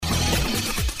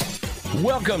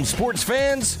Welcome, sports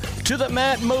fans, to the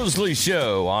Matt Mosley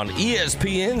Show on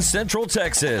ESPN Central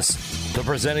Texas. The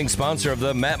presenting sponsor of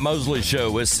the Matt Mosley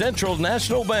Show is Central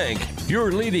National Bank,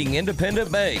 your leading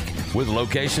independent bank, with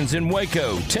locations in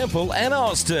Waco, Temple, and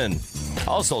Austin.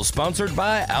 Also sponsored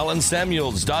by Allen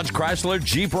Samuels, Dodge Chrysler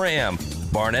Jeep Ram,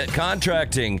 Barnett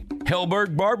Contracting,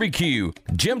 Hellberg Barbecue,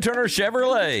 Jim Turner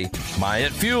Chevrolet,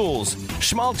 Myatt Fuels,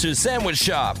 Schmaltz's Sandwich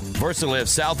Shop, VersaLift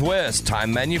Southwest,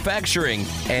 Time Manufacturing,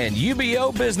 and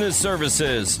UBO Business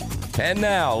Services. And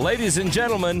now, ladies and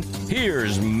gentlemen,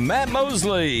 here's Matt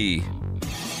Mosley.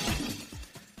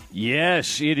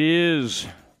 Yes, it is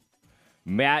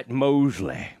Matt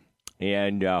Mosley.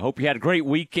 And I hope you had a great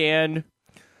weekend.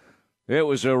 It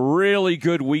was a really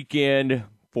good weekend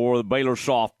for the Baylor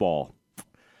softball.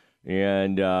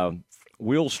 And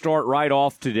we'll start right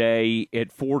off today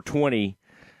at 4:20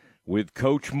 with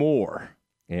Coach Moore.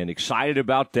 And excited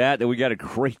about that. Then we got a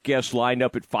great guest lined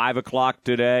up at 5 o'clock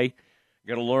today.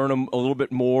 Going to learn a little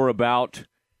bit more about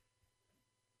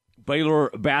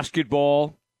Baylor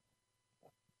basketball.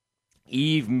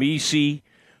 Eve Meese,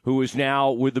 who is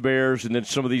now with the Bears, and then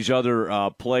some of these other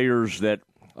players that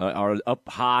are up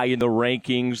high in the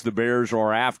rankings the Bears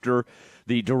are after.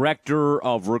 The director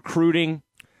of recruiting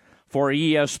for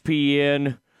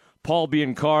ESPN, Paul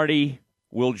Biancardi,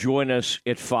 will join us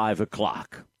at 5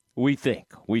 o'clock. We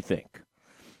think.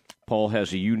 Paul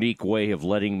has a unique way of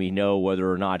letting me know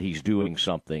whether or not he's doing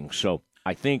something. So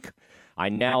I think I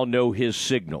now know his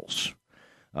signals.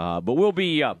 But we'll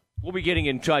be getting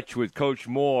in touch with Coach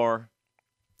Moore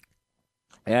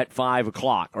at 5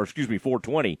 o'clock, or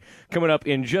 4:20, coming up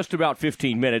in just about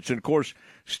 15 minutes. And, of course,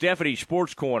 Stephanie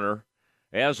Sports Corner,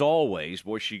 as always,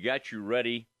 boy, she got you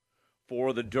ready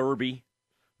for the Derby.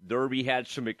 Derby had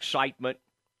some excitement.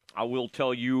 I will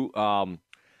tell you,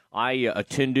 I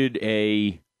attended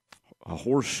a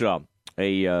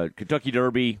Kentucky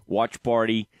Derby watch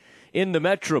party in the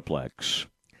Metroplex,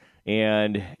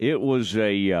 and it was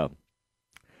a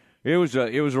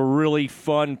really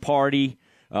fun party.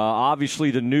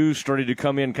 Obviously, the news started to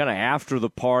come in kind of after the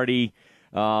party.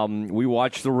 We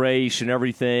watched the race and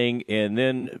everything, and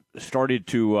then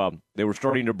they were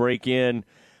starting to break in,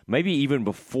 maybe even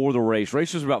before the race.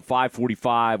 Race was about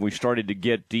 5:45. We started to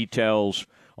get details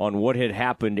on what had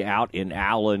happened out in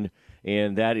Allen,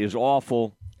 and that is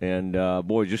awful. And,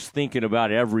 boy, just thinking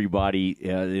about everybody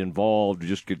involved,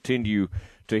 just continue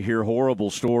to hear horrible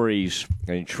stories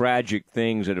and tragic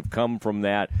things that have come from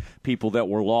that, people that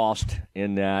were lost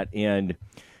in that, and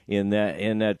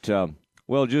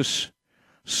just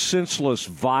senseless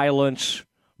violence,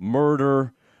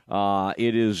 murder.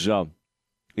 It is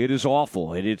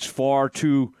awful, and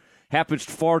happens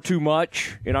far too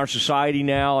much in our society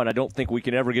now, and I don't think we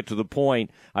can ever get to the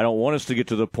point. I don't want us to get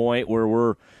to the point where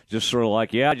we're just sort of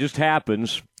like, yeah, it just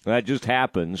happens. That just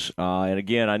happens. And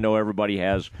again, I know everybody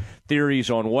has theories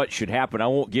on what should happen. I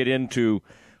won't get into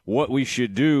what we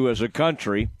should do as a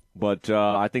country, but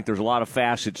I think there's a lot of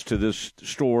facets to this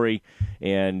story.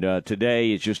 And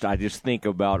today, I just think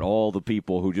about all the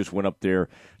people who just went up there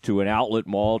to an outlet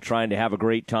mall trying to have a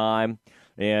great time,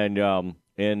 and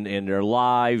their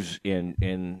lives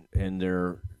and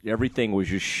their everything was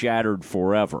just shattered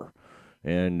forever,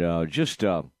 and just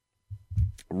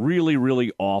really,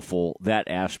 really awful, that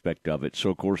aspect of it. So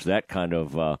of course that kind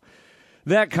of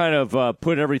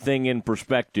put everything in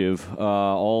perspective.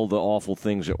 All the awful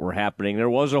things that were happening. There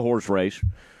was a horse race.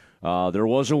 There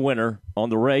was a winner on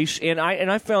the race, and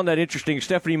I found that interesting.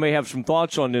 Stephanie may have some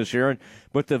thoughts on this here,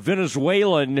 but the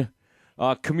Venezuelan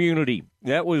community.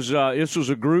 This was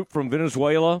a group from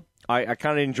Venezuela. I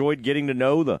kind of enjoyed getting to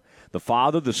know the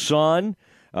father, the son.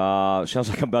 Sounds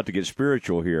like I'm about to get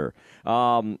spiritual here.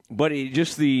 But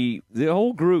the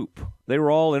whole group, they were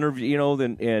all interviewed,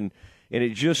 and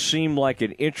it just seemed like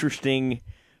an interesting,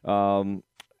 it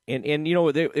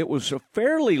was a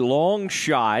fairly long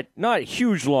shot, not a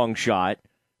huge long shot,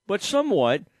 but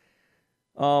somewhat.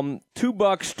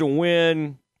 $2 to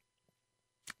win.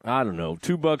 I don't know,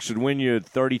 $2 would win you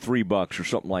 $33 or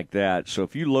something like that. So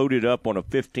if you loaded up on a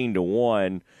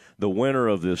 15-1, the winner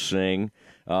of this thing,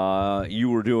 you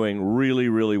were doing really,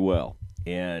 really well.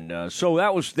 And so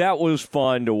that was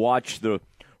fun to watch the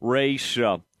race.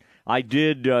 I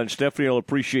did, and Stephanie will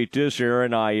appreciate this,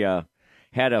 Aaron. I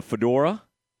had a fedora,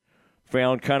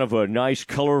 found kind of a nice,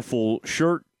 colorful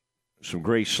shirt, some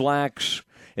gray slacks,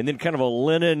 and then kind of a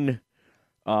linen,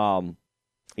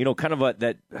 kind of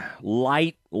that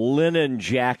light linen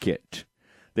jacket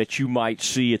that you might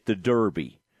see at the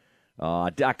Derby.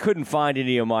 I couldn't find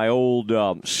any of my old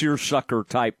seersucker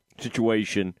type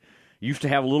situation. Used to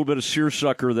have a little bit of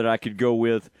seersucker that I could go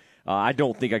with. I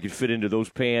don't think I could fit into those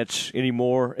pants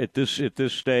anymore at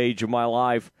this stage of my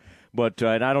life, but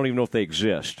and I don't even know if they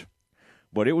exist.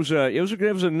 But it was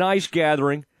a nice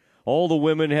gathering. All the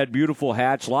women had beautiful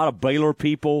hats. A lot of Baylor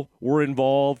people were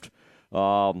involved.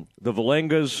 The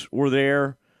Valengas were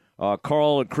there.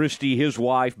 Carl and Christy, his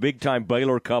wife, big-time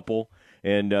Baylor couple.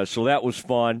 And so that was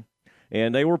fun.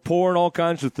 And they were pouring all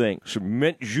kinds of things. Some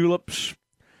mint juleps,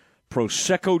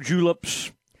 Prosecco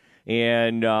juleps,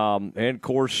 and of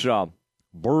course,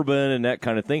 bourbon and that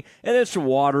kind of thing. And then some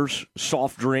waters.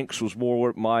 Soft drinks was more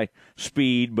at my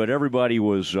speed. But everybody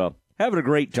was having a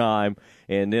great time.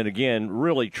 And then, again,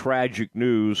 really tragic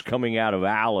news coming out of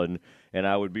Allen. And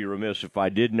I would be remiss if I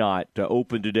did not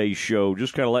open today's show,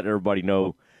 just kind of letting everybody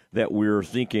know that we're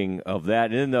thinking of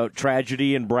that. And then the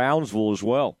tragedy in Brownsville as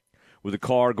well, with the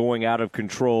car going out of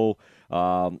control,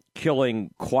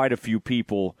 killing quite a few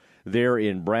people there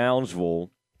in Brownsville.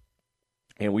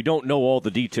 And we don't know all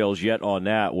the details yet on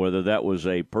that, whether that was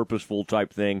a purposeful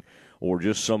type thing or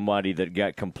just somebody that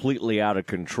got completely out of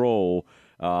control.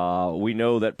 We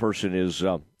know that person is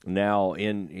now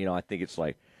in, I think it's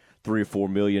like $3 or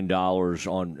 $4 million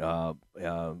on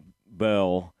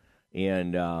bail,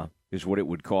 and is what it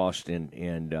would cost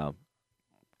and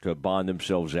to bond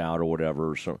themselves out or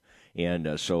whatever. So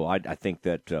I think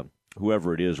that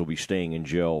whoever it is will be staying in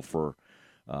jail for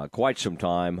quite some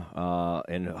time,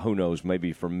 and who knows,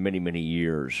 maybe for many, many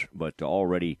years. But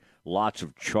already lots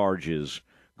of charges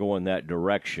going that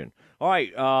direction. All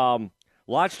right,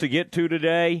 lots to get to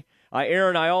today.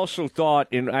 Aaron, I also thought,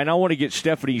 and I want to get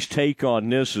Stephanie's take on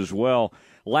this as well,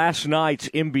 last night's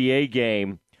NBA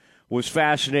game was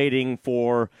fascinating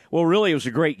really it was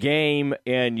a great game,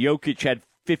 and Jokic had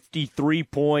 53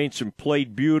 points and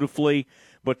played beautifully,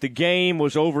 but the game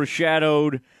was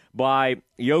overshadowed by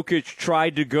Jokic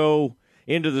tried to go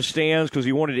into the stands because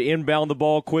he wanted to inbound the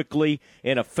ball quickly,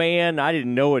 and a fan, I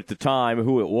didn't know at the time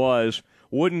who it was,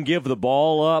 wouldn't give the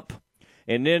ball up.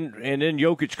 And then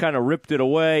Jokic kind of ripped it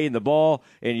away in the ball,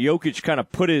 and Jokic kind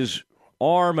of put his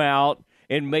arm out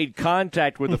and made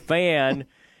contact with the fan,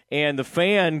 and the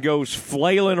fan goes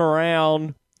flailing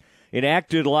around and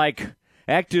acted like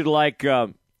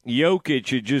Jokic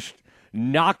had just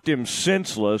knocked him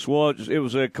senseless. Well, it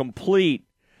was a complete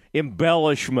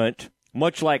embellishment,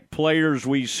 much like players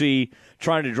we see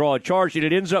trying to draw a charge, and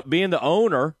it ends up being the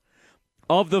owner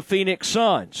of the Phoenix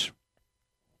Suns.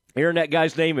 Aaron, that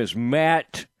guy's name is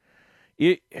Matt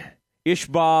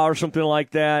Ishbah or something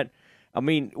like that. I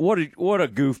mean, what a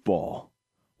goofball.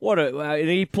 And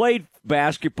he played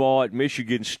basketball at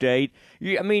Michigan State.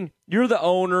 I mean, you're the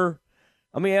owner.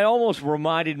 I mean, it almost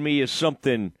reminded me of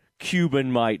something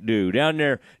Cuban might do down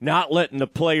there, not letting the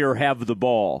player have the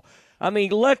ball. I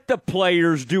mean, let the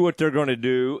players do what they're going to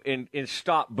do and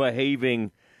stop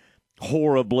behaving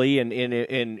horribly and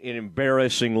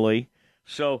embarrassingly.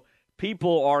 So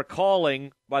people are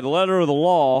calling, by the letter of the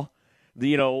law,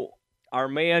 our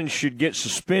man should get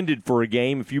suspended for a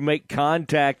game if you make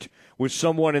contact with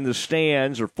someone in the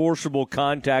stands or forcible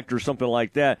contact or something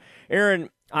like that.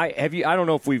 Aaron, I don't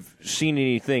know if we've seen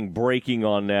anything breaking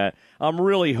on that. I'm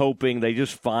really hoping they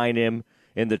just fine him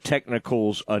and the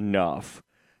technical's enough.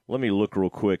 Let me look real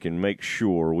quick and make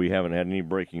sure we haven't had any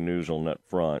breaking news on that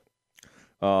front.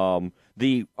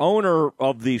 The owner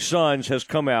of the Suns has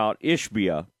come out,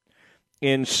 Ishbia,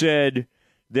 and said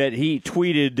that he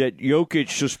tweeted that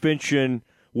Jokic's suspension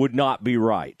would not be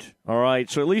right. All right,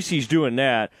 so at least he's doing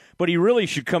that. But he really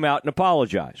should come out and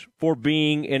apologize for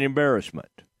being an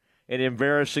embarrassment and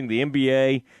embarrassing the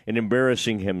NBA and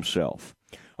embarrassing himself.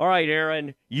 All right,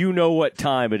 Aaron, you know what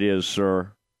time it is,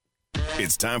 sir.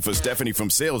 It's time for Stephanie from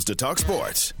Sales to Talk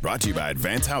Sports. Brought to you by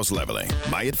Advanced House Leveling,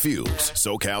 Myatt Fuels,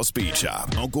 SoCal Speed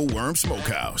Shop, Uncle Worm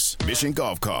Smokehouse, Mission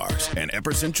Golf Cars, and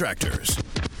Epperson Tractors.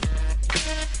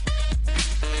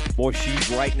 Boy, she's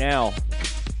right now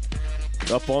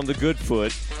up on the good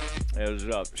foot, as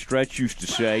Stretch used to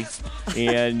say.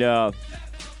 And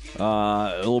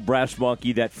little brass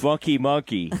monkey, that funky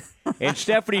monkey. And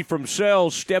Stephanie from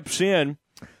Sales steps in.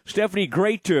 Stephanie,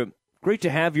 great to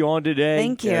have you on today.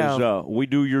 Thank you. As we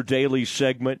do your daily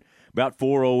segment, about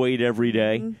 4:08 every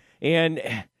day. Mm-hmm.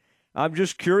 And I'm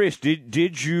just curious,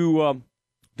 did you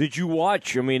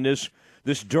watch? I mean,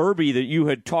 this Derby that you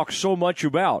had talked so much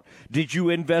about. Did you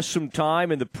invest some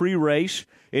time in the pre-race,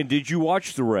 and did you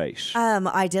watch the race?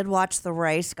 I did watch the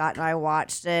race. Scott and I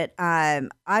watched it. I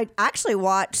actually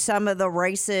watched some of the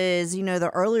races,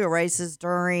 the earlier races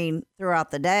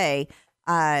throughout the day,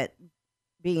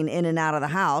 being in and out of the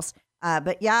house.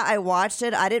 But, yeah, I watched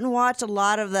it. I didn't watch a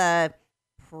lot of the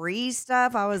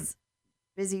pre-stuff. I was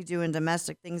busy doing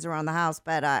domestic things around the house,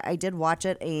 but I did watch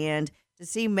it and to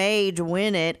see Mage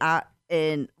win it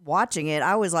and watching it,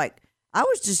 I was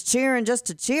just cheering just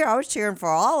to cheer. I was cheering for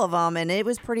all of them, and it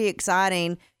was pretty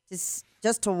exciting just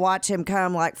to watch him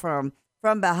come like from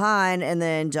behind and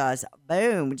then just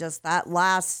boom, just that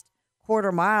last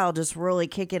quarter mile just really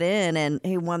kick it in, and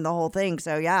he won the whole thing.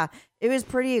 So yeah, it was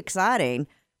pretty exciting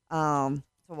to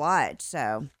watch.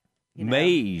 So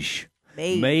Mage.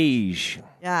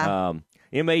 Yeah.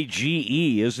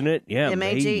 MAGE, isn't it? Yeah,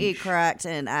 MAGE, correct.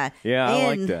 And I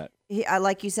like that.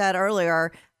 Like you said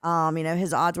earlier,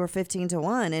 his odds were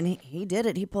 15-1, and he did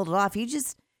it. He pulled it off. You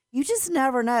just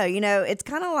never know. It's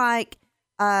kind of like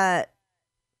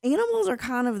animals are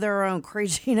kind of their own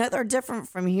creature. They're different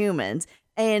from humans,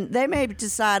 and they may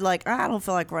decide like, I don't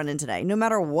feel like running today, no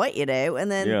matter what you do.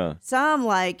 And then some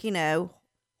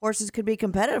horses could be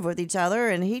competitive with each other,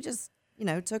 and he just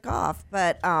took off.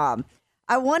 But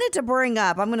I wanted to bring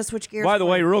up, I'm going to switch gears. By the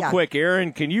way, real quick,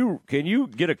 Aaron, can you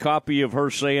get a copy of her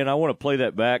saying, I want to play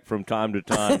that back from time to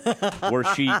time,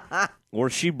 where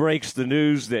she breaks the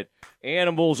news that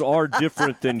animals are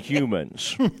different than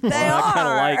humans. They are.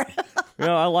 I kind of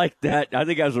I like that. I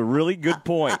think that was a really good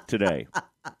point today.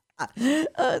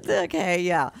 Okay,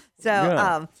 yeah.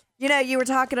 So, you were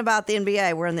talking about the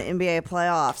NBA. We're in the NBA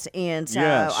playoffs, and so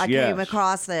I came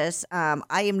across this. I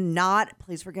am not,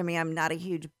 please forgive me, I'm not a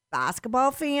huge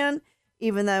basketball fan,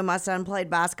 even though my son played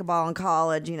basketball in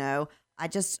college. I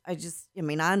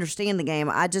understand the game.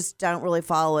 I just don't really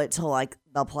follow it till like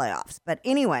the playoffs. But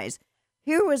anyways,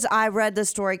 I read this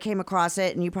story, came across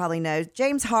it, and you probably know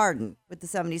James Harden with the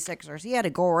 76ers. He had a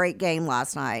great game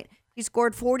last night. He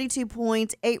scored 42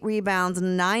 points, 8 rebounds,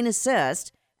 and 9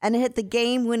 assists, and hit the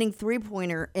game-winning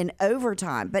three-pointer in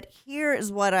overtime. But here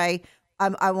is what I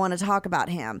want to talk about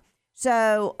him.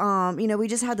 So, we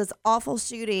just had this awful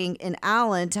shooting in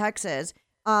Allen, Texas.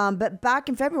 But back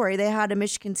in February, they had a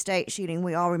Michigan State shooting.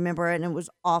 We all remember it, and it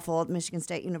was awful at Michigan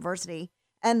State University.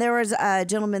 And there was a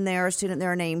gentleman there, a student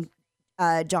there named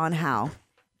John Howe.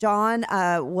 John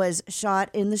was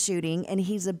shot in the shooting, and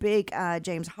he's a big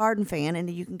James Harden fan, and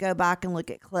you can go back and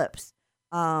look at clips.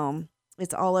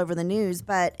 It's all over the news.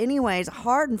 But anyways,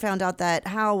 Harden found out that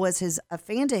Howe was a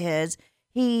fan to his.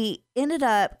 He ended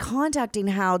up contacting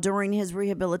Howe during his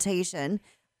rehabilitation,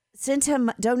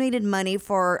 donated money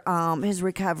for his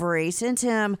recovery, sent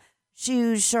him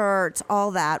shoes, shirts,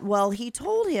 all that. Well, he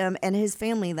told him and his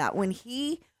family that when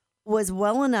he was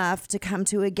well enough to come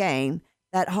to a game,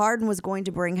 that Harden was going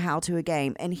to bring Howe to a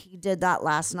game, and he did that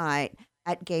last night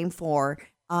at Game 4.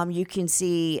 You can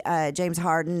see James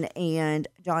Harden and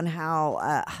John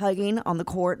Howe hugging on the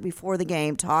court before the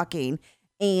game, talking,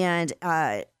 and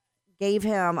Harden gave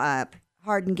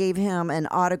him an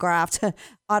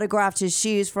autographed his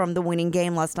shoes from the winning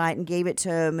game last night and gave it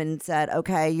to him and said,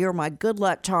 okay, you're my good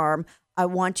luck charm. I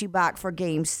want you back for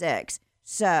Game 6.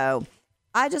 So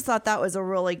I just thought that was a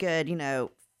really good,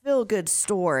 feel-good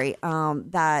story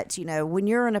that, when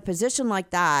you're in a position like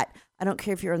that, I don't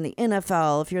care if you're in the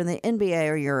NFL, if you're in the NBA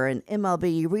or you're in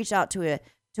MLB, you reach out to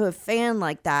a fan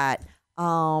like that,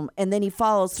 and then he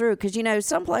follows through. Because,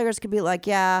 some players could be like,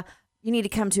 yeah, you need to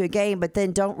come to a game, but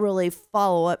then don't really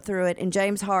follow up through it. And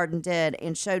James Harden did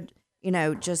and showed,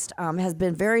 has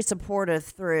been very supportive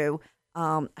through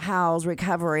Howe's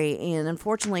recovery. And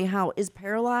unfortunately, Howe is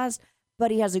paralyzed,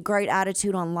 but he has a great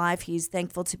attitude on life. He's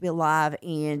thankful to be alive.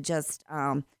 And just,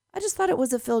 I just thought it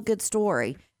was a feel-good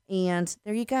story. And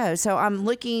there you go. So I'm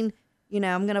looking,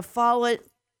 I'm going to follow it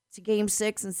to Game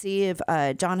 6 and see if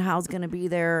John Howe's going to be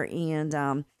there. And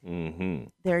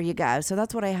there you go. So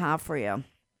that's what I have for you.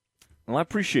 Well, I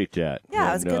appreciate that. Yeah,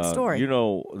 it was a good story.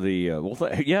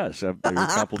 Yes, you're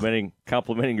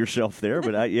complimenting yourself there,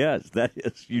 but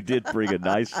you did bring a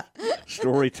nice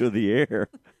story to the air.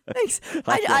 Thanks.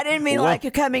 I didn't mean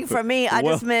like coming from me. I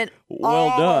just meant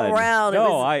well done. Around.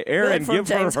 No, Aaron, give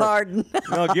James her Harden.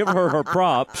 No, give her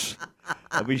props.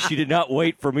 I mean, she did not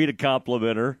wait for me to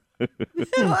compliment her.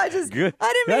 No, I didn't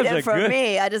mean it for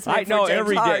me. I just meant for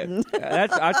James Harden.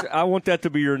 I want that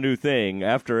to be your new thing.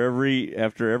 After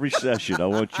every session, I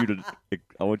want you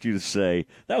to say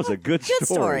that was a good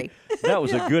story. That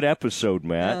was a good episode,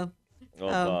 Matt.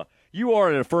 You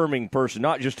are an affirming person,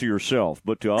 not just to yourself,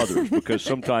 but to others, because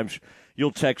sometimes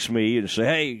you'll text me and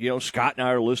say, hey, Scott and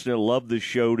I are listening. I love this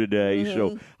show today.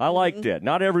 So I like that.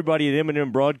 Not everybody at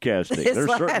M&M Broadcasting.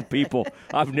 There's certain people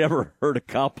I've never heard a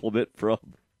compliment from.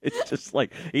 It's just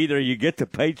like either you get the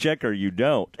paycheck or you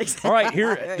don't. Exactly. All right,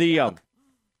 here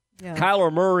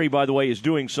Kyler Murray, by the way, is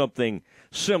doing something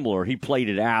similar. He played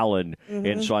at Allen,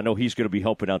 and so I know he's going to be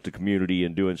helping out the community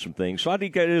and doing some things. So I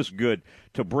think it is good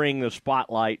to bring the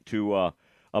spotlight to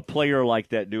a player like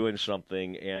that doing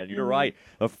something. And you're right.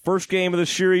 The first game of the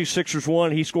series, Sixers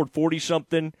won. He scored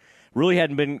 40-something. Really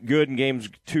hadn't been good in games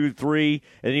 2, 3,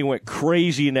 and then he went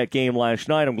crazy in that game last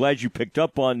night. I'm glad you picked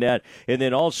up on that. And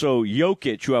then also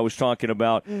Jokic, who I was talking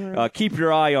about. Keep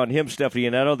your eye on him, Stephanie,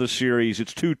 in that other series.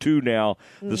 It's 2-2 now,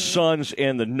 the Suns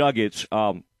and the Nuggets.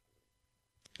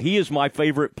 He is my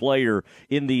favorite player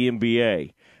in the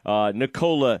NBA.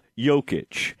 Nikola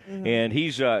Jokic, and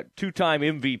he's a two-time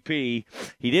MVP.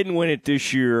 He didn't win it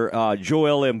this year.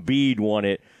 Joel Embiid won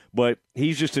it, but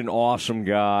he's just an awesome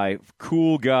guy,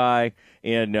 cool guy,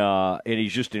 and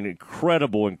he's just an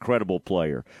incredible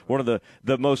player. One of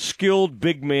the most skilled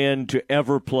big men to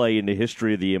ever play in the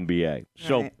history of the NBA.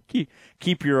 So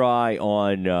keep your eye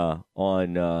on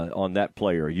that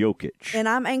player, Jokic. And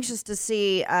I'm anxious to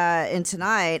see in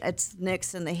tonight. It's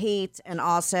Knicks and the Heat, and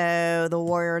also the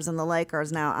Warriors and the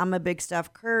Lakers. Now, I'm a big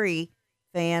Steph Curry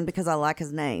fan because I like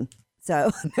his name.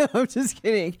 So, no, I'm just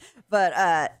kidding. But,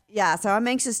 so I'm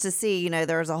anxious to see,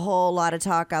 there's a whole lot of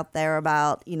talk out there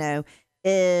about,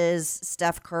 is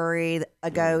Steph Curry a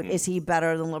GOAT? Is he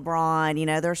better than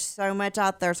LeBron? There's so much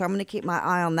out there. So I'm going to keep my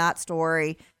eye on that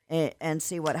story and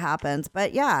see what happens.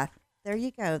 But, yeah, there you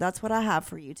go. That's what I have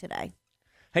for you today.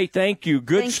 Hey, thank you.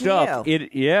 Good stuff.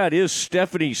 It is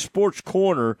Stephanie's Sports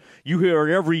Corner. You hear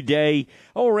it every day,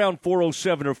 around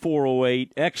 4:07 or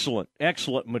 4:08.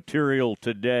 Excellent material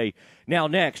today. Now,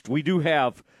 next, we do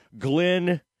have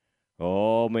Glenn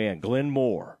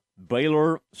Moore,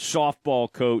 Baylor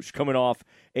softball coach, coming off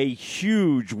a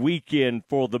huge weekend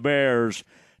for the Bears.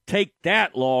 Take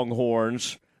that,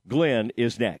 Longhorns. Glenn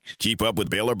is next. Keep up with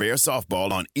Baylor Bears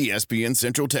softball on ESPN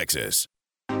Central Texas.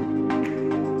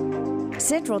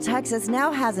 Central Texas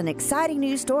now has an exciting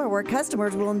new store where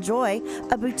customers will enjoy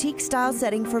a boutique-style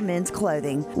setting for men's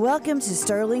clothing. Welcome to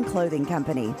Sterling Clothing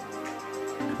Company.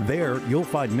 There, you'll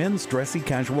find men's dressy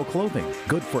casual clothing,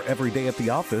 good for every day at the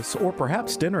office or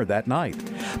perhaps dinner that night.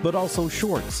 But also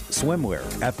shorts, swimwear,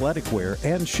 athletic wear,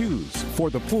 and shoes for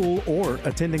the pool or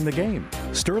attending the game.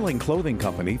 Sterling Clothing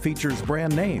Company features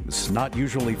brand names not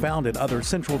usually found in other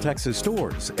Central Texas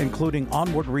stores, including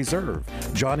Onward Reserve,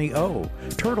 Johnny O,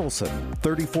 Turtleson,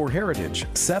 34 Heritage,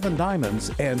 7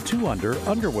 Diamonds, and 2 Under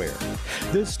underwear.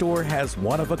 This store has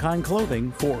one-of-a-kind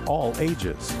clothing for all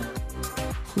ages.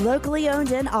 Locally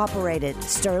owned and operated,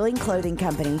 Sterling Clothing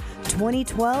Company,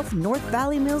 2012 North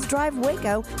Valley Mills Drive,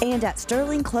 Waco, and at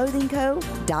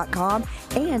sterlingclothingco.com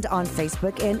and on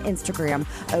Facebook and Instagram.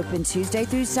 Open Tuesday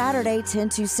through Saturday, 10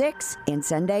 to 6, and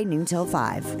Sunday, noon till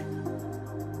 5.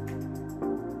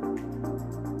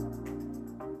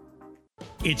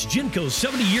 It's Genco's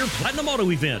 70-year Platinum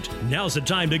Auto Event. Now's the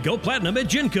time to go platinum at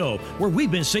Genco, where we've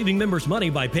been saving members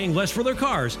money by paying less for their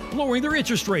cars, lowering their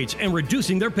interest rates, and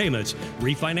reducing their payments.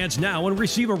 Refinance now and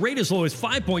receive a rate as low as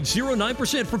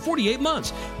 5.09% for 48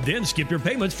 months. Then skip your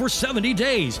payments for 70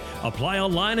 days. Apply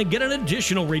online and get an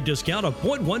additional rate discount of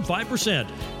 0.15%.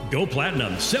 Go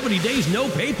Platinum. 70 days, no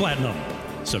pay Platinum.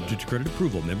 Subject to credit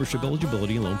approval, membership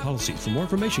eligibility, and loan policies. For more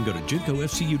information, go to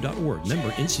GencoFCU.org.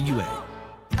 Member NCUA.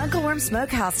 Uncle Worm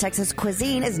Smokehouse Texas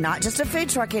Cuisine is not just a food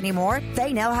truck anymore.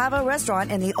 They now have a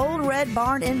restaurant in the Old Red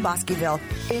Barn in Bosqueville.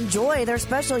 Enjoy their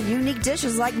special unique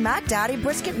dishes like Mac Daddy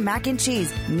Brisket Mac and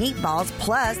Cheese, meatballs,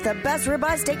 plus the best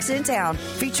ribeye steaks in town,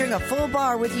 featuring a full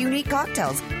bar with unique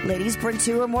cocktails. Ladies, bring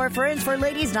 2 or more friends for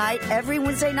Ladies' Night every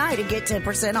Wednesday night and get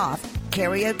 10% off.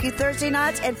 Karaoke Thursday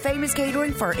nights and famous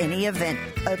catering for any event.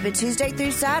 Open Tuesday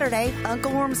through Saturday.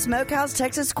 Uncle Worm Smokehouse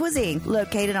Texas Cuisine,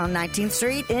 located on 19th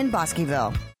Street in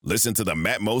Bosqueville. Listen to the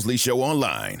Matt Mosley Show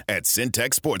online at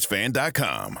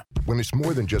syntechsportsfan.com. When it's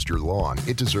more than just your lawn,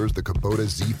 it deserves the Kubota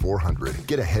Z400.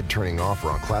 Get a head-turning offer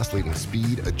on class-leading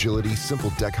speed, agility, simple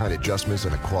deck height adjustments,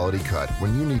 and a quality cut.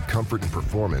 When you need comfort and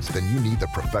performance, then you need the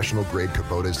professional-grade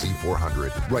Kubota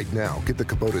Z400. Right now, get the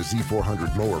Kubota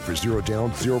Z400 mower for 0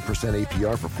 down, 0%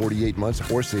 APR for 48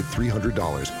 months, or save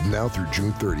 $300. Now through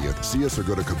June 30th. See us or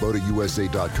go to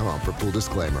KubotaUSA.com for full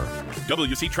disclaimer.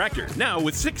 WC Tractor, now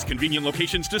with 6 convenient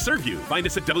locations to serve you. Find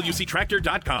us at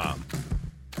WCTractor.com.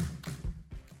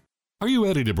 Are you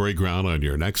ready to break ground on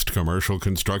your next commercial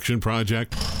construction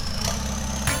project?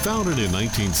 Founded in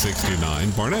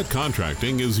 1969, Barnett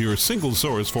Contracting is your single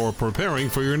source for preparing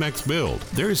for your next build.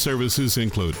 Their services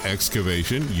include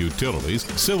excavation, utilities,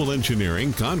 civil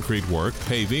engineering, concrete work,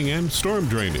 paving, and storm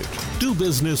drainage. Do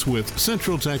business with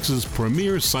Central Texas'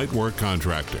 premier site work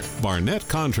contractor, Barnett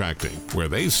Contracting, where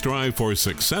they strive for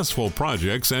successful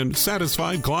projects and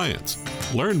satisfied clients.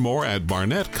 Learn more at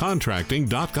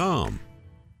barnettcontracting.com.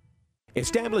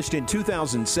 Established in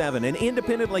 2007 and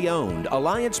independently owned,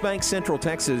 Alliance Bank Central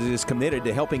Texas is committed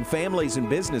to helping families and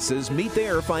businesses meet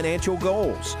their financial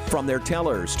goals. From their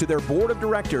tellers to their board of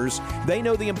directors, they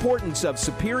know the importance of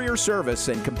superior service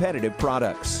and competitive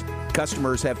products.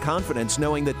 Customers have confidence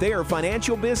knowing that their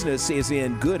financial business is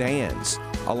in good hands.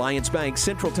 Alliance Bank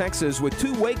Central Texas with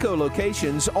 2 Waco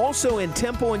locations, also in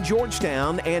Temple and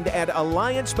Georgetown, and at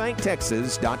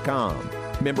alliancebanktexas.com.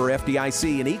 Member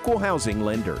FDIC, an equal housing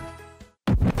lender.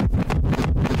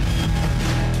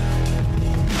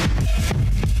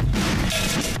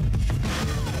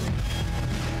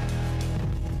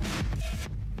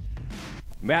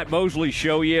 Matt Mosley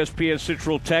Show, ESPN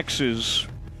Central Texas.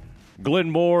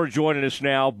 Glenn Moore joining us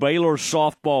now, Baylor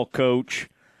softball coach.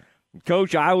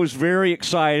 Coach, I was very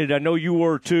excited. I know you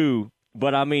were too.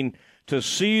 But, I mean, to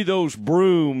see those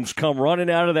brooms come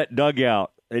running out of that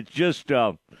dugout, it just,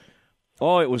 it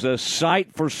was a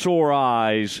sight for sore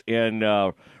eyes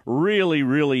and really,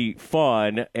 really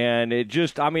fun. And it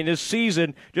just, I mean, this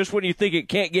season, just when you think it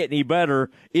can't get any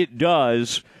better, it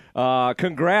does.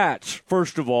 Congrats,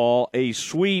 first of all, a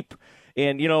sweep.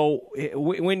 And, you know,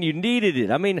 when you needed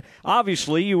it, I mean,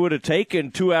 obviously you would have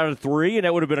taken 2 out of 3, and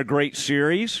that would have been a great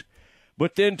series.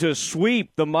 But then to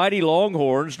sweep the mighty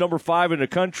Longhorns, number 5 in the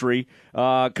country,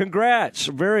 congrats.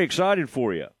 I'm very excited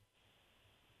for you.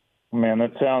 Man,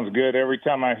 that sounds good every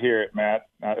time I hear it, Matt.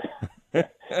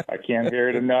 I can't hear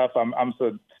it enough. I'm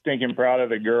so stinking proud of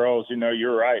the girls. You know,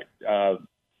 you're right.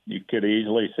 You could have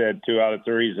easily said 2 out of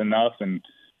 3 is enough, and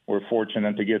we're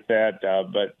fortunate to get that.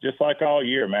 But just like all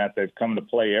year, Matt, they've come to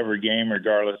play every game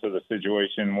regardless of the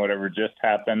situation, whatever just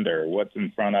happened or what's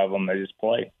in front of them, they just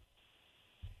play.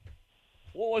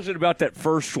 What was it about that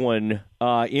first one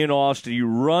in Austin? You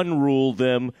rule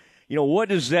them. You know, what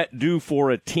does that do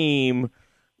for a team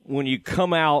when you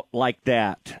come out like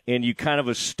that and you kind of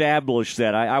establish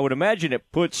that? I would imagine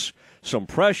it puts some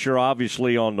pressure,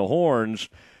 obviously, on the Horns.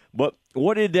 But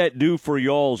what did that do for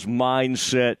y'all's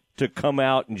mindset to come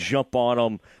out and jump on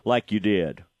them like you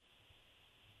did?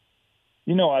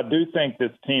 You know, I do think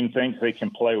this team thinks they can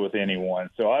play with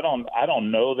anyone. So I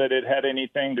don't know that it had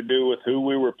anything to do with who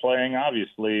we were playing.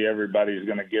 Obviously, everybody's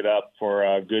going to get up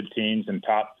for good teams and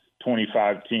top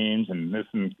 25 teams, and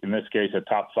in this case, a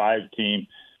top 5 team.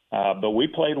 But we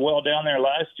played well down there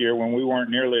last year when we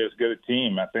weren't nearly as good a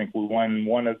team. I think we won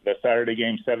one of the Saturday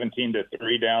game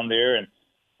 17-3 down there, and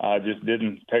just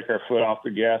didn't take our foot off the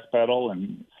gas pedal.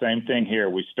 And same thing here.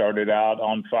 We started out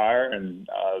on fire, and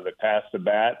they passed the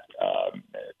bat,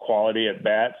 quality at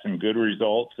bats and good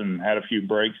results, and had a few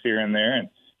breaks here and there, and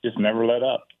just never let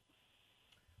up.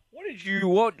 What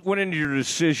went into your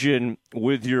decision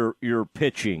with your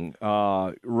pitching?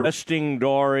 Resting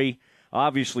Dari,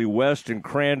 obviously West and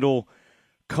Crandall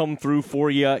come through for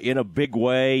you in a big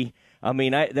way. I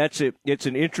mean, that's it. It's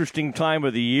an interesting time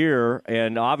of the year,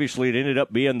 and obviously it ended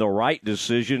up being the right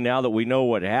decision now that we know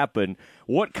what happened.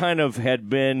 What kind of had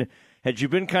you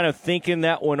been kind of thinking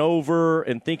that one over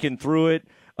and thinking through it,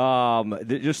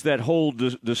 just that whole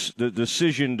the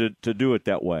decision to do it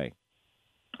that way?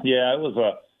 Yeah, it was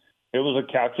a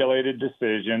calculated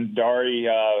decision. Dari,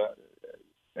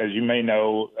 as you may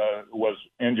know, was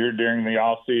injured during the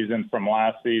off season from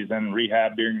last season,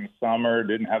 rehab during the summer,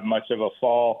 didn't have much of a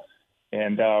fall,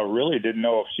 and really didn't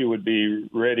know if she would be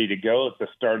ready to go at the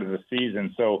start of the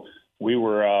season. So we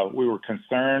were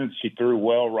concerned. She threw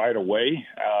well right away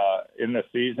in the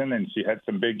season, and she had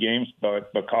some big games.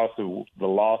 But because of the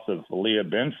loss of Leah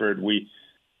Benford, we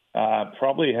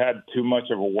probably had too much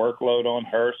of a workload on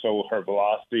her, so her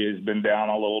velocity has been down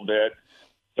a little bit.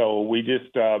 So we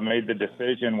just made the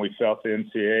decision. We felt the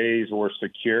NCAAs were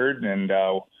secured, and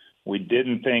we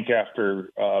didn't think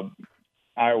after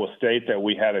Iowa State that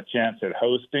we had a chance at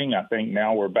hosting. I think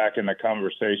now we're back in the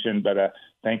conversation, but I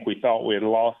think we thought we had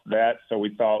lost that. So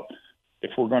we thought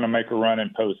if we're going to make a run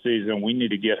in postseason, we need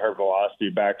to get her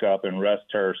velocity back up and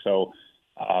rest her. So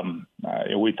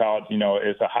we thought,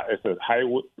 it's a high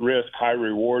risk, high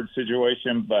reward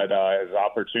situation, but as an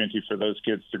opportunity for those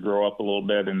kids to grow up a little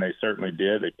bit, and they certainly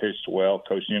did. They pitched well.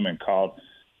 Coach Newman called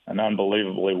an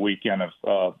unbelievably weekend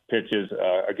of pitches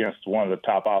against one of the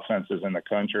top offenses in the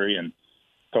country, and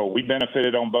so we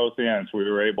benefited on both ends. We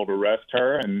were able to rest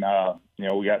her, and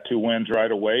we got 2 wins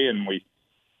right away, and we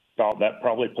thought that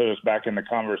probably put us back in the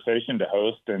conversation to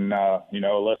host. And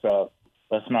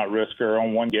let's not risk her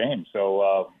on one game.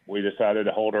 So we decided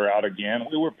to hold her out again.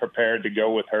 We were prepared to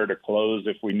go with her to close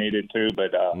if we needed to,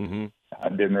 but I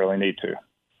didn't really need to.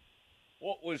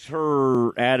 What was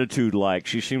her attitude like?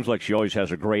 She seems like she always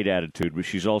has a great attitude, but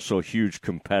she's also a huge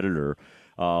competitor.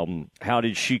 How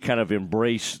did she kind of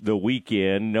embrace the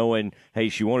weekend, knowing, hey,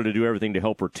 she wanted to do everything to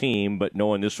help her team, but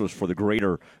knowing this was for the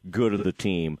greater good of the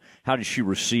team? How did she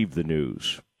receive the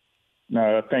news?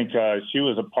 No, I think she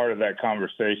was a part of that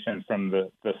conversation from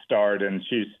the start, and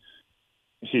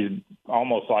she's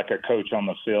almost like a coach on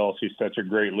the field. She's such a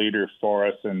great leader for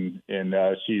us, and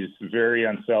she's very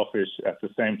unselfish at the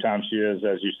same time she is,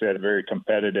 as you said, very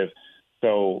competitive.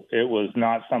 So it was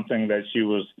not something that she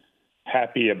was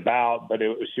happy about, but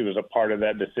she was a part of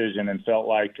that decision and felt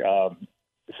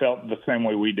the same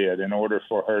way we did. In order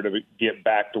for her to get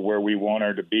back to where we want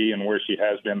her to be and where she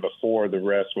has been before, the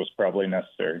rest was probably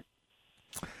necessary.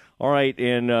 All right,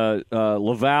 and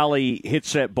LaValle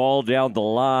hits that ball down the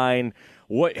line.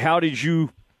 How did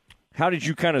you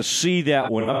kind of see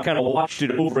that one? I've kind of watched it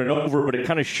over and over, but it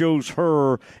kind of shows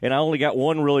her, and I only got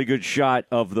one really good shot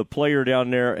of the player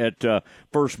down there at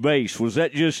first base. Was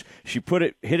that just she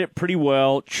hit it pretty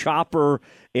well, chopper,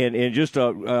 and just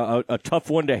a tough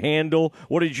one to handle?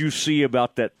 What did you see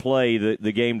about that play,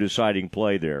 the game-deciding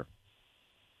play there?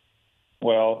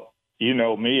 Well, you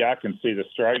know me, I can see the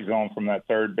strike zone from that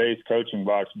third base coaching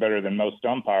box better than most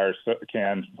umpires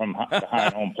can from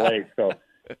behind home plate. So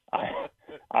I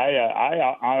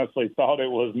honestly thought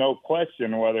it was no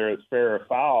question whether it's fair or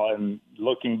foul. And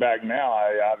looking back now,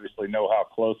 I obviously know how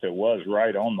close it was,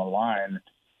 right on the line.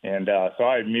 And so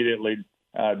I immediately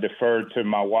deferred to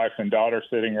my wife and daughter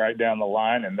sitting right down the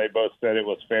line, and they both said it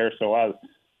was fair. So I was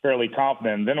fairly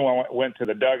confident. Then when I went to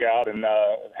the dugout and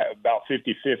about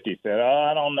 50-50 said,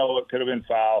 I don't know, it could have been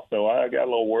foul. So I got a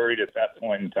little worried at that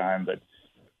point in time. But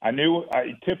I knew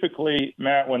typically,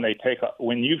 Matt, when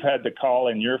you've had the call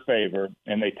in your favor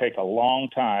and they take a long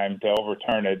time to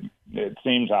overturn it, it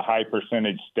seems a high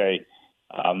percentage stay.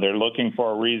 They're looking for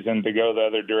a reason to go the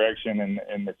other direction,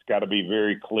 and it's got to be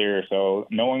very clear. So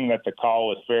knowing that the call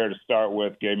was fair to start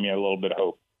with gave me a little bit of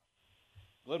hope.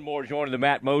 Glenn Moore joining the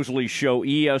Matt Mosley Show,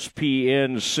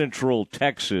 ESPN Central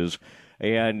Texas.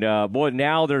 And, boy,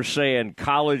 now they're saying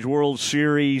College World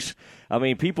Series. I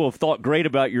mean, people have thought great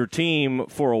about your team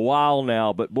for a while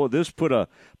now, but, boy, this put a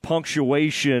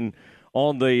punctuation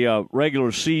on the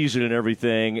regular season and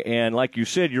everything. And like you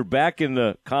said, you're back in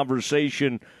the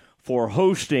conversation for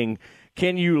hosting.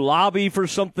 Can you lobby for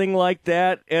something like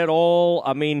that at all?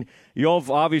 I mean,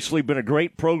 you've obviously been a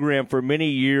great program for many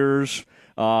years.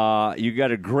 You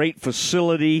got a great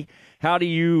facility. How do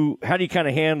you kind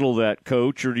of handle that,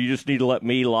 Coach, or do you just need to let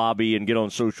me lobby and get on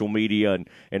social media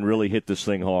and really hit this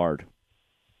thing hard?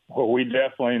 Well, we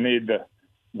definitely need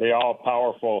the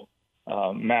all-powerful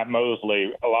Matt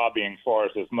Mosley lobbying for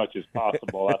us as much as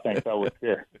possible. I think that would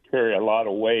carry a lot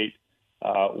of weight.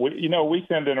 We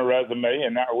send in a resume,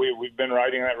 and now we've been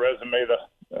writing that resume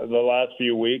the last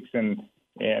few weeks, and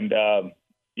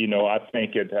I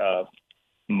think it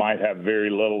might have very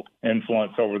little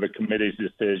influence over the committee's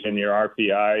decision. Your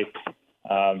RPI,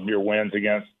 your wins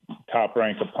against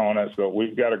top-ranked opponents, but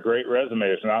we've got a great resume.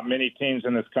 There's not many teams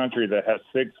in this country that have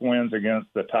 6 wins against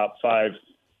the top 5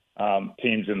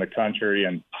 teams in the country,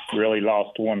 and really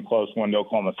lost one close one to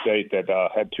Oklahoma State that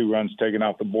had 2 runs taken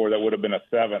off the board that would have been a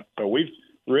 7th. So we've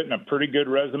written a pretty good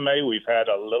resume. We've had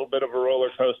a little bit of a roller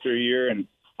coaster year, and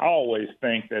I always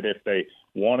think that if they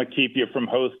want to keep you from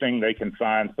hosting, they can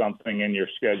find something in your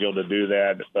schedule to do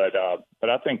that. But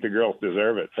I think the girls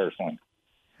deserve it personally.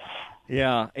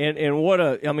 Yeah, and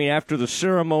after the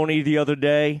ceremony the other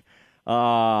day,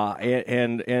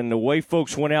 and the way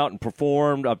folks went out and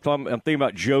performed, I'm thinking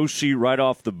about Josie right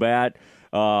off the bat,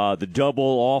 the double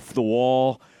off the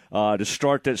wall to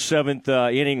start that 7th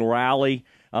inning rally.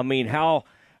 I mean, how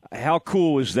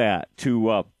cool is that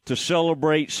to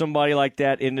celebrate somebody like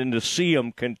that and then to see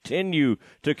them continue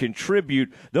to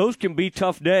contribute? Those can be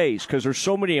tough days because there's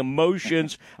so many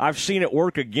emotions. I've seen it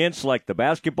work against like the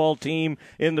basketball team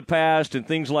in the past and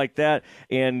things like that.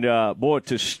 And,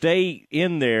 to stay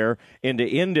in there and to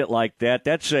end it like that,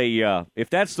 that's if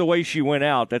that's the way she went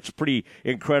out, that's a pretty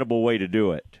incredible way to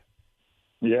do it.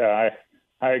 Yeah,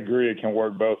 I agree. It can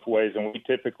work both ways, and we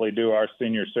typically do our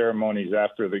senior ceremonies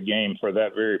after the game for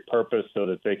that very purpose so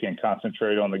that they can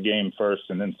concentrate on the game first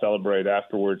and then celebrate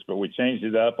afterwards. But we changed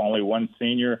it up, only one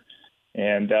senior,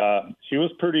 and she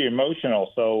was pretty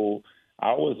emotional. So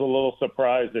I was a little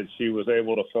surprised that she was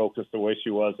able to focus the way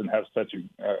she was and have such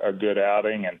a good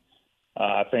outing. And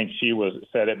I think she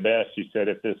said it best. She said,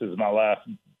 if this is my last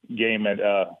game at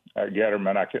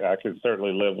Getterman, I could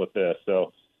certainly live with this.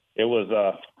 So it was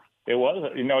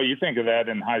you think of that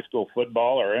in high school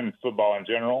football or in football in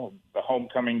general, the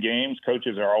homecoming games,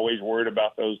 coaches are always worried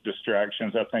about those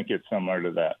distractions. I think it's similar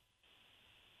to that.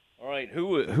 All right.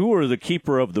 Who are the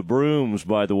keeper of the brooms,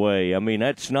 by the way? I mean,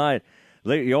 that's not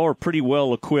y'all are pretty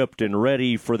well equipped and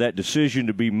ready for that decision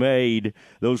to be made.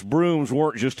 Those brooms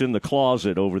weren't just in the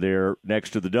closet over there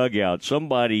next to the dugout.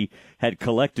 Somebody had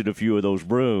collected a few of those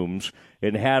brooms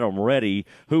and had them ready.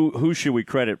 Who should we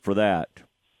credit for that?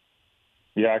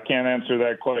 Yeah, I can't answer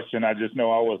that question. I just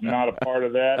know I was not a part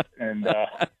of that, and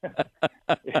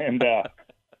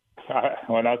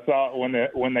when I saw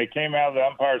when they came out, the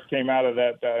umpires came out of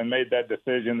that and made that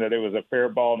decision that it was a fair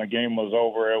ball and the game was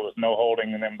over. It was no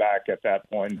holding them back at that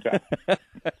point in time.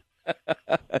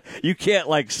 You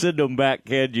can't send them back,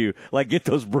 can you? Get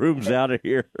those brooms out of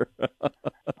here. I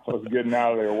was getting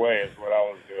out of their way is what I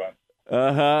was doing.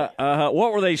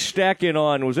 What were they stacking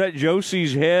on? Was that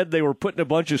Josie's head? They were putting a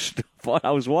bunch of stuff on.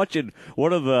 I was watching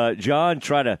one of John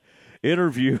try to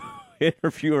interview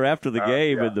her after the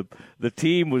game, yeah. and the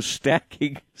team was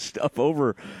stacking stuff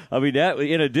over. I mean, that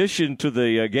in addition to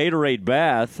the Gatorade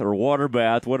bath or water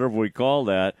bath, whatever we call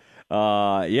that.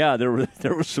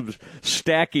 There was some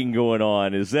stacking going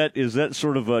on. Is that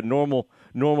sort of a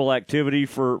normal activity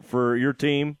for your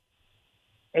team?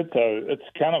 It's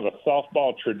kind of a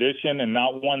softball tradition and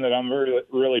not one that I'm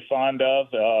really fond of,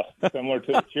 similar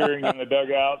to the cheering in the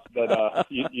dugouts. But,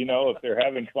 if they're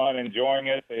having fun, enjoying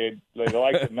it, they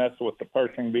like to mess with the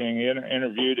person being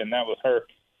interviewed, and that was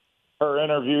her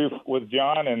interview with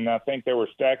John. And I think they were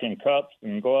stacking cups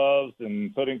and gloves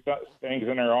and putting things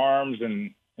in her arms,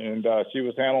 and she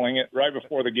was handling it right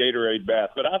before the Gatorade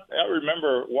bath. But I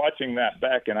remember watching that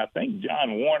back, and I think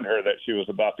John warned her that she was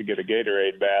about to get a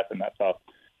Gatorade bath, and I thought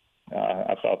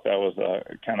that was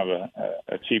a kind of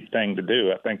a cheap thing to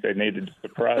do. I think they needed to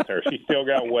surprise her. She still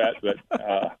got wet, but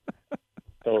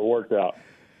so it worked out.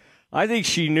 I think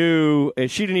she knew, and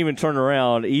she didn't even turn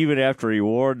around even after he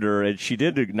warned her, and she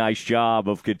did a nice job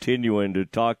of continuing to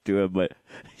talk to him, but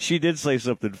she did say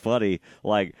something funny,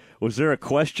 like, was there a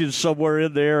question somewhere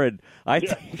in there? And I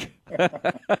think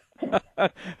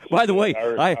by the way,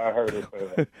 I heard her say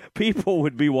that. People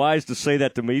would be wise to say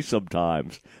that to me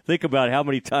sometimes. Think about how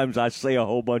many times I say a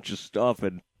whole bunch of stuff,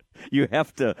 and you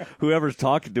have to, whoever's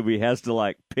talking to me has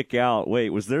to pick out, wait,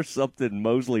 was there something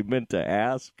Mosley meant to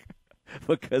ask?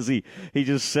 Because he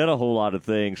just said a whole lot of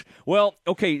things. Well,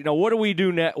 okay, now what do we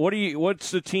do now?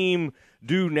 What's the team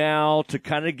do now to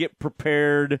kind of get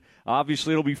prepared?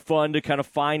 Obviously, it'll be fun to kind of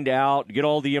find out, get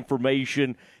all the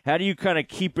information. How do you kind of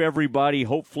keep everybody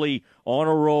hopefully on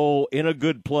a roll in a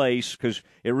good place? Because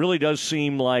it really does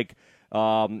seem like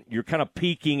you're kind of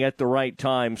peaking at the right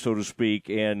time, so to speak.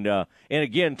 And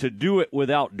again, to do it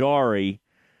without Dari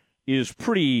is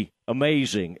pretty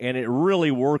amazing, and it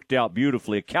really worked out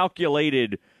beautifully. A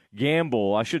calculated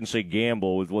gamble, I shouldn't say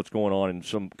gamble with what's going on in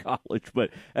some college, but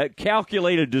a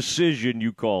calculated decision,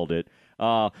 you called it.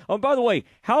 By the way,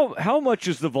 how much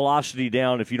is the velocity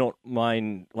down, if you don't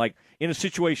mind, in a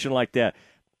situation like that?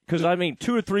 Because,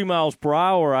 2 or 3 miles per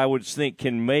hour, I would think,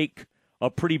 can make a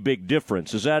pretty big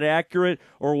difference. Is that accurate,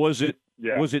 or was it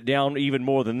down even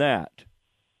more than that?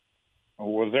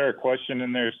 Was there a question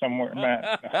in there somewhere,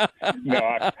 Matt? No,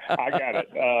 I got it.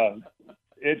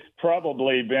 It's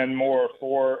probably been more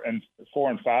 4 and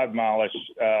 5 miles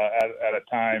at a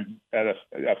time,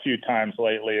 a few times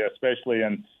lately, especially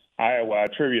in Iowa. I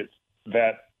attribute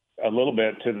that a little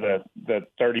bit to the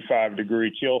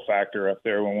 35-degree chill factor up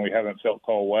there when we haven't felt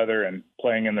cold weather and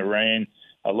playing in the rain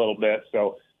a little bit.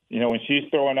 So, when she's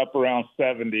throwing up around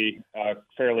 70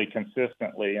 fairly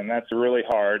consistently, and that's really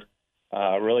hard.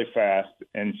 Really fast,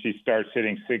 and she starts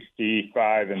hitting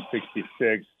 65 and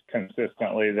 66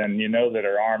 consistently, then you know that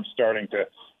her arm's starting to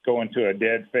go into a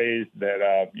dead phase,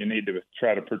 that you need to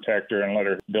try to protect her and let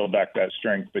her build back that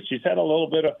strength. But she's had a little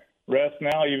bit of rest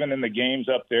now, even in the games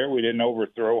up there. We didn't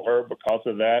overthrow her because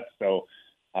of that. So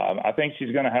I think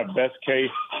she's going to have best case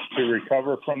to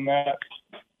recover from that.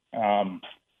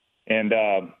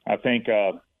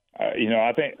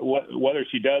 I think whether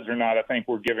she does or not, I think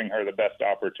we're giving her the best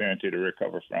opportunity to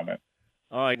recover from it.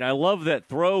 All right, and I love that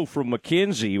throw from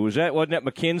McKenzie. Wasn't that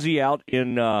McKenzie out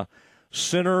in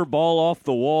center, ball off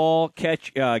the wall,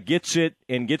 gets it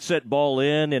and gets that ball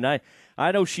in? And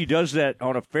I know she does that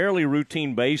on a fairly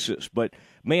routine basis, but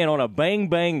man, on a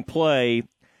bang play,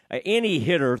 any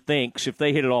hitter thinks if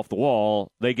they hit it off the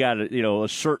wall, they got a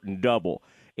certain double,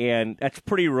 and that's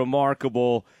pretty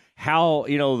remarkable. How,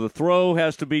 the throw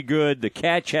has to be good, the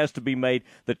catch has to be made,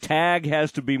 the tag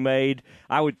has to be made.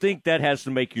 I would think that has to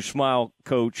make you smile,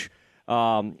 Coach.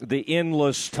 The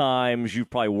endless times you've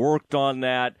probably worked on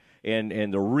that, and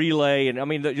the relay,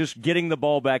 and just getting the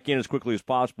ball back in as quickly as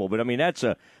possible. But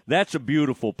that's a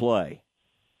beautiful play.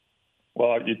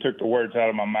 Well, you took the words out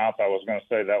of my mouth. I was going to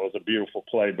say that was a beautiful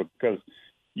play because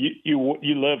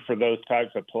you live for those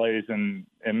types of plays. And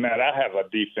Matt, I have a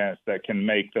defense that can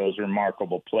make those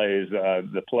remarkable plays.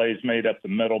 The plays made up the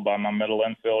middle by my middle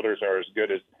infielders are as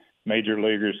good as major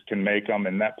leaguers can make them.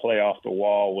 And that play off the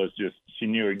wall was just, she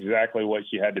knew exactly what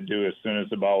she had to do as soon as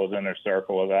the ball was in her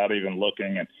circle without even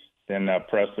looking. And then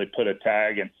Presley put a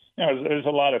tag. And, there's a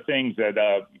lot of things that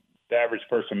the average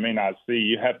person may not see.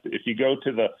 You have to, if you go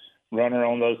to the runner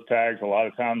on those tags, a lot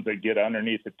of times they get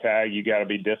underneath the tag. You got to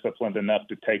be disciplined enough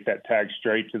to take that tag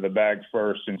straight to the bag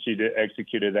first. And she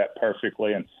executed that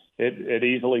perfectly. And it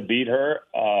easily beat her.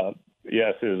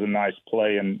 Yes, it was a nice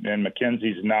play. And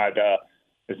Mackenzie's not,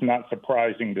 it's not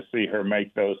surprising to see her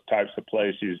make those types of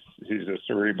plays. She's a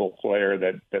cerebral player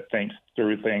that thinks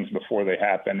through things before they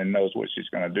happen and knows what she's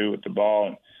going to do with the ball.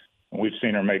 And we've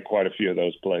seen her make quite a few of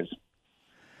those plays.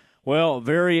 Well,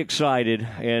 very excited.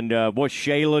 And, boy,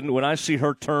 Shaylin, when I see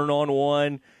her turn on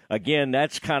one, again,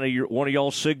 that's kind of one of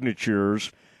y'all's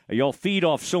signatures. Y'all feed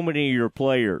off so many of your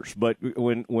players. But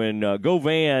when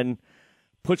Govan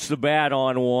puts the bat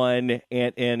on one,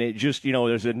 and it just,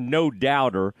 there's a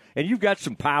no-doubter. And you've got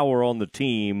some power on the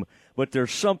team, but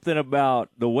there's something about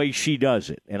the way she does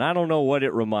it. And I don't know what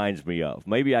it reminds me of.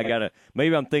 Maybe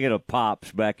I'm thinking of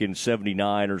Pops back in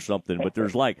 79 or something, but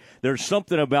there's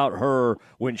something about her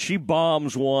when she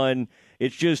bombs one,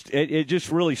 it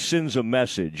just really sends a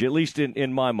message, at least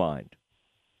in my mind.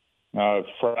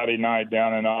 Friday night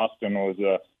down in Austin was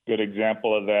a good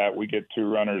example of that. We get two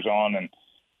runners on,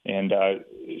 and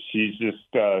she's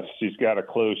got a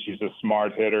clue. She's a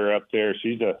smart hitter up there.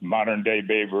 She's a modern day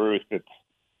Babe Ruth.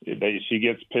 She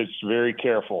gets pitched very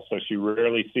careful, so she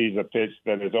rarely sees a pitch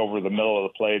that is over the middle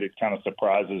of the plate. It kind of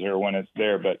surprises her when it's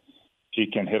there, but she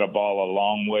can hit a ball a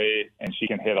long way, and she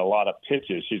can hit a lot of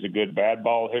pitches. She's a good bad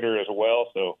ball hitter as well,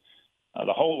 so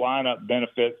the whole lineup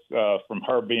benefits from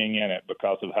her being in it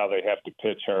because of how they have to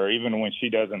pitch her. Even when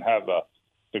she doesn't have a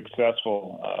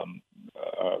successful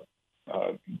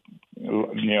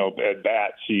at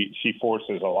bat, she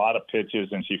forces a lot of pitches,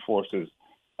 and she forces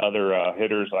other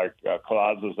hitters like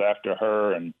Clauses after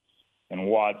her and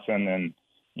Watson and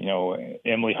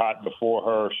Emily Hott before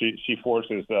her. She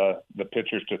forces the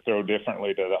pitchers to throw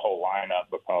differently to the whole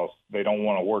lineup because they don't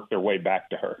want to work their way back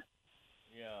to her.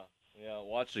 Yeah,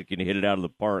 Watson can hit it out of the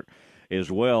park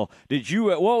as well.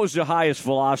 What was the highest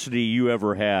velocity you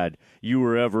ever had? You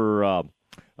were ever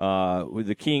with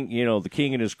the king, the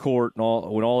king in his court and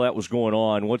all, when all that was going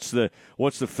on? What's the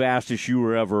fastest you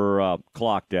were ever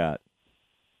clocked at?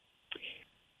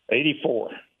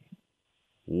 84.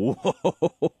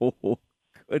 Whoa,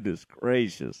 goodness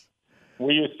gracious.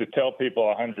 We used to tell people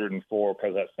 104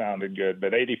 because that sounded good,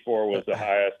 but 84 was the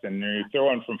highest. And you're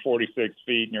throwing from 46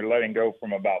 feet and you're letting go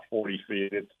from about 40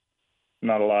 feet. It's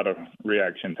not a lot of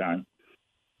reaction time.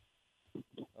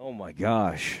 Oh, my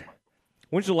gosh.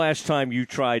 When's the last time you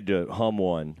tried to hum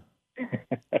one?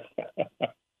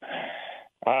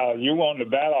 You're wanting to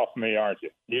bat off me, aren't you?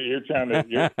 You're trying to.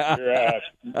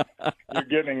 You're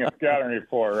getting a scouting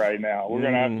report right now. We're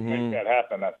going to have to make that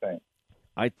happen, I think.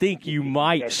 I think you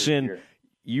might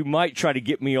You might try to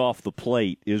get me off the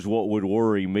plate is what would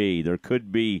worry me. There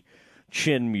could be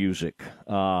chin music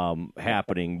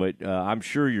happening, but I'm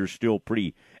sure you're still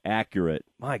pretty accurate.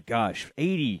 My gosh,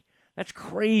 80. That's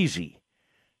crazy.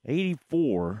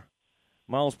 84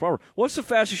 miles per hour. What's the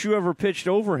fastest you ever pitched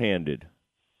overhanded?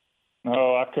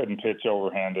 Oh, I couldn't pitch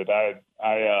overhanded.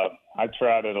 I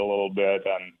tried it a little bit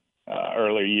on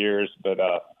early years, but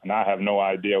and I have no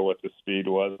idea what the speed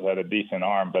was. I had a decent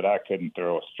arm, but I couldn't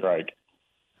throw a strike.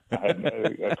 I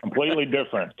had completely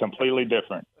different.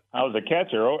 I was a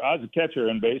catcher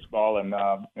in baseball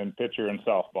and pitcher in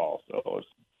softball. So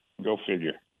go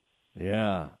figure.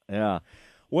 Yeah.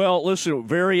 Well, listen,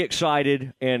 very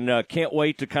excited and can't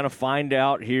wait to kind of find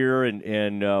out here,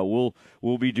 and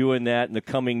we'll be doing that in the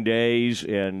coming days.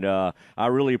 And I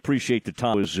really appreciate the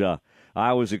time.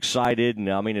 I was excited, and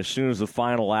I mean, as soon as the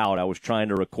final out, I was trying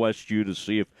to request you to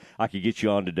see if I could get you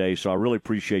on today. So I really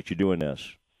appreciate you doing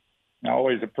this. I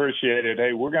always appreciate it.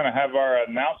 Hey, we're going to have our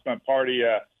announcement party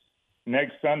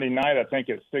next Sunday night, I think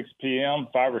at 6 p.m.,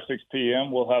 5 or 6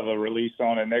 p.m. We'll have a release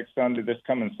on it this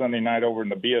coming Sunday night over in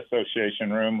the B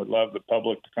Association room. Would love the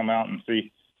public to come out and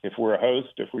see if we're a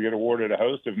host, if we get awarded a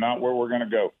host, if not, where we're going to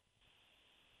go.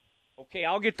 Okay,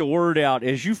 I'll get the word out.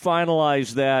 As you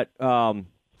finalize that,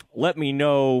 let me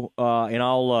know, and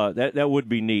I'll that would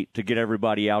be neat to get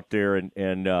everybody out there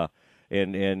and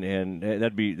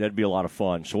that'd be a lot of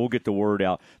fun. So we'll get the word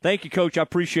out. Thank you, Coach. I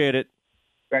appreciate it.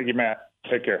 Thank you, Matt.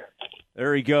 Take care.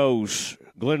 There he goes,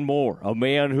 Glenn Moore, a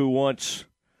man who once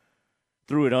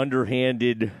threw an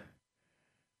underhanded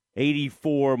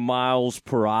 84 miles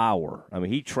per hour. I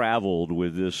mean, he traveled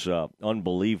with this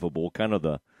unbelievable, kind of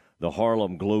the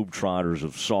Harlem Globetrotters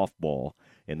of softball,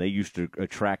 and they used to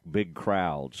attract big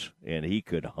crowds, and he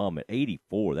could hum at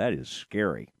 84. That is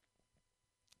scary.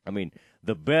 I mean,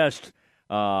 the best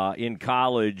in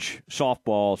college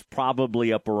softball is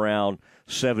probably up around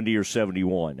 70 or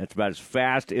 71. That's about as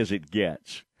fast as it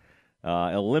gets.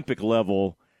 Olympic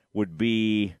level would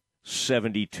be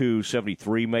 72,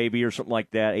 73 maybe, or something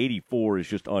like that. 84 is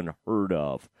just unheard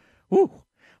of. Whew.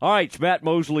 All right, it's Matt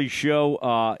Mosley's show,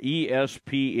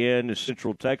 ESPN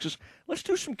Central Texas. Let's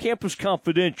do some Campus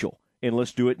Confidential, and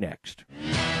let's do it next.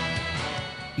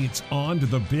 It's on to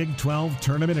the Big 12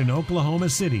 tournament in Oklahoma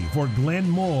City for Glenn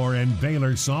Moore and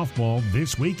Baylor softball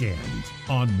this weekend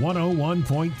on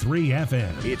 101.3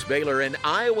 FM. It's Baylor and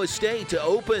Iowa State to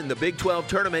open the Big 12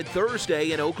 tournament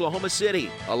Thursday in Oklahoma City.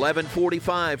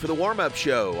 11:45 for the warm-up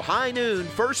show. High noon,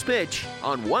 first pitch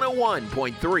on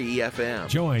 101.3 FM.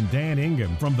 Join Dan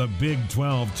Ingham from the Big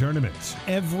 12 tournament.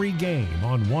 Every game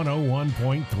on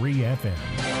 101.3 FM.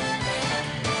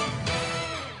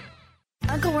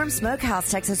 Uncle Worm Smokehouse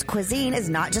Texas Cuisine is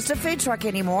not just a food truck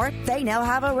anymore. They now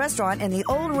have a restaurant in the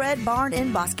Old Red Barn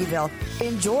in Bosqueville.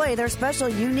 Enjoy their special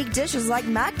unique dishes like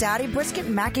Mac Daddy Brisket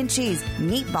Mac and Cheese,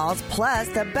 meatballs, plus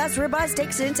the best ribeye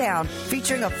steaks in town,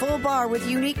 featuring a full bar with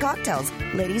unique cocktails.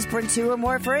 Ladies, bring 2 or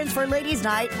more friends for Ladies'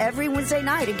 Night every Wednesday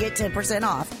night and get 10%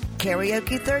 off.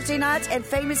 Karaoke Thursday nights, and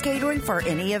famous catering for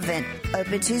any event.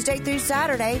 Open Tuesday through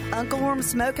Saturday, Uncle Worm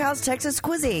Smokehouse Texas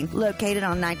Cuisine, located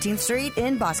on 19th Street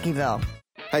in Bosqueville.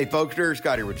 Hey folks, Derek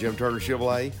Scott here with Jim Turner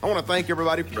Chevrolet. I want to thank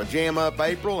everybody for a jam-up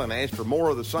April and ask for more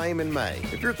of the same in May.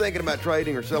 If you're thinking about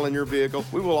trading or selling your vehicle,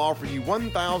 we will offer you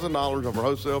 $1,000 over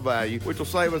wholesale value, which will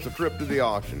save us a trip to the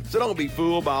auction. So don't be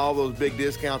fooled by all those big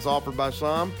discounts offered by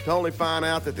some, to only find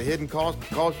out that the hidden cost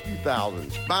costs you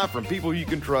thousands. Buy from people you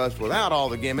can trust without all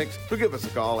the gimmicks, so give us a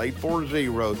call,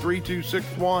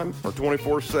 840-3261 or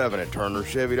 24/7 at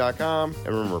turnerchevy.com.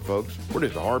 And remember folks, we're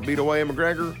just a heartbeat away in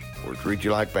McGregor. We'll treat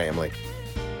you like family.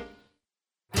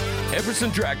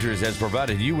 Epperson Tractors has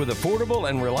provided you with affordable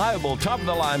and reliable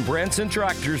top-of-the-line Branson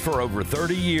tractors for over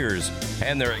 30 years.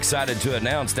 And they're excited to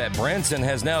announce that Branson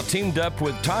has now teamed up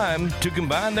with Time to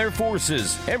combine their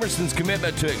forces. Epperson's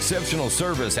commitment to exceptional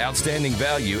service, outstanding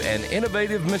value, and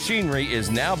innovative machinery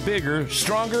is now bigger,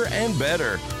 stronger, and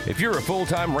better. If you're a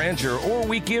full-time rancher or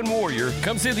weekend warrior,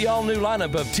 come see the all-new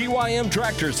lineup of TYM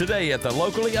tractors today at the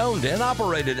locally owned and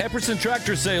operated Epperson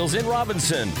Tractor Sales in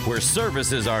Robinson, where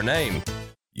service is our name.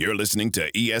 You're listening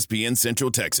to ESPN Central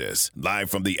Texas, live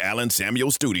from the Allen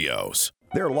Samuel Studios.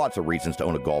 There are lots of reasons to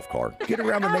own a golf cart. Get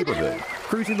around the neighborhood,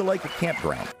 cruising the lake or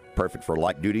campground. Perfect for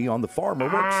light duty on the farm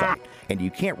or work site. And you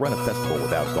can't run a festival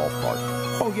without a golf cart.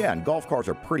 Oh yeah, and golf carts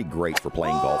are pretty great for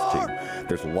playing golf too.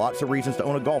 There's lots of reasons to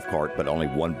own a golf cart, but only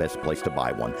one best place to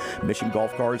buy one. Mission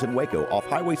Golf Cars in Waco off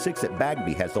Highway 6 at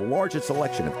Bagby has the largest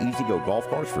selection of easy-go golf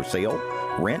cars for sale,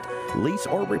 rent, lease,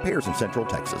 or repairs in Central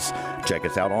Texas. Check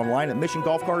us out online at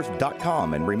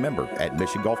missiongolfcars.com, and remember, at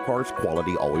Mission Golf Cars,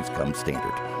 quality always comes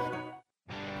standard.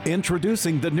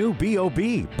 Introducing the new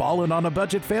B.O.B. Ballin' on a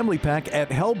Budget Family Pack at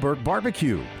Hellberg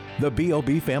Barbecue. The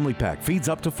B.O.B. Family Pack feeds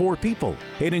up to 4 people.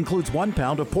 It includes 1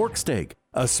 pound of pork steak,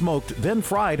 a smoked then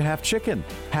fried half chicken,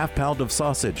 half pound of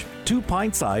sausage, 2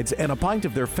 pint sides, and a pint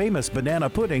of their famous banana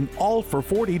pudding, all for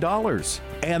 $40.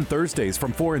 And Thursdays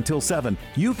from 4 until 7,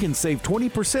 you can save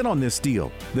 20% on this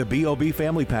deal. The B.O.B.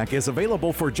 Family Pack is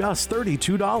available for just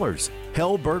 $32.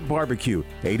 Hellberg Barbecue,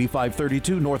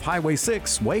 8532 North Highway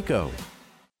 6, Waco.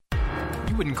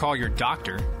 You wouldn't call your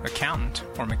doctor, accountant,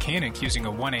 or mechanic using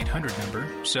a 1-800 number,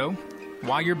 so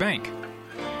why your bank?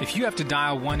 If you have to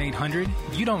dial 1-800,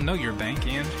 you don't know your bank,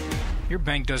 and your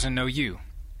bank doesn't know you.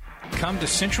 Come to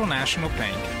Central National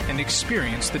Bank and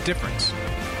experience the difference.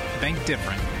 Bank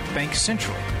different. Bank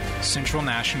Central. Central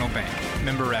National Bank.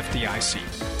 Member FDIC.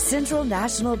 Central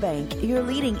National Bank, your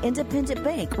leading independent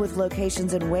bank with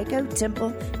locations in Waco,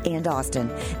 Temple, and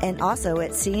Austin, and also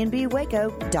at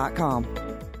cnbwaco.com.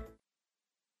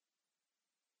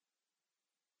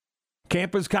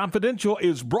 Campus Confidential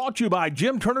is brought to you by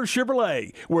Jim Turner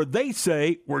Chevrolet, where they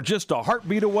say we're just a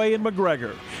heartbeat away in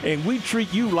McGregor, and we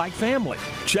treat you like family.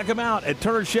 Check them out at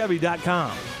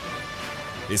turnerchevy.com.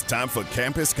 It's time for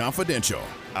Campus Confidential,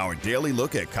 our daily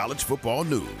look at college football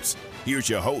news. Here's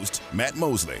your host, Matt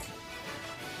Mosley.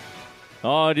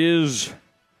 Oh, it is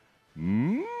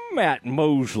Matt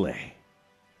Mosley,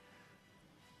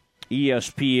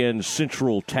 ESPN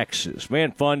Central Texas.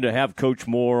 Man, fun to have Coach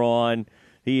Moore on.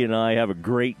 He and I have a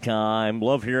great time.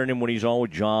 Love hearing him when he's on with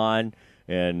John.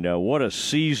 And what a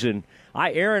season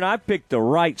Aaron, I picked the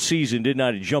right season, didn't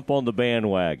I, to jump on the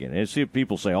bandwagon? And see if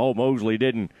people say, oh, Mosley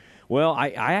didn't. Well, I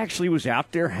actually was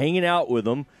out there hanging out with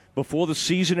them before the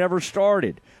season ever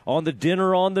started on the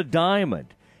dinner on the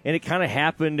Diamond. And it kind of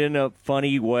happened in a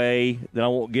funny way that I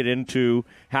won't get into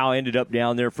how I ended up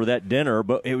down there for that dinner.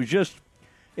 But it was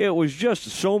just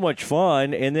so much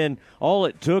fun. And then all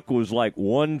it took was like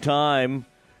one time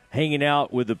hanging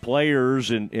out with the players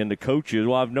and the coaches.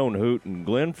 Well, I've known Hoot and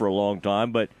Glenn for a long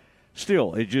time, but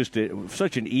still, it was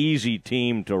such an easy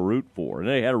team to root for. And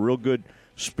they had a real good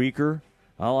speaker.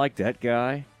 I like that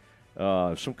guy.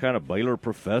 Some kind of Baylor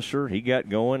professor. He got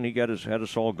going. He had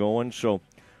us all going. So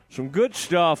some good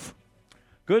stuff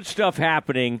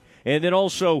happening. And then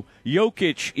also,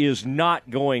 Jokic is not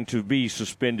going to be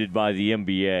suspended by the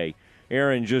NBA.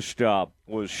 Aaron just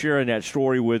was sharing that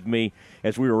story with me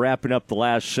as we were wrapping up the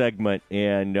last segment,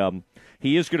 and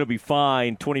he is going to be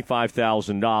fined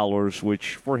 $25,000,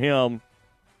 which for him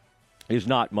is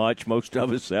not much. Most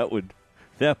of us, that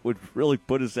would really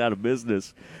put us out of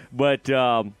business. But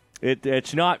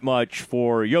it's not much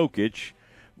for Jokic,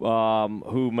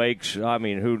 who makes,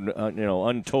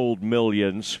 untold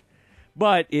millions.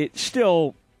 But it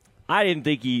still, I didn't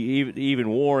think he even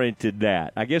warranted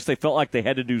that. I guess they felt like they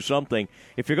had to do something.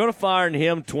 If you're going to fine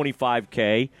him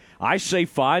 $25K, I say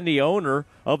fine the owner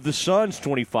of the Suns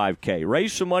 $25K.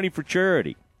 Raise some money for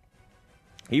charity.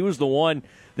 He was the one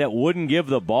that wouldn't give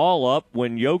the ball up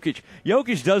when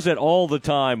Jokic does that all the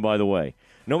time, by the way.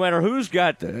 No matter who's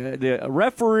got the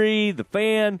referee, the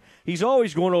fan, he's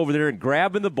always going over there and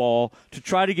grabbing the ball to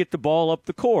try to get the ball up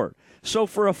the court. So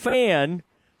for a fan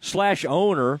 /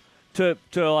 owner to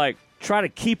like try to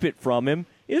keep it from him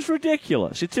is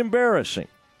ridiculous. It's embarrassing.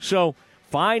 So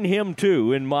fine him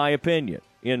too, in my opinion,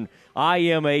 in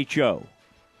IMHO,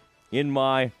 in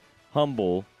my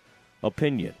humble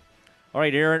opinion. All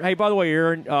right, Aaron. Hey, by the way,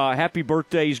 Aaron, happy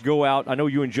birthdays go out. I know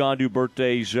you and John do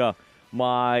birthdays.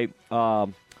 My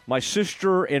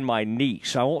sister and my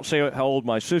niece. I won't say how old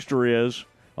my sister is,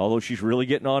 although she's really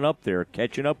getting on up there,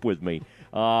 catching up with me.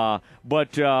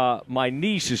 But my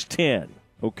niece is 10.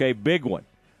 Okay, big one.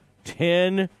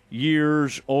 10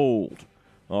 years old.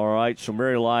 All right, so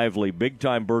Mary Lively,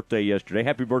 big-time birthday yesterday.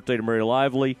 Happy birthday to Mary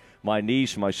Lively, my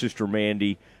niece, my sister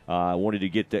Mandy. I wanted to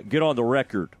get on the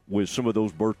record with some of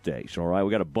those birthdays. All right,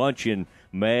 we got a bunch in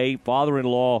May.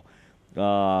 Father-in-law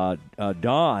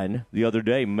Don the other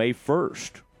day, May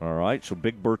 1st. All right, so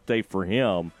big birthday for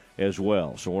him as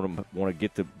well. So want to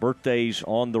get the birthdays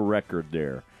on the record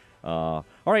there. All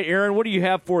right, Aaron, what do you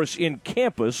have for us in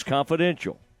Campus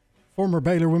Confidential? Former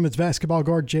Baylor women's basketball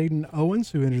guard Jaden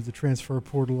Owens, who entered the transfer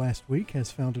portal last week,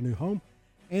 has found a new home,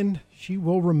 and she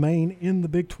will remain in the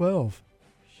Big 12.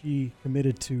 She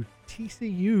committed to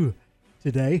TCU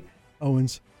today.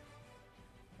 Owens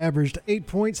averaged 8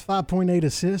 points, 5.8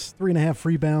 assists, 3.5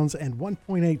 rebounds, and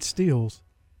 1.8 steals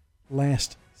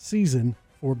last season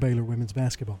for Baylor women's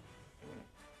basketball.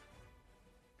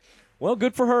 Well,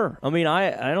 good for her. I mean,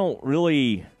 I don't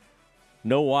really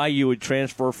know why you would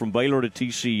transfer from Baylor to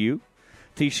TCU.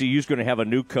 TCU's going to have a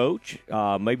new coach.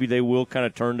 Maybe they will kind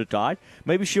of turn the tide.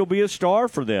 Maybe she'll be a star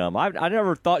for them. I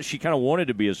never thought she kind of wanted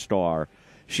to be a star.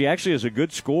 She actually is a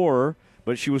good scorer,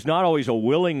 but she was not always a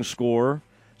willing scorer.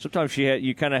 Sometimes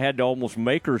you kind of had to almost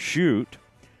make her shoot.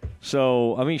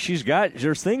 So, I mean,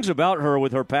 there's things about her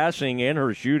with her passing and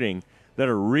her shooting that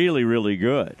are really, really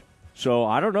good. So,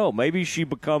 I don't know. Maybe she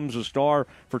becomes a star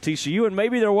for TCU, and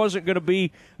maybe there wasn't going to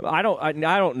be – I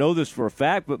don't know this for a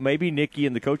fact, but maybe Nikki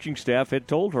and the coaching staff had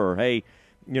told her, hey,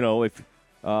 if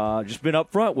just been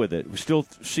up front with it. We still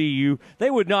see you. They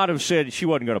would not have said she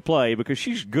wasn't going to play because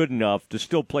she's good enough to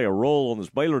still play a role on this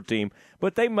Baylor team,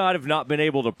 but they might have not been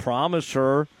able to promise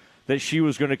her that she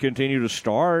was going to continue to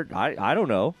start. I don't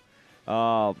know.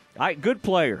 Good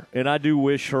player, and I do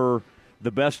wish her the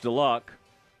best of luck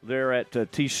there at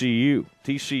TCU.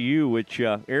 TCU, which,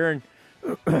 Aaron,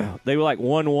 they were like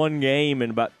won one game in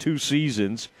about 2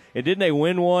 seasons. And didn't they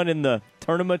win one in the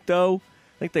tournament, though?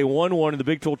 I think they won one in the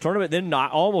Big 12 tournament, then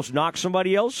almost knocked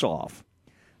somebody else off.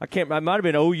 It might have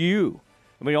been OU.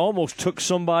 I mean, almost took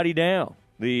somebody down.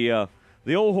 The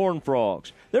old Horned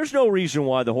Frogs. There's no reason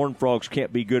why the Horned Frogs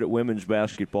can't be good at women's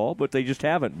basketball, but they just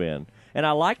haven't been. And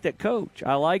I like that coach.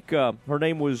 I like her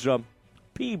name was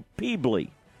Peebley.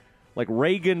 Like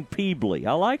Reagan Peebley.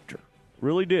 I liked her.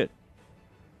 Really did.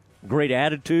 Great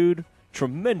attitude.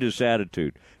 Tremendous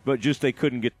attitude. But just they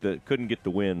couldn't get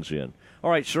the wins in. All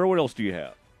right, sir, what else do you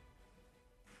have?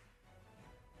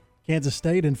 Kansas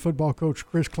State and football coach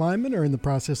Chris Klieman are in the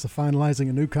process of finalizing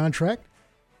a new contract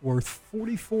worth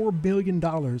 $44 billion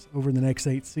over the next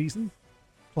 8 seasons.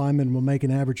 Klieman will make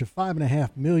an average of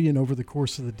 $5.5 million over the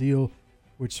course of the deal,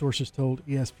 which sources told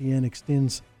ESPN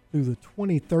extends through the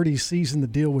 2030 season. The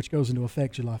deal, which goes into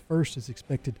effect July 1st, is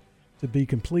expected to be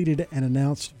completed and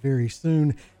announced very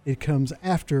soon. It comes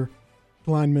after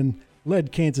Kleinman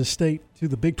led Kansas State to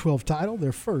the Big 12 title,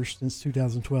 their first since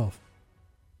 2012.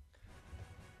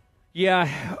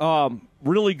 Yeah,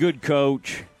 really good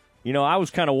coach. You know, I was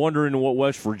kind of wondering what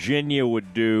West Virginia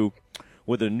would do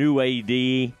with a new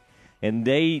AD, and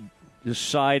they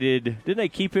decided, didn't they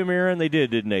keep him, Aaron? They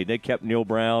did, didn't they? They kept Neil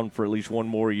Brown for at least one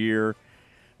more year.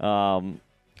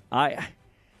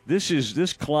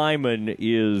 This Kleiman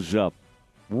is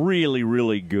really,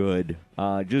 really good.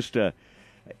 Just kind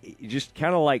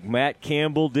of like Matt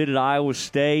Campbell did at Iowa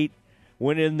State.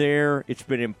 Went in there. It's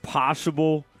been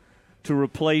impossible to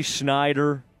replace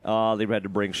Snyder. They've had to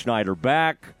bring Snyder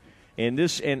back. And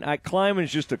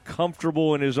Kleiman's just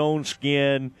comfortable in his own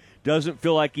skin. Doesn't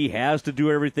feel like he has to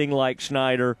do everything like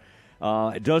Snyder.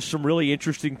 Does some really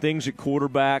interesting things at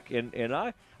quarterback. And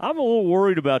I'm a little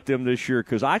worried about them this year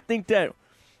because I think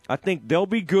they'll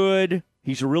be good.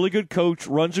 He's a really good coach,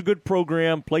 runs a good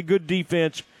program, play good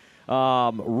defense.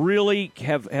 Really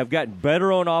have gotten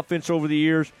better on offense over the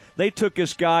years. They took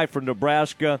this guy from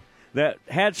Nebraska that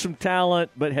had some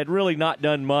talent but had really not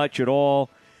done much at all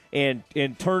and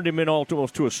turned him in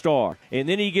almost to a star. And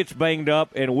then he gets banged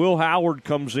up, and Will Howard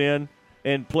comes in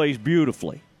and plays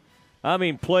beautifully. I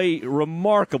mean, play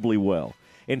remarkably well.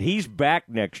 And he's back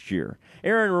next year.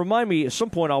 Aaron, remind me, at some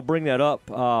point I'll bring that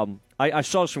up. I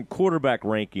saw some quarterback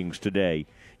rankings today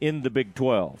in the Big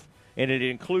 12, and it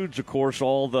includes, of course,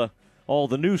 all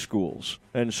the new schools.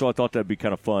 And so I thought that'd be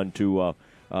kind of fun to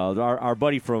our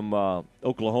buddy from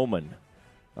Oklahoma,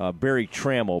 Barry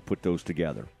Trammell, put those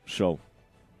together. So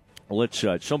let's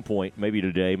at some point, maybe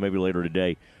today, maybe later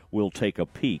today, we'll take a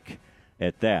peek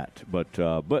at that.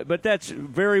 But that's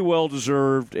very well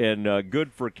deserved and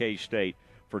good for K-State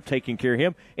for taking care of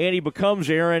him. And he becomes,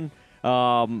 Aaron,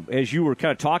 as you were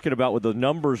kind of talking about with the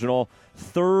numbers and all,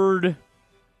 third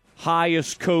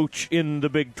highest coach in the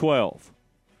Big 12.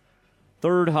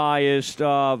 Third highest,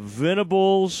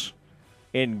 Venables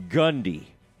and Gundy.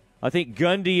 I think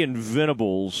Gundy and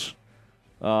Venables,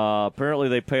 apparently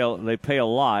they pay a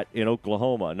lot in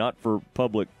Oklahoma, not for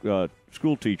public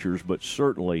school teachers, but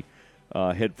certainly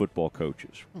head football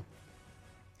coaches.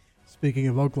 Speaking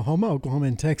of Oklahoma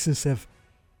and Texas have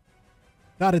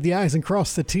dotted the I's and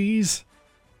crossed the T's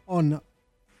on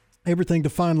everything to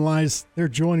finalize their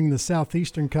joining the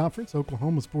Southeastern Conference.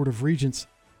 Oklahoma's Board of Regents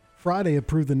Friday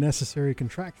approved the necessary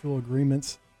contractual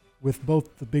agreements with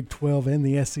both the Big 12 and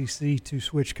the SEC to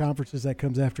switch conferences. That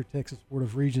comes after Texas Board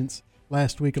of Regents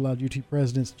last week allowed UT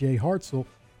Presidents Jay Hartzell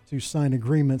to sign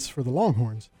agreements for the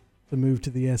Longhorns to move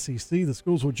to the SEC. The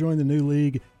schools will join the new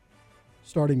league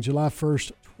starting July 1st,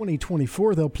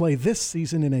 2024. They'll play this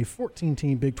season in a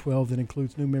 14-team Big 12 that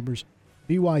includes new members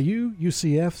BYU,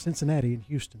 UCF, Cincinnati, and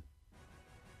Houston.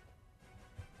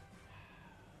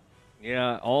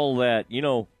 Yeah, all that. You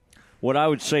know, what I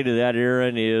would say to that,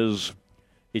 Aaron, is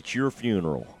it's your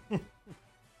funeral.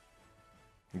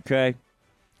 Okay?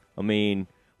 I mean,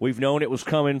 we've known it was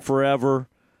coming forever.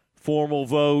 Formal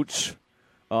votes.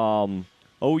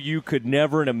 OU could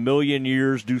never in a million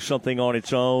years do something on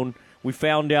its own. We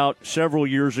found out several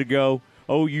years ago,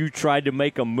 OU tried to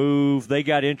make a move. They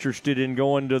got interested in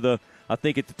going to I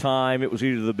think at the time it was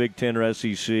either the Big Ten or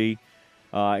SEC.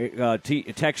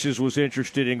 Texas was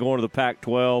interested in going to the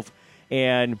Pac-12.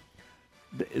 And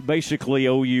basically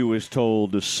OU was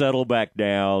told to settle back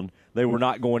down. They were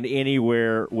not going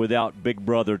anywhere without Big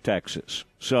Brother Texas.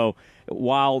 So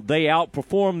while they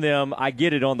outperform them, I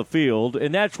get it on the field,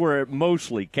 and that's where it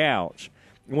mostly counts.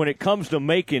 When it comes to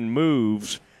making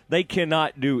moves, they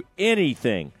cannot do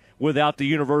anything without the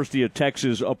University of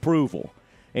Texas approval.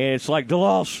 And it's like,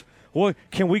 DeLoss, what,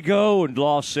 can we go? And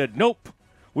DeLoss said, nope.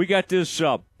 We got this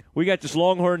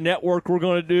Longhorn network we're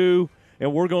going to do,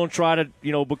 and we're going to try to,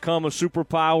 become a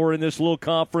superpower in this little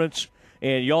conference,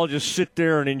 and y'all just sit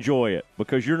there and enjoy it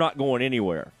because you're not going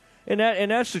anywhere. And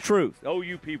that's the truth.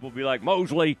 OU people be like,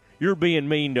 Mosley, you're being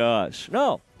mean to us.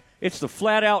 No, it's the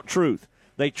flat-out truth.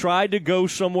 They tried to go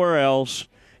somewhere else,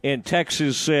 and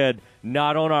Texas said,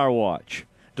 not on our watch.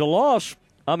 DeLoss,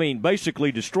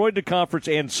 basically destroyed the conference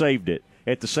and saved it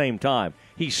at the same time.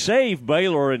 He saved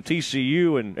Baylor and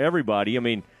TCU and everybody.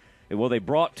 They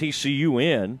brought TCU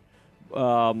in,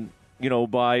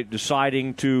 by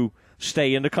deciding to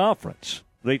stay in the conference.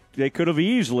 They could have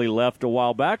easily left a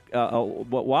while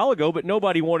ago, but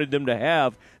nobody wanted them to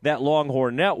have that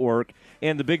Longhorn network.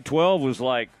 And the Big 12 was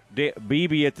like,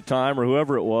 Beebe at the time or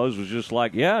whoever it was just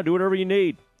like, yeah, do whatever you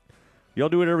need. Y'all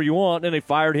do whatever you want. And they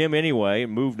fired him anyway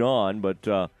and moved on.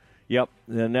 But, Yep.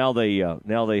 And now they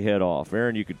head off.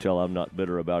 Aaron, you could tell I'm not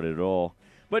bitter about it at all.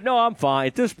 But no, I'm fine.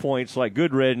 At this point, it's like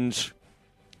good riddance.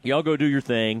 Y'all go do your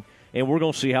thing, and we're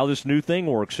going to see how this new thing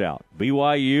works out.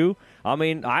 BYU, I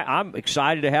mean, I'm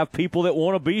excited to have people that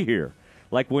want to be here.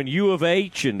 Like when U of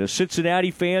H and the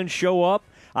Cincinnati fans show up,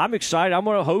 I'm excited. I'm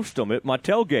going to host them at my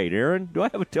tailgate. Aaron, do I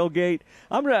have a tailgate?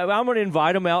 I'm going to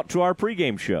invite them out to our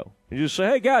pregame show and just say,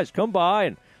 hey, guys, come by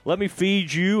and let me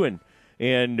feed you and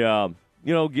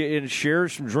get and share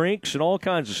some drinks and all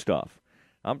kinds of stuff.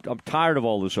 I'm tired of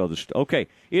all this other stuff. Okay,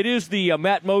 it is the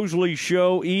Matt Mosley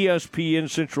Show, ESPN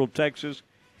Central Texas,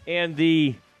 and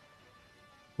the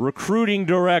recruiting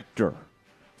director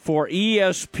for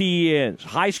ESPN's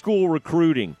high school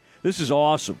recruiting. This is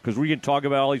awesome because we can talk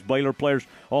about all these Baylor players,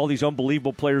 all these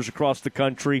unbelievable players across the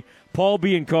country. Paul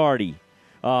Biancardi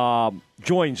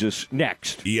joins us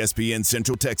next. ESPN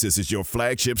Central Texas is your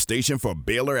flagship station for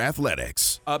Baylor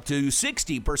athletics. Up to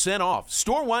 60% off.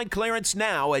 Store-wide clearance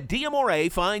now at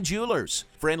DMRA Fine Jewelers.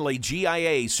 Friendly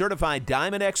GIA certified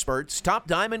diamond experts, top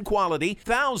diamond quality,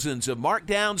 thousands of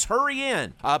markdowns. Hurry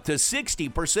in. Up to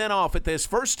 60% off at this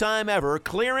first time ever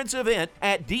clearance event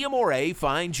at DMRA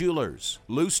Fine Jewelers.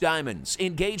 Loose diamonds,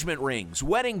 engagement rings,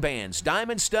 wedding bands,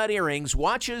 diamond stud earrings,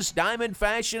 watches, diamond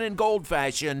fashion, and gold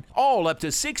fashion, all up to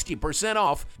 60%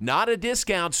 off. Not a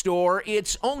discount store.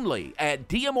 It's only at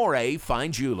DMRA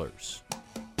Fine Jewelers.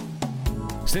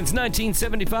 Since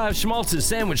 1975, Schmaltz's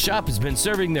Sandwich Shop has been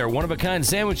serving their one-of-a-kind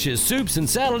sandwiches, soups, and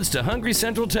salads to hungry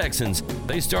Central Texans.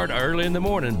 They start early in the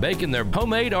morning baking their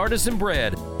homemade artisan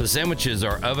bread. The sandwiches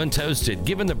are oven-toasted,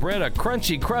 giving the bread a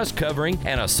crunchy crust covering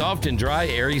and a soft and dry,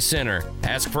 airy center.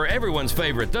 Ask for everyone's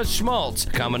favorite, the Schmaltz,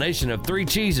 combination of 3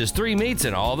 cheeses, 3 meats,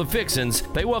 and all the fixins.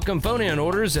 They welcome phone-in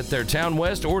orders at their Town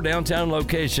West or downtown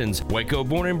locations. Waco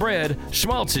born and bred,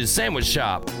 Schmaltz's Sandwich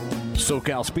Shop.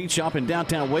 SoCal Speed Shop in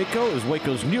downtown Waco is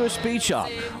Waco's newest speed shop.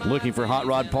 Looking for hot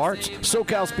rod parts?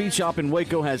 SoCal Speed Shop in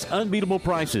Waco has unbeatable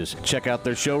prices. Check out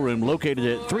their showroom located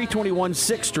at 321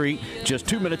 6th Street, just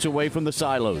 2 minutes away from the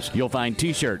silos. You'll find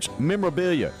t-shirts,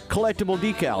 memorabilia, collectible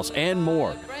decals, and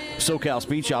more. SoCal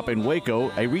Speed Shop in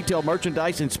Waco, a retail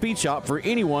merchandise and speed shop for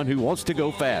anyone who wants to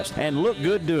go fast and look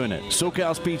good doing it.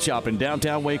 SoCal Speed Shop in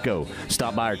downtown Waco.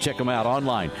 Stop by or check them out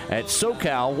online at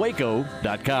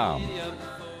SoCalWaco.com.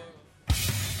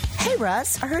 Hey,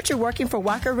 Russ, I heard you're working for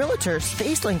Waco Realtors, the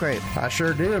Eastland Group. I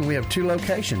sure do, and we have 2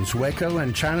 locations, Waco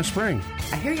and China Spring.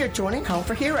 I hear you're joining Home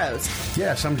for Heroes.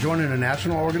 Yes, I'm joining a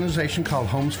national organization called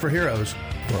Homes for Heroes,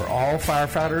 where all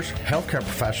firefighters, healthcare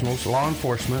professionals, law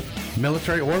enforcement,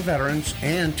 military or veterans,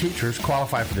 and teachers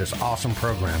qualify for this awesome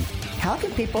program. How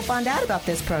can people find out about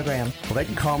this program? Well, they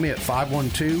can call me at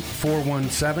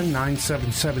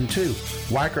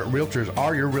 512-417-9772. Waco Realtors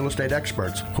are your real estate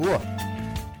experts. Hooah!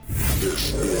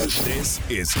 This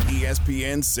is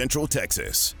ESPN Central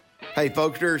Texas. Hey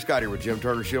folks, Derek Scott here with Jim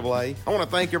Turner Chevrolet. I want to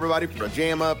thank everybody for a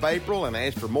jam-up April and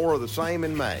ask for more of the same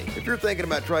in May. If you're thinking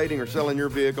about trading or selling your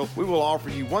vehicle, we will offer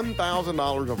you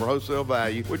 $1,000 over wholesale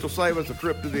value, which will save us a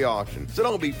trip to the auction. So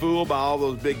don't be fooled by all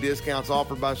those big discounts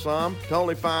offered by some, to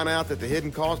only find out that the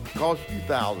hidden cost can cost you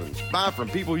thousands. Buy from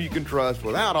people you can trust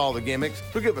without all the gimmicks.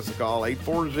 So give us a call,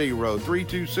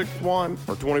 840-3261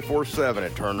 or 24/7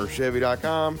 at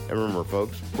turnerchevy.com. And remember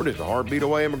folks, we're just a heartbeat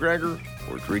away in McGregor.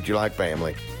 We treat you like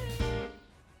family.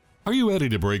 Are you ready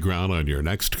to break ground on your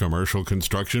next commercial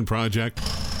construction project?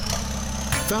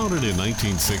 Founded in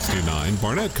 1969,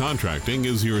 Barnett Contracting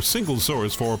is your single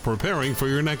source for preparing for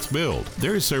your next build.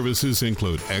 Their services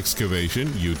include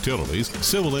excavation, utilities,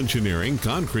 civil engineering,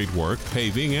 concrete work,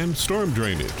 paving, and storm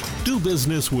drainage. Do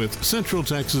business with Central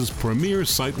Texas' premier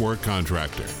site work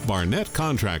contractor, Barnett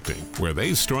Contracting, where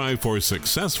they strive for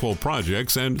successful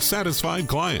projects and satisfied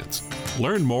clients.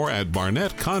 Learn more at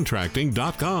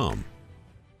barnettcontracting.com.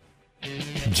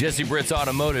 Jesse Britt's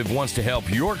Automotive wants to help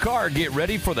your car get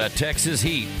ready for the Texas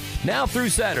heat. Now through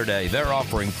Saturday, they're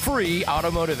offering free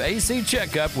automotive AC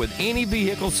checkup with any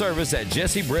vehicle service at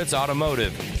Jesse Britt's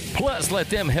Automotive. Plus,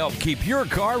 let them help keep your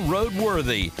car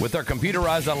roadworthy with their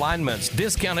computerized alignments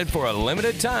discounted for a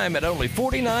limited time at only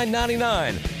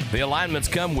 $49.99. The alignments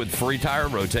come with free tire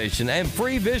rotation and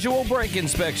free visual brake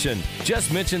inspection.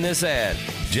 Just mention this ad.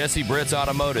 Jesse Britt's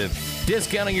Automotive.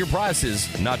 Discounting your prices,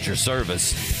 not your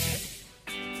service.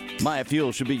 Myatt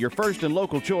Fuel should be your first and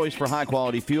local choice for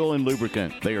high-quality fuel and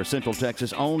lubricant. They are Central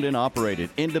Texas owned and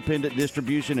operated, independent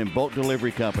distribution and bulk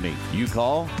delivery company. You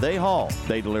call, they haul.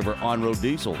 They deliver on-road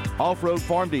diesel, off-road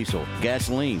farm diesel,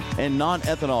 gasoline, and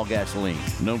non-ethanol gasoline.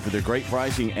 Known for their great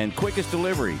pricing and quickest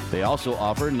delivery, they also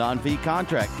offer non-fee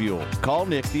contract fuel. Call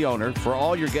Nick, the owner, for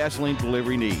all your gasoline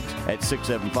delivery needs at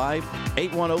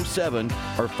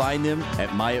 675-8107 or find them at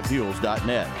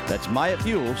MyattFuels.net. That's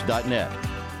MyattFuels.net.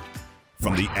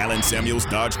 From the Allen Samuels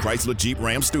Dodge Chrysler Jeep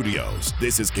Ram Studios,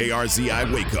 this is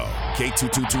KRZI Waco,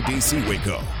 K222DC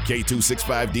Waco,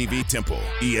 K265DV Temple,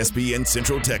 ESPN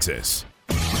Central Texas.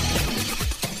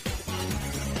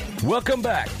 Welcome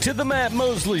back to the Matt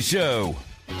Mosley Show.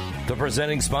 The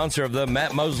presenting sponsor of the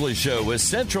Matt Mosley Show is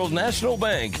Central National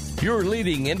Bank, your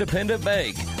leading independent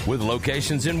bank, with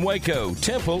locations in Waco,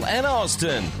 Temple, and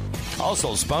Austin.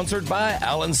 Also sponsored by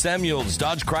Allen Samuels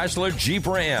Dodge Chrysler Jeep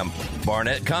Ram,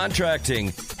 Barnett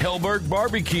Contracting, Hellberg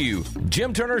Barbecue,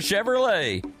 Jim Turner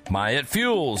Chevrolet, Myatt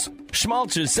Fuels,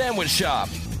 Schmaltz's Sandwich Shop,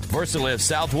 VersaLift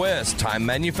Southwest Time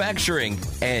Manufacturing,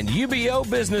 and UBO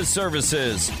Business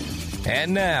Services.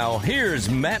 And now, here's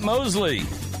Matt Mosley.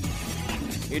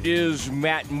 It is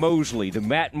Matt Mosley, the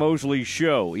Matt Mosley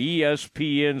Show,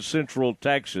 ESPN Central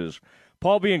Texas.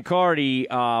 Paul Biancardi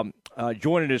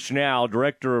joining us now,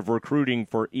 Director of Recruiting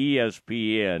for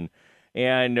ESPN.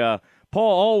 And,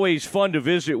 Paul, always fun to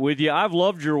visit with you. I've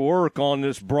loved your work on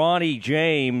this Bronny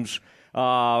James,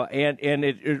 and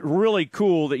it's really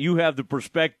cool that you have the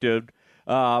perspective,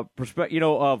 of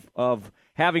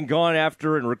having gone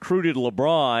after and recruited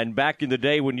LeBron back in the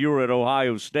day when you were at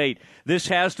Ohio State. This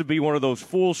has to be one of those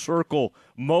full circle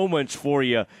moments for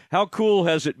you. How cool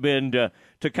has it been to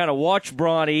kind of watch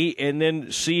Bronny and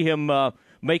then see him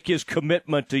make his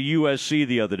commitment to USC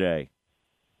the other day?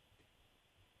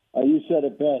 You said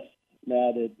it best,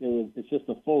 Matt. It's just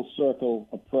a full circle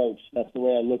approach. That's the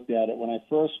way I looked at it. When I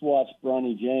first watched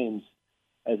Bronny James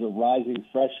as a rising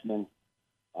freshman,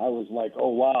 I was like, oh,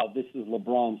 wow, this is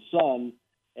LeBron's son.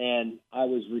 And I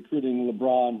was recruiting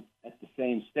LeBron at the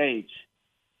same stage.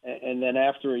 And then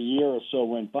after a year or so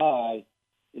went by,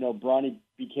 Bronny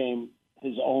became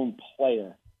his own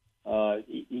player.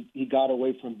 He got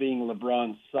away from being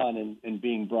LeBron's son and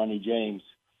being Bronny James.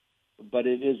 But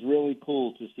it is really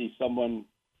cool to see someone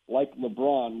like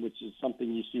LeBron, which is something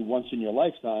you see once in your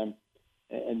lifetime,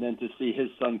 and then to see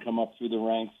his son come up through the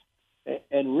ranks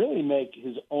and really make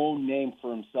his own name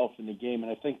for himself in the game.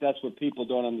 And I think that's what people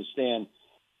don't understand.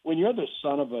 When you're the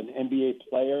son of an NBA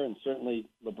player, and certainly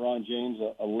LeBron James,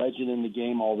 a legend in the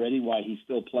game already, why he's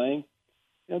still playing,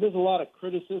 there's a lot of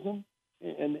criticism,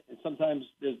 and sometimes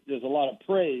there's a lot of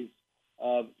praise,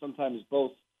 sometimes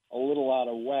both a little out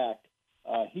of whack.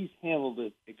 He's handled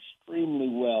it extremely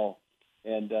well,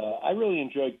 and I really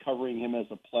enjoyed covering him as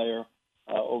a player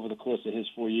over the course of his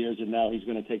 4 years, and now he's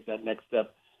going to take that next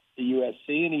step to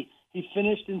USC. And he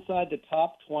finished inside the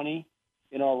top 20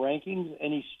 in our rankings,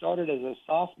 and he started as a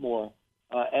sophomore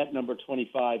at number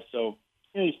 25. So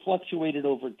he's fluctuated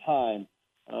over time,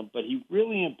 but he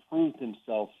really improved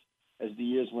himself as the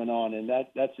years went on, and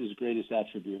that's his greatest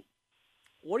attribute.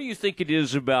 What do you think it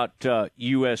is about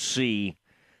USC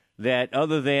that,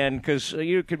 other than, because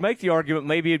you could make the argument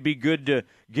maybe it'd be good to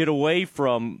get away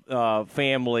from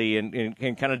family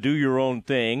and kind of do your own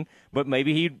thing, but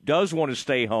maybe he does want to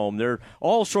stay home. There are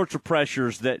all sorts of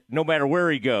pressures that no matter where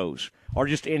he goes are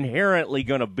just inherently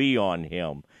going to be on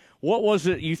him. What was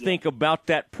it you think about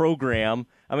that program?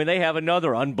 I mean, they have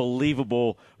another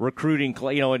unbelievable recruiting,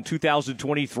 in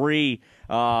 2023.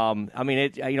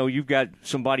 You've got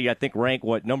somebody I think ranked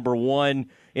number one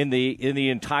in the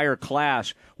entire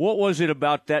class. What was it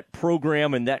about that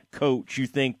program and that coach you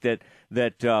think that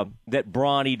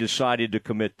Bronny decided to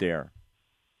commit there?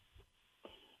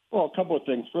 Well, a couple of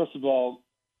things. First of all,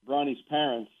 Bronny's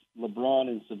parents, LeBron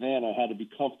and Savannah, had to be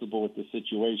comfortable with the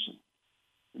situation,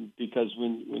 because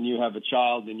when you have a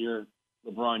child and you're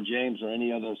LeBron James or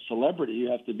any other celebrity, you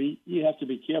have to be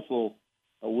careful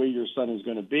of where your son is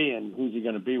going to be and who's he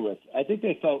going to be with. I think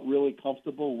they felt really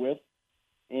comfortable with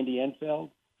Andy Enfield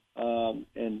and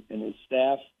his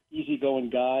staff,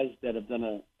 easygoing guys that have done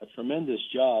a tremendous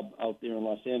job out there in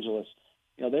Los Angeles.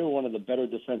 They were one of the better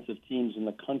defensive teams in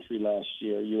the country last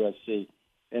year, USC.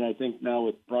 And I think now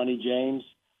with Bronny James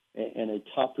and a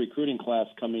top recruiting class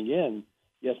coming in,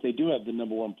 yes, they do have the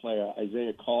number one player,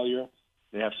 Isaiah Collier.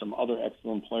 They have some other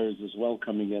excellent players as well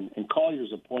coming in. And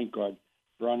Collier's a point guard.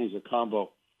 Bronny's a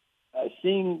combo.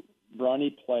 Seeing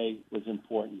Bronny play was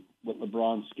important with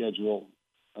LeBron's schedule.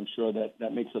 I'm sure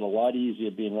that makes it a lot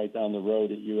easier being right down the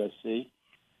road at USC.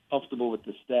 Comfortable with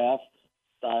the staff,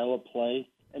 style of play,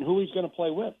 and who he's going to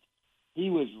play with. He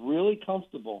was really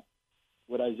comfortable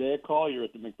with Isaiah Collier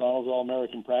at the McDonald's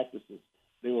All-American practices.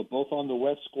 They were both on the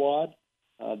West squad.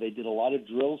 They did a lot of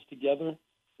drills together.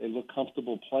 They looked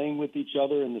comfortable playing with each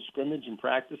other in the scrimmage and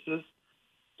practices.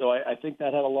 So I think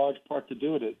that had a large part to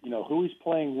do with it. Who he's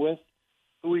playing with,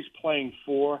 who he's playing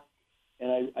for,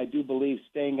 and I do believe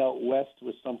staying out west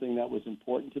was something that was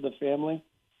important to the family.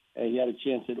 He had a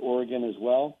chance at Oregon as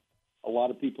well. A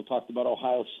lot of people talked about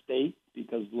Ohio State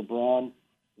because LeBron,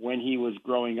 when he was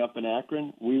growing up in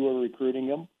Akron, we were recruiting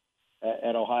him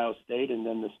at Ohio State, and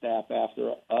then the staff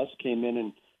after us came in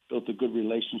and built a good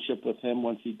relationship with him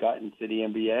once he got into the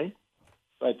NBA.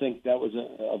 So I think that was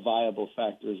a viable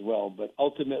factor as well. But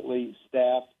ultimately,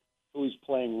 staff, who he's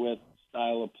playing with,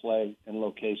 style of play, and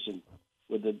location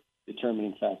were the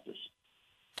determining factors.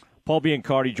 Paul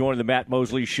Biancardi joining the Matt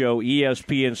Mosley Show,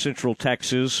 ESPN Central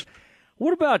Texas.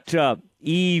 What about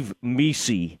Eve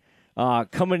Meese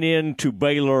coming in to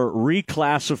Baylor,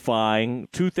 reclassifying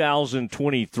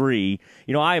 2023?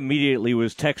 I immediately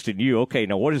was texting you, okay,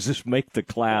 now what does this make the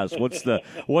class? What's the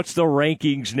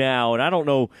rankings now? And I don't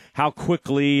know how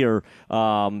quickly or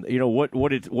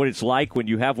what it's like when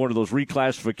you have one of those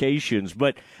reclassifications.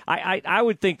 But I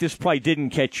would think this probably didn't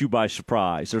catch you by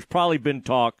surprise. There's probably been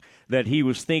talk that he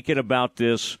was thinking about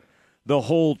this the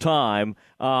whole time.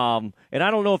 And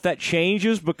I don't know if that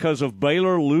changes because of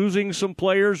Baylor losing some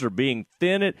players or being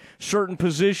thin at certain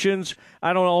positions.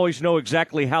 I don't always know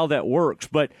exactly how that works.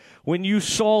 But when you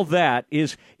saw that,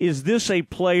 is this a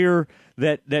player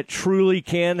that truly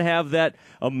can have that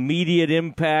immediate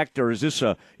impact, or is this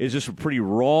a pretty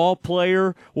raw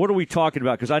player? What are we talking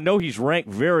about? Because I know he's ranked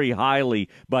very highly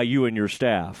by you and your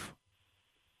staff.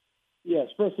 Yes,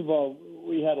 first of all,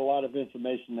 we had a lot of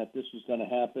information that this was going to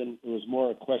happen. It was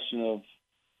more a question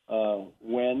of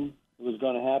when it was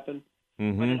going to happen.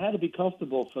 Mm-hmm. But it had to be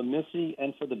comfortable for Missy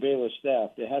and for the Baylor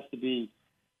staff. There has to be,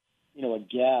 a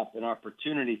gap, an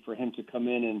opportunity for him to come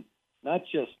in and not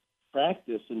just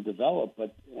practice and develop,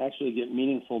 but actually get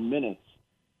meaningful minutes.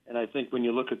 And I think when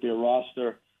you look at their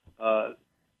roster,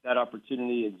 that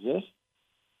opportunity exists.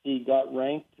 He got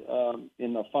ranked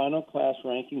in the final class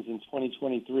rankings in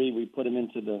 2023. We put him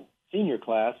into the senior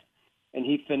class, and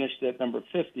he finished at number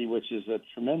 50, which is a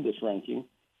tremendous ranking,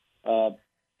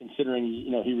 considering,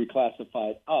 he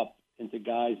reclassified up into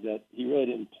guys that he really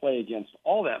didn't play against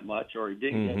all that much, or he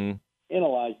didn't get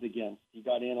analyzed against. He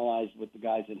got analyzed with the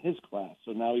guys in his class.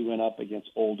 So now he went up against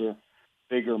older,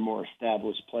 bigger, more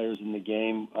established players in the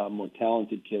game, more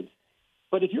talented kids.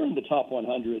 But if you're in the top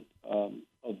 100 of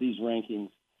these rankings,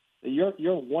 you're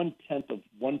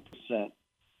 0.1%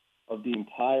 of the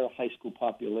entire high school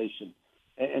population.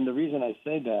 And the reason I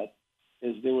say that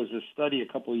is there was a study a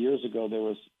couple of years ago.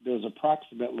 There was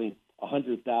approximately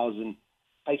 100,000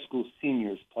 high school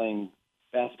seniors playing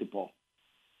basketball.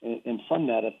 And from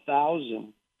that,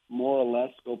 1,000 more or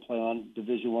less go play on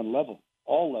Division I level,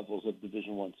 all levels of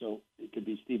Division I. So it could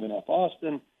be Stephen F.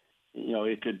 Austin,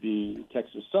 it could be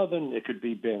Texas Southern, it could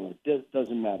be Baylor. It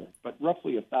doesn't matter. But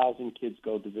roughly 1,000 kids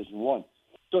go Division I.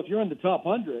 So if you're in the top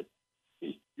 100,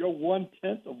 you're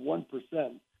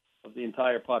 0.1% of the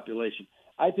entire population.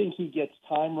 I think he gets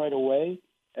time right away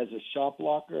as a shot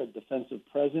blocker, a defensive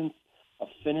presence, a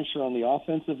finisher on the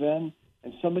offensive end,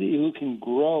 and somebody who can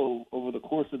grow over the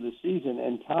course of the season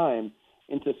and time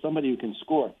into somebody who can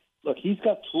score. Look, he's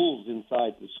got tools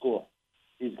inside to score.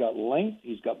 He's got length,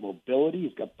 he's got mobility,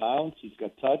 he's got bounce, he's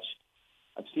got touch.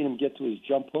 I've seen him get to his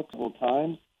jump hook several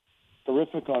times.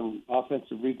 Terrific on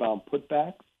offensive rebound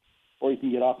putbacks, or he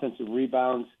can get offensive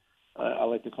rebounds. I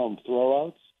like to call them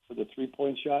throwouts for the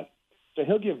three-point shot. So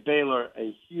he'll give Baylor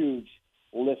a huge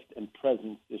lift and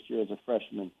presence this year as a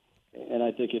freshman. And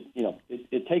I think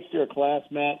it takes their class,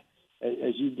 Matt.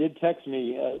 As you did text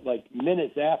me like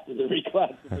minutes after the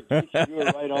reclassification, you were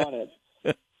right on it.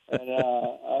 And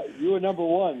you were number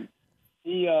one.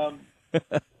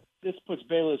 This puts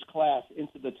Baylor's class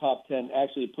into the top 10.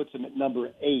 Actually, it puts him at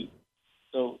number 8.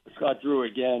 So Scott Drew,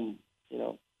 again,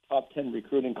 top 10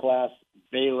 recruiting class,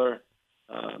 Baylor.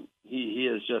 He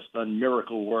has just done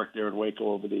miracle work there at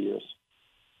Waco over the years.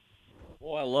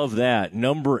 Well, I love that.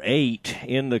 Number 8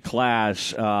 in the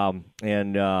class. I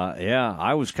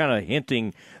was kind of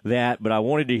hinting that, but I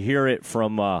wanted to hear it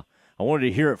from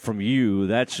you.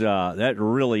 That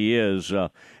really is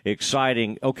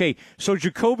exciting. Okay, so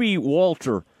Jacoby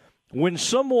Walter, when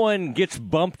someone gets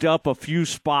bumped up a few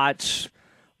spots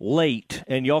late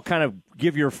and y'all kind of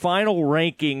give your final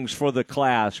rankings for the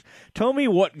class, tell me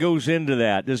what goes into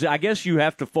that. I guess you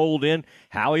have to fold in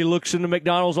how he looks in the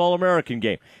McDonald's All-American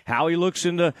game, how he looks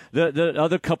in the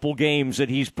other couple games that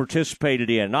he's participated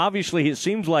in. And obviously, it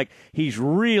seems like he's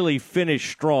really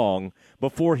finished strong,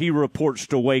 before he reports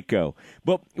to Waco.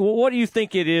 But what do you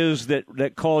think it is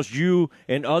that caused you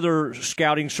and other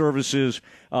scouting services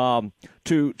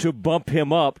to bump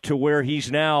him up to where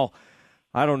he's now?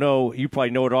 I don't know, you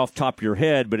probably know it off the top of your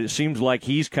head, but it seems like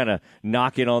he's kind of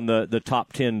knocking on the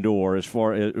top 10 door as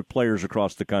far as players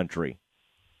across the country.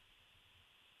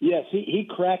 Yes, he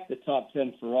cracked the top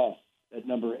 10 for us at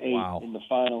number 8 in the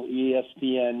final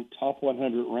ESPN Top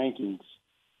 100 rankings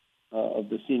of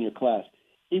the senior class.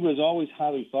 He was always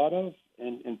highly thought of,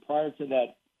 and prior to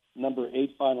that number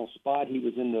 8 final spot, he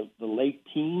was in the late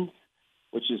teens,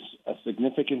 which is a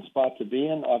significant spot to be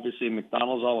in. Obviously,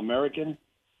 McDonald's All-American,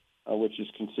 which is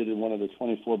considered one of the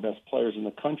 24 best players in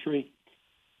the country.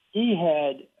 He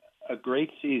had a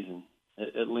great season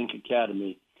at Link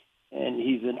Academy, and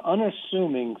he's an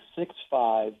unassuming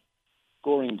 6'5"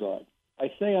 scoring guard.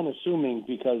 I say unassuming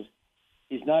because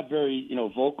he's not very,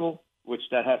 vocal, which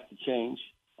that has to change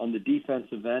on the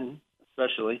defensive end,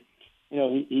 especially.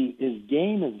 His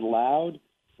game is loud,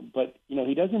 but,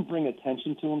 he doesn't bring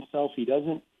attention to himself. He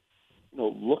doesn't,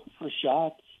 look for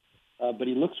shots. But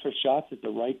he looks for shots at the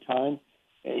right time.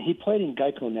 He played in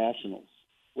Geico Nationals,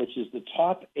 which is the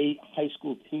top 8 high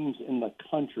school teams in the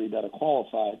country that are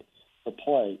qualified to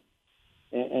play.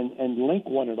 And Link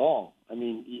won it all. I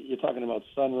mean, you're talking about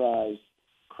Sunrise,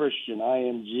 Christian,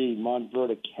 IMG,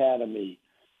 Montverde Academy,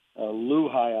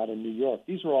 Lehigh out of New York.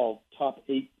 These are all top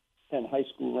 8, 10 high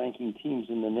school ranking teams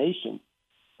in the nation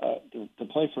to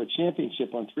play for a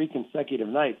championship on 3 consecutive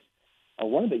nights.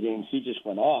 One of the games, he just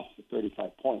went off for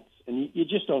 35 points. And you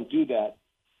just don't do that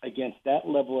against that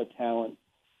level of talent,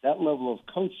 that level of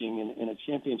coaching in a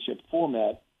championship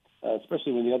format,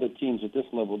 especially when the other teams at this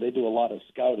level, they do a lot of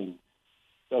scouting.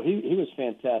 So he was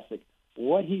fantastic.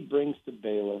 What he brings to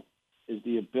Baylor is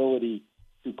the ability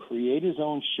to create his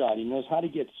own shot. He knows how to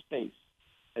get space.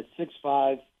 At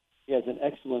 6'5", he has an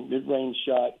excellent mid-range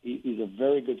shot. He's a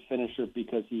very good finisher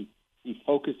because he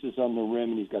focuses on the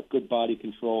rim, and he's got good body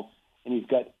control. And he's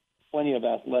got plenty of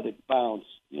athletic bounce,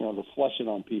 to flush it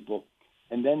on people.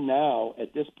 And then now,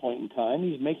 at this point in time,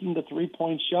 he's making the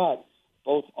three-point shot,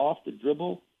 both off the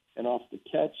dribble and off the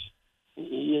catch.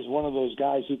 He is one of those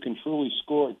guys who can truly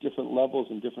score at different levels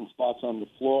and different spots on the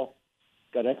floor.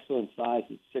 Got excellent size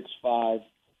at 6'5".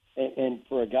 And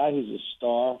for a guy who's a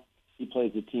star, he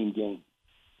plays a team game.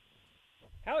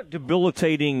 How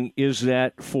debilitating is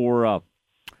that for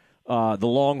the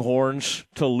Longhorns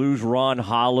to lose Ron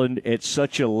Holland at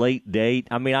such a late date?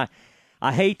 I mean,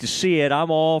 I hate to see it.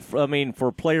 I'm all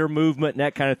for player movement and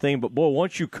that kind of thing. But, boy,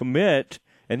 once you commit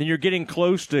and then you're getting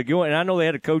close to going, and I know they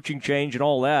had a coaching change and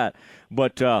all that,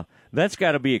 but that's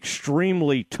got to be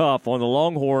extremely tough on the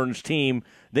Longhorns team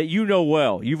that you know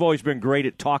well. You've always been great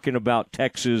at talking about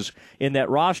Texas in that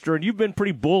roster, and you've been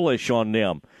pretty bullish on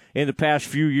them in the past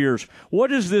few years. What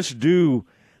does this do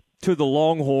to the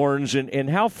Longhorns, and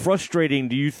how frustrating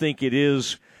do you think it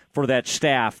is for that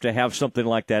staff to have something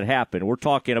like that happen? We're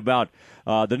talking about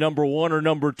the number 1 or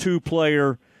number 2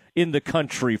 player in the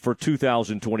country for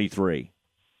 2023.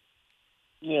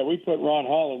 Yeah, we put Ron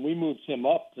Holland. We moved him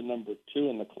up to number 2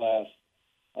 in the class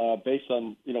based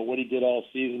on what he did all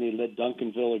season. He led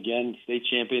Duncanville again, state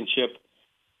championship,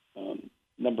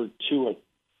 number 2 or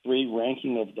 3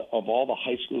 ranking of all the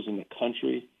high schools in the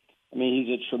country. I mean,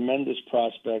 he's a tremendous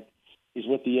prospect. He's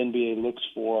what the NBA looks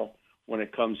for when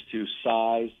it comes to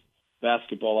size,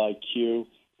 basketball IQ.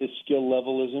 His skill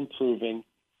level is improving,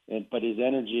 but his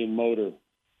energy and motor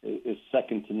is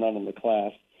second to none in the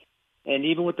class. And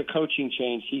even with the coaching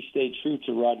change, he stayed true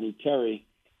to Rodney Terry.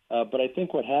 But I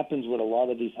think what happens with a lot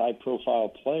of these high-profile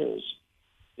players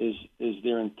is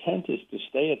their intent is to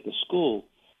stay at the school,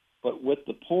 but with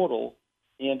the portal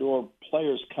and or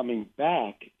players coming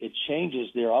back, it changes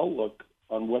their outlook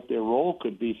on what their role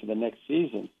could be for the next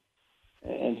season.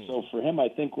 And so for him, I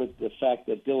think with the fact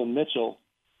that Dylan Mitchell,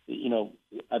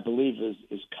 I believe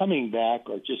is coming back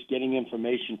or just getting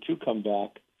information to come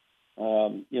back,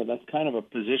 that's kind of a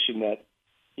position that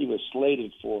he was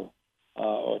slated for.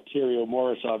 Terrio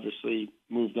Morris obviously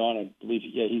moved on. I believe,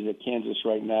 he's at Kansas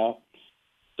right now.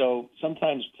 So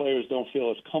sometimes players don't feel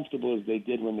as comfortable as they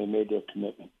did when they made their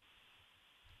commitment.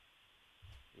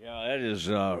 Yeah, that is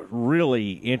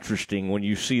really interesting when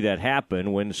you see that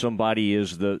happen when somebody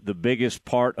is the biggest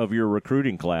part of your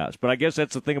recruiting class. But I guess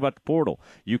that's the thing about the portal.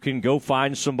 You can go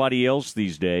find somebody else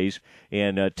these days,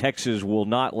 and Texas will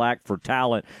not lack for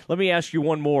talent. Let me ask you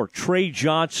one more. Trey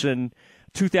Johnson,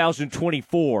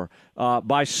 2024,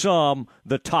 by some,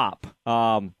 the top.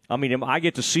 I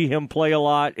get to see him play a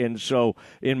lot, and so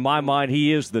in my mind,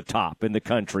 he is the top in the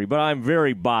country. But I'm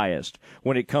very biased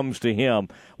when it comes to him.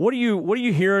 What are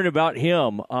you hearing about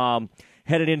him?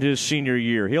 headed into his senior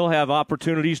year. He'll have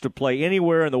opportunities to play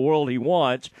anywhere in the world he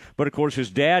wants, but, of course, his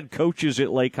dad coaches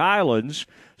at Lake Highlands,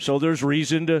 so there's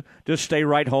reason to stay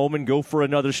right home and go for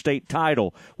another state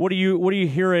title. What are you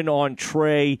hearing on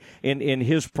Trey in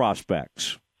his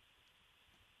prospects?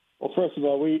 Well, first of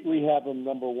all, we have him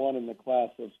number one in the class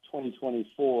of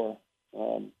 2024.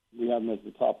 We have him as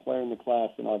the top player in the class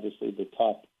and obviously the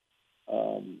top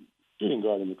shooting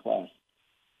guard in the class.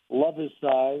 Love his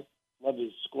size, love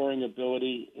his scoring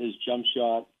ability, his jump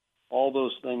shot, all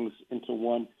those things into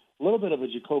one. A little bit of a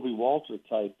Jacoby Walter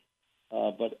type,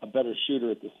 but a better shooter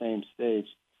at the same stage.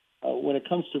 When it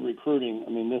comes to recruiting,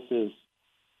 I mean, this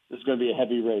is going to be a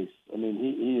heavy race. I mean,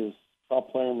 he is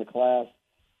top player in the class,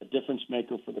 a difference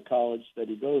maker for the college that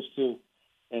he goes to,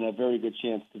 and a very good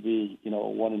chance to be, a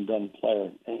one-and-done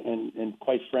player. And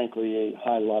quite frankly, a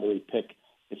high lottery pick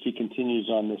if he continues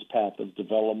on this path of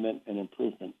development and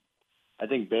improvement. I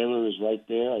think Baylor is right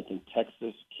there. I think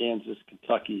Texas, Kansas,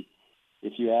 Kentucky.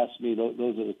 If you ask me,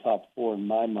 those are the top four in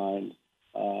my mind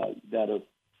that are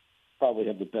probably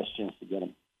have the best chance to get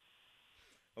him.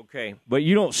 Okay, but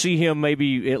you don't see him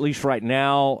maybe, at least right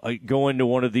now, going to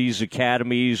one of these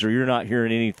academies, or you're not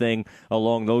hearing anything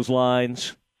along those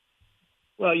lines?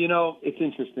 Well, it's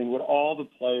interesting. With all the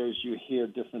players, you hear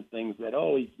different things that,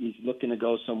 he's looking to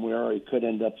go somewhere or he could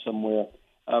end up somewhere.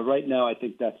 Right now, I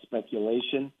think that's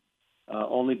speculation,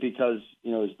 only because,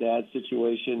 his dad's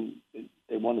situation,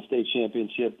 they won the state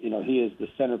championship. He is the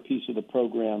centerpiece of the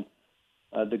program.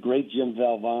 The great Jim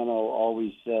Valvano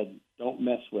always said, don't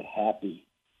mess with happy.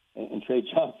 And Trey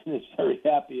Johnson is very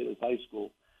happy at his high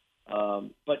school.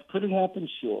 But could it happen?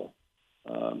 Sure.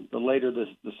 The later the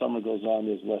summer goes on,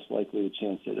 there's less likely a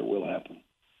chance that it will happen.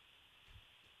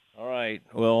 All right.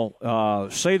 Well,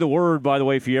 say the word, by the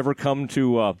way, if you ever come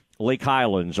to Lake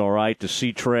Highlands, all right, to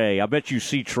see Trey. I bet you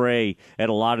see Trey at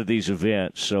a lot of these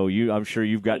events. So I'm sure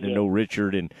you've gotten to know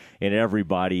Richard and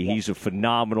everybody. Yeah. He's a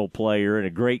phenomenal player and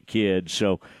a great kid.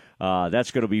 So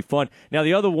that's going to be fun. Now,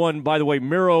 the other one, by the way,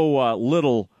 Miro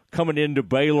Little coming into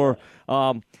Baylor.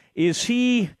 Is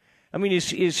he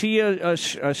a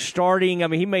starting? I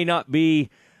mean, he may not be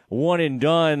one and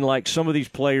done like some of these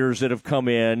players that have come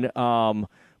in.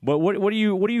 But what do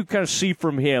you kind of see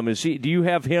from him? Do you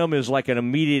have him as like an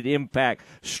immediate impact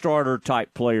starter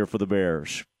type player for the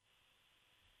Bears?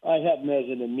 I have him as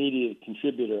an immediate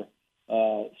contributor,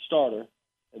 starter,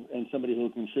 and somebody who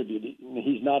will contribute.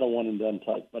 He's not a one and done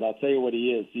type, but I'll tell you what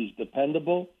he is. He's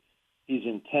dependable. He's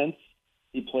intense.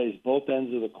 He plays both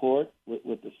ends of the court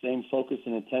with the same focus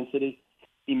and intensity.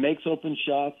 He makes open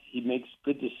shots. He makes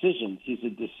good decisions. He's a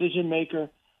decision maker,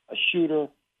 a shooter.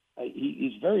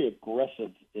 He's very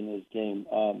aggressive in his game.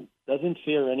 Doesn't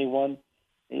fear anyone.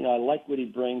 I like what he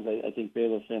brings. I think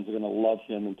Baylor fans are going to love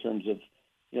him in terms of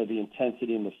the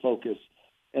intensity and the focus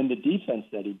and the defense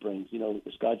that he brings.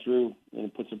 Scott Drew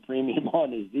puts a premium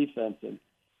on his defense, and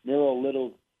Miro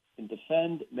Little can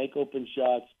defend, make open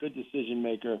shots, good decision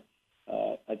maker.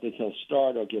 I think he'll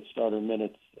start or get starter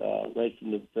minutes right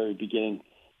from the very beginning.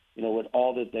 With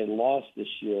all that they lost this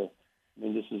year, I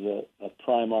mean, this is a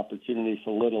prime opportunity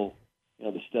for Little,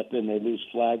 to step in. They lose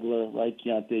Flagler, right?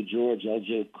 Keontae George,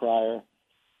 L.J. Cryer.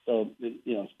 So,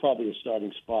 it's probably a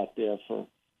starting spot there for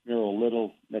Miro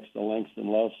Little next to Langston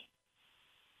Love.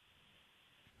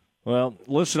 Well,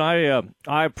 listen,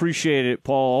 I appreciate it,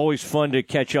 Paul. Always fun to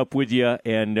catch up with you.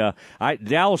 And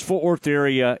Dallas-Fort Worth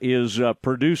area is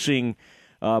producing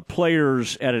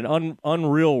players at an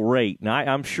unreal rate. And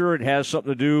I'm sure it has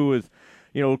something to do with,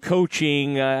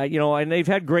 coaching, and they've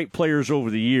had great players over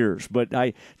the years. But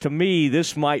to me,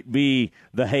 this might be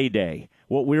the heyday.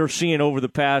 What we're seeing over the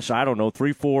past,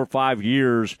 3, 4, 5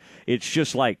 years, it's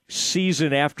just like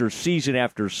season after season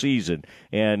after season.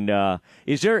 And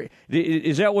is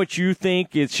that what you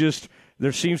think? It's just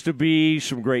there seems to be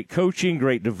some great coaching,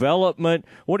 great development.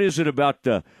 What is it about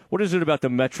the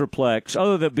Metroplex,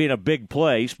 other than being a big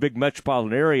place, big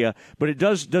metropolitan area? But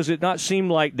does it not seem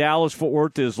like Dallas-Fort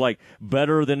Worth is like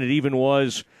better than it even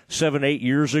was 7, 8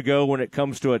 years ago when it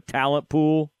comes to a talent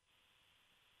pool?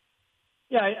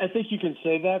 Yeah, I think you can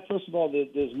say that. First of all,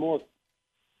 there's more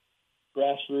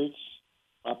grassroots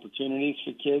opportunities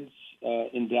for kids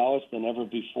in Dallas than ever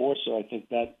before. So I think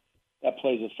that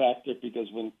plays a factor because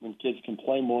when kids can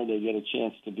play more, they get a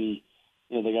chance to be,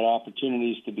 they get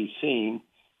opportunities to be seen.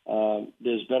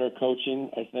 There's better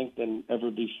coaching, I think, than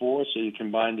ever before. So you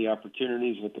combine the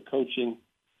opportunities with the coaching.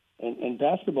 And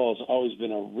basketball has always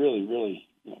been a really, really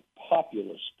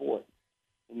popular sport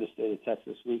in the state of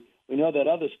Texas. We know that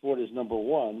other sport is number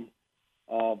one,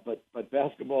 but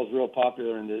basketball is real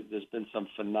popular, and there's been some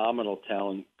phenomenal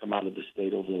talent come out of the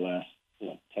state over the last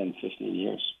 10, 15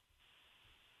 years.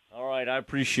 All right, I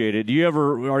appreciate it.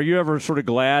 Are you ever sort of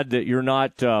glad that you're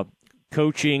not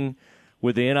coaching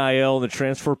with the NIL and the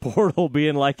transfer portal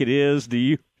being like it is?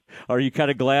 Are you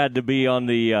kind of glad to be on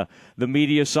the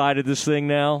media side of this thing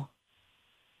now?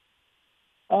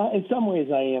 In some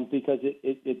ways I am, because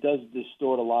it does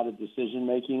distort a lot of decision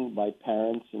making by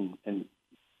parents and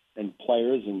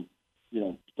players and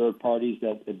third parties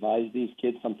that advise these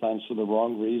kids, sometimes for the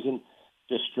wrong reason,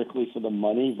 just strictly for the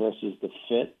money versus the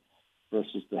fit,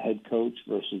 versus the head coach,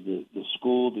 versus the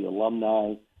school, the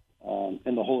alumni,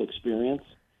 and the whole experience.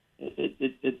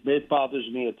 It bothers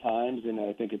me at times, and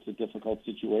I think it's a difficult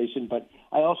situation. But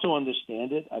I also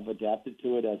understand it. I've adapted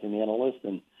to it as an analyst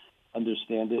and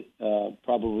understand it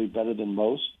probably better than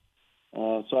most.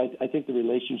 So I think the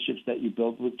relationships that you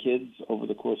build with kids over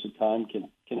the course of time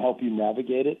can help you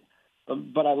navigate it.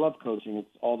 But I love coaching.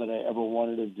 It's all that I ever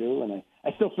wanted to do, and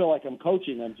I still feel like I'm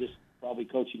coaching. I'm just probably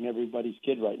coaching everybody's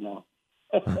kid right now.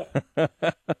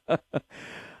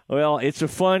 Well, it's a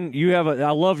fun.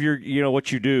 I love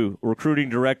what you do, recruiting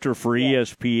director for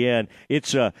ESPN.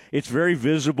 It's very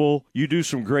visible. You do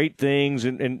some great things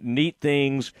and neat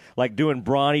things, like doing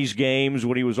Bronny's games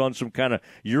when he was on some kind of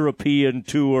European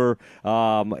tour.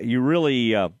 You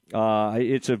really,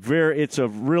 it's a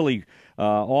really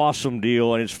awesome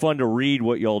deal, and it's fun to read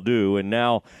what y'all do. And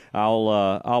now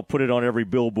I'll put it on every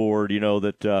billboard,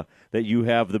 that you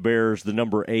have the Bears, the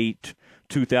number 8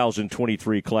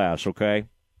 2023 class. Okay.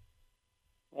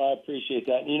 I appreciate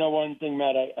that. And one thing,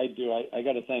 Matt, I do. I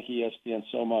got to thank ESPN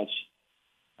so much.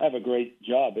 I have a great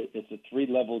job. It's a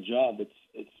 3-level job.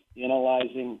 It's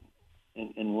analyzing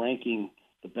and ranking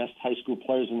the best high school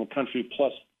players in the country.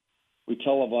 Plus, we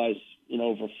televise,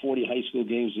 over 40 high school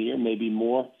games a year, maybe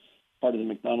more. Part of the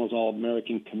McDonald's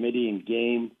All-American Committee and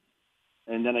game.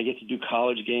 And then I get to do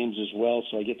college games as well.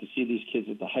 So I get to see these kids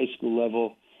at the high school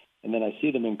level, and then I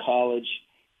see them in college.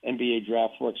 NBA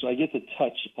draft work, so I get to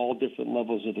touch all different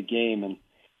levels of the game, and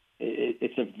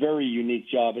it's a very unique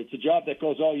job. It's a job that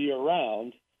goes all year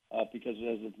round because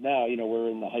as of now, we're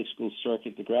in the high school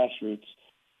circuit, the grassroots.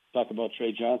 Talk about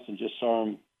Trey Johnson, just saw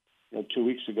him 2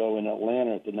 weeks ago in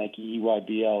Atlanta at the Nike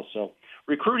EYBL. So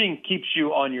recruiting keeps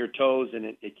you on your toes, and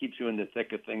it keeps you in the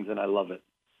thick of things, and I love it.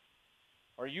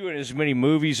 Are you in as many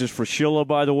movies as Fraschilla,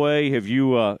 by the way? Have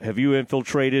you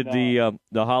infiltrated the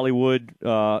Hollywood,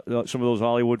 some of those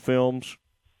Hollywood films?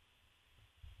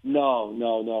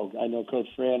 No. I know Coach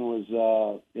Fran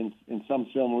was in some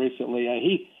film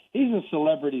recently. He's a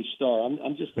celebrity star.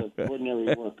 I'm just an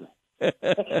ordinary worker.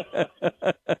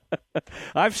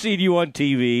 I've seen you on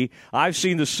TV. I've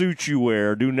seen the suits you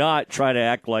wear. Do not try to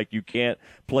act like you can't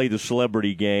play the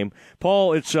celebrity game.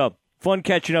 Paul, it's fun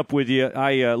catching up with you.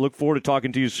 I look forward to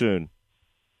talking to you soon.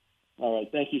 All right.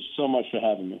 Thank you so much for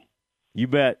having me. You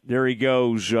bet. There he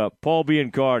goes. Paul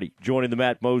Biancardi joining the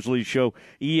Matt Mosley Show,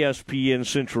 ESPN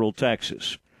Central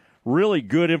Texas. Really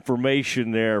good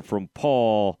information there from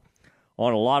Paul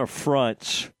on a lot of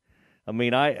fronts. I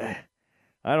mean, I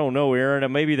don't know,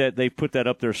 Aaron. Maybe that they put that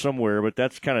up there somewhere, but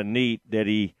that's kind of neat that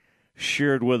he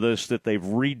shared with us that they've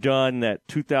redone that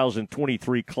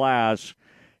 2023 class.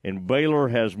 And Baylor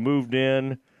has moved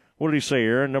in. What did he say,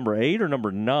 Aaron? Number 8 or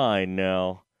number 9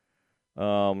 now?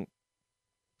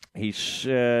 He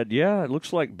said, "Yeah, it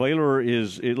looks like Baylor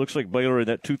in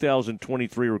that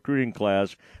 2023 recruiting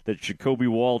class that Jacoby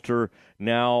Walter,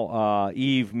 now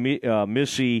Eve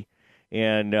Missy,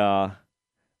 and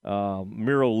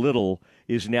Miro Little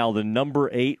is now the number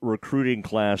 8 recruiting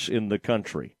class in the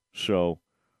country." So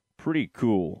pretty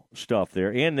cool stuff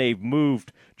there. And they've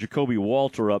moved Jacoby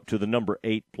Walter up to the number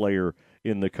 8 player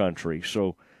in the country.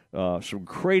 So some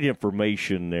great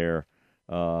information there.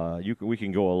 We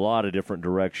can go a lot of different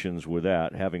directions with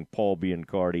that, having Paul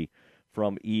Biancardi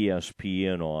from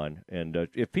ESPN on. And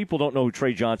if people don't know who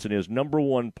Trey Johnson is, number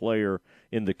 1 player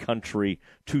in the country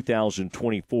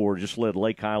 2024, just led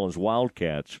Lake Highlands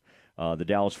Wildcats, the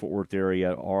Dallas-Fort Worth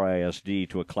area RISD,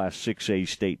 to a Class 6A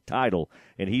state title.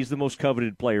 And he's the most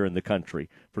coveted player in the country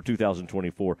for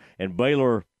 2024. And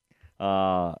Baylor,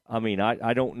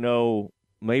 I don't know,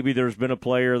 maybe there's been a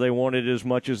player they wanted as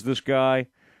much as this guy.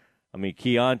 I mean,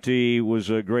 Keontae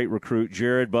was a great recruit.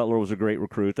 Jared Butler was a great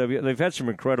recruit. They've had some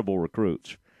incredible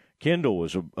recruits. Kendall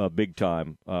was a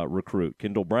big-time recruit,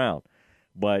 Kendall Brown.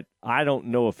 But I don't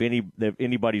know if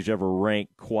anybody's ever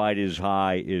ranked quite as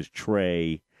high as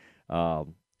Trey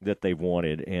that they've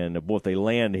wanted. And if they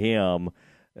land him,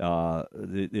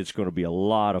 it's going to be a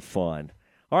lot of fun.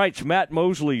 All right, it's Matt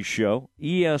Mosley's show,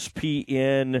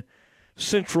 ESPN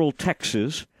Central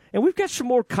Texas. And we've got some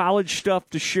more college stuff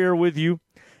to share with you.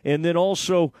 And then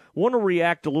also want to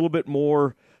react a little bit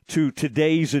more to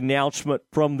today's announcement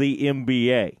from the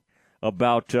NBA.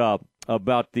 about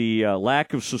the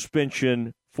lack of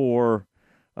suspension for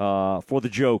the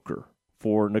Joker,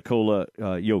 for Nikola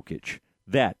Jokic.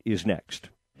 That is next.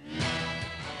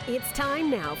 It's time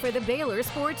now for the Baylor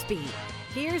Sports Beat.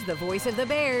 Here's the voice of the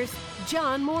Bears,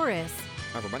 John Morris.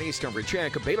 Hi, everybody. It's time for a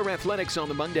check of Baylor Athletics on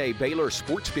the Monday Baylor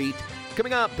Sports Beat.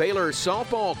 Coming up, Baylor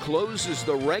softball closes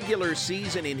the regular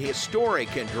season in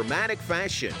historic and dramatic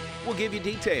fashion. We'll give you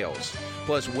details.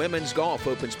 Plus, women's golf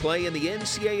opens play in the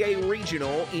NCAA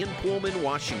Regional in Pullman,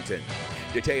 Washington.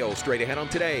 Details straight ahead on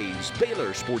today's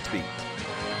Baylor Sports Beat.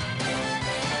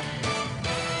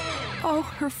 Oh,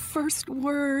 her first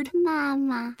word.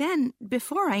 Mama. Then,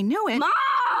 before I knew it...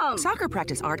 Mom! Soccer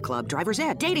practice, art club, driver's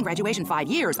ed, dating, graduation, 5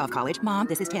 years of college. Mom,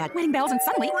 this is Dad. Wedding bells, and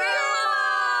suddenly...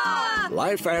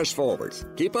 Life fast forwards.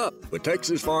 Keep up with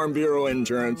Texas Farm Bureau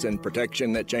insurance and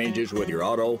protection that changes with your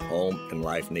auto, home, and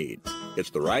life needs.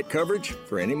 It's the right coverage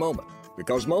for any moment,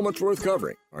 because moments worth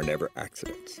covering are never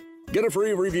accidents. Get a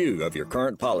free review of your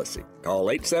current policy. Call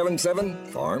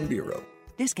 877-FARM-BUREAU.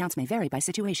 Discounts may vary by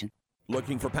situation.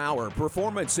 Looking for power,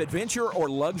 performance, adventure, or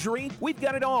luxury? We've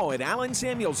got it all at Allen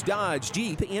Samuels Dodge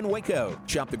Jeep in Waco.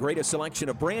 Shop the greatest selection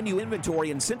of brand new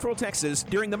inventory in Central Texas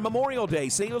during the Memorial Day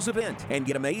sales event and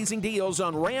get amazing deals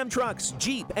on Ram trucks,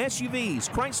 Jeep, SUVs,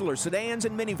 Chrysler sedans,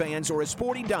 and minivans, or a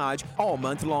sporty Dodge all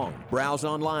month long. Browse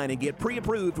online and get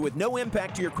pre-approved with no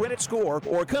impact to your credit score,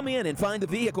 or come in and find the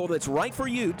vehicle that's right for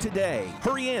you today.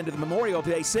 Hurry in to the Memorial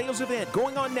Day sales event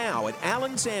going on now at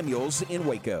Allen Samuels in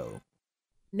Waco.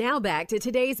 Now back to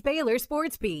today's Baylor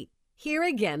Sports Beat. Here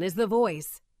again is the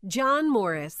voice, John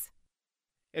Morris.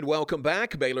 And welcome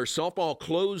back. Baylor softball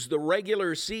closed the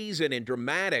regular season in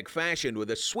dramatic fashion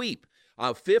with a sweep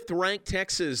of fifth-ranked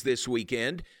Texas this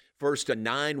weekend. First, a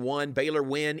 9-1 Baylor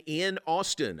win in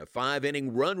Austin, a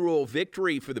 5-inning run rule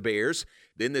victory for the Bears.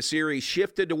 Then the series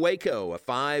shifted to Waco, a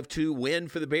 5-2 win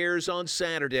for the Bears on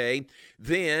Saturday.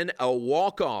 Then a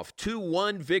walk-off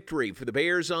 2-1 victory for the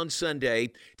Bears on Sunday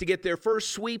to get their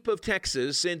first sweep of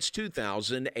Texas since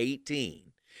 2018.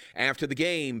 After the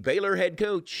game, Baylor head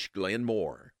coach Glenn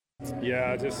Moore.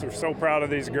 Yeah, just we're so proud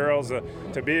of these girls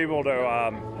to be able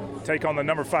to take on the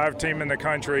number 5 team in the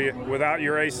country without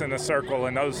your ace in the circle,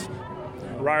 and those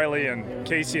Riley and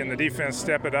Casey and the defense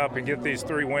step it up and get these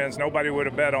 3 wins. Nobody would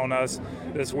have bet on us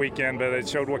this weekend, but it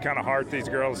showed what kind of heart these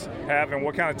girls have and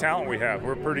what kind of talent we have.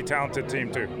 We're a pretty talented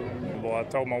team too. Well, I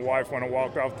told my wife when I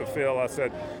walked off the field, I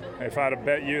said, if I'd have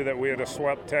bet you that we would have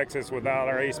swept Texas without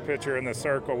our ace pitcher in the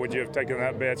circle, would you have taken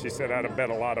that bet? She said, I'd have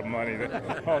bet a lot of money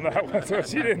on that one. So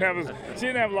she didn't have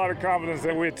a lot of confidence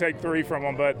that we'd take 3 from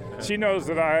them, but she knows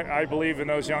that I believe in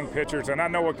those young pitchers, and I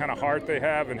know what kind of heart they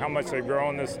have and how much they've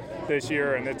grown this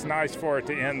year, and it's nice for it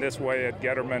to end this way at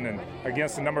Getterman and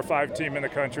against the number 5 team in the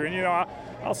country. And, you know,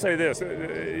 I'll say this.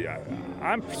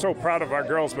 I'm so proud of our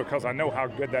girls because I know how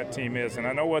good that team is, and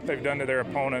I know what they've done to their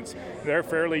opponents. They're a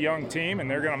fairly young team, and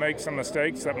they're going to make some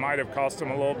mistakes that might have cost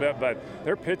them a little bit, but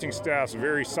their pitching staff's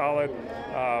very solid.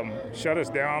 Shut us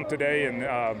down today,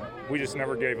 and we just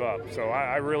never gave up. So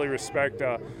I really respect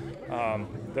the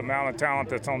amount of talent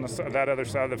that's on that other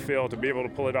side of the field to be able to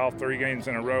pull it off 3 games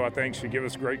in a row. I think should give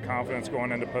us great confidence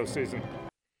going into postseason.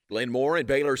 Glenn Moore and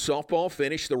Baylor softball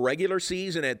finished the regular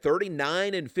season at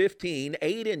 39-15,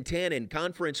 8-10 in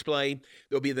conference play.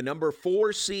 They'll be the number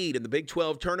 4 seed in the Big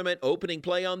 12 tournament, opening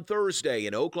play on Thursday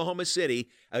in Oklahoma City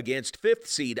against 5th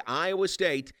seed Iowa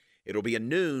State. It'll be a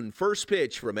noon first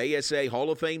pitch from ASA Hall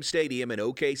of Fame Stadium in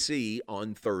OKC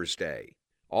on Thursday.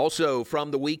 Also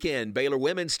from the weekend, Baylor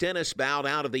women's tennis bowed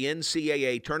out of the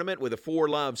NCAA tournament with a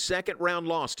 4-love second-round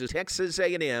loss to Texas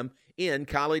A&M in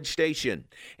College Station.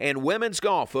 And women's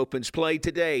golf opens play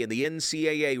today in the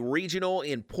NCAA Regional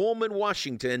in Pullman,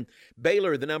 Washington.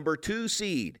 Baylor, the number 2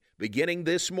 seed, beginning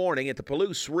this morning at the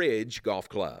Palouse Ridge Golf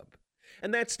Club.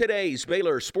 And that's today's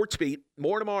Baylor Sports Beat.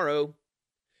 More tomorrow.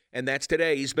 And that's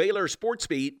today's Baylor Sports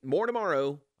Beat. More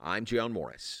tomorrow. I'm John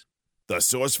Morris. The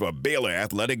source for Baylor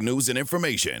athletic news and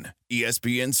information,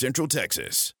 ESPN Central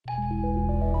Texas.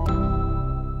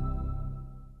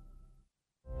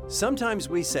 Sometimes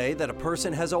we say that a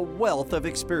person has a wealth of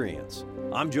experience.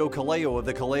 I'm Joe Kaleo of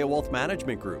the Kaleo Wealth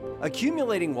Management Group.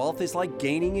 Accumulating wealth is like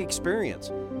gaining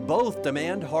experience. Both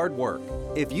demand hard work.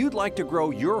 If you'd like to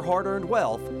grow your hard-earned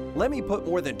wealth, let me put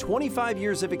more than 25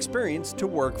 years of experience to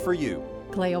work for you.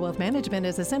 Kaleo Wealth Management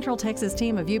is a Central Texas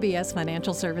team of UBS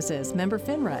Financial Services, member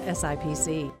FINRA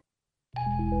SIPC.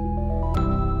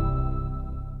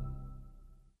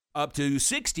 Up to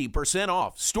 60%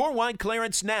 off. Store-wide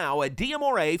clearance now at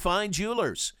DMRA Fine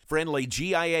Jewelers. Friendly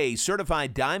GIA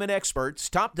certified diamond experts,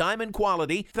 top diamond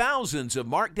quality, thousands of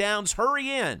markdowns. Hurry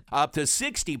in. Up to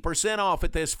 60% off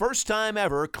at this first time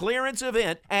ever clearance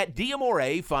event at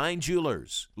DMRA Fine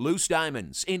Jewelers. Loose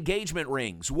diamonds, engagement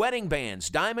rings, wedding bands,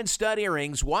 diamond stud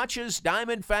earrings, watches,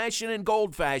 diamond fashion, and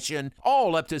gold fashion,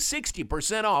 all up to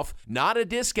 60% off. Not a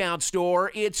discount store.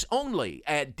 It's only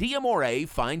at DMRA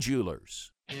Fine Jewelers.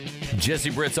 Jesse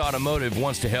Britt's Automotive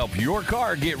wants to help your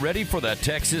car get ready for the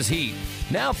Texas heat.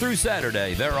 Now through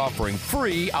Saturday, they're offering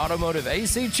free automotive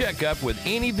AC checkup with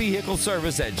any vehicle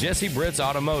service at Jesse Britt's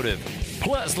Automotive.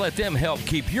 Plus, let them help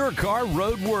keep your car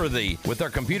roadworthy with their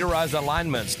computerized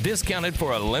alignments discounted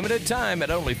for a limited time at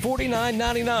only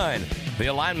 $49.99. The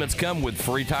alignments come with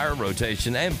free tire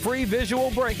rotation and free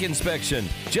visual brake inspection.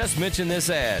 Just mention this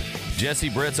ad. Jesse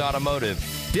Britt's Automotive.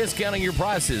 Discounting your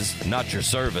prices, not your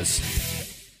service.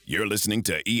 You're listening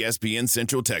to ESPN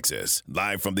Central Texas,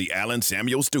 live from the Allen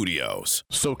Samuel Studios.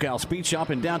 SoCal Speed Shop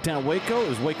in downtown Waco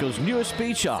is Waco's newest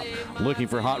speed shop. Looking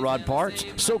for hot rod parts?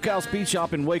 SoCal Speed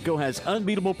Shop in Waco has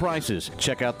unbeatable prices.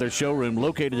 Check out their showroom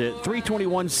located at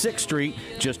 321 6th Street,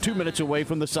 just 2 minutes away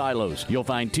from the silos. You'll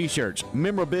find t-shirts,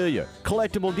 memorabilia,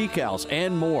 collectible decals,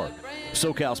 and more.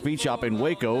 SoCal Speed Shop in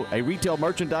Waco, a retail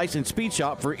merchandise and speed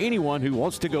shop for anyone who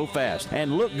wants to go fast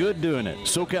and look good doing it.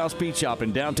 SoCal Speed Shop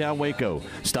in downtown Waco.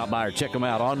 Stop by or check them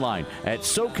out online at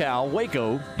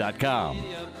SoCalWaco.com.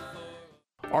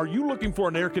 Are you looking for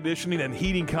an air conditioning and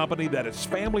heating company that is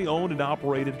family owned and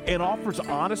operated and offers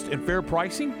honest and fair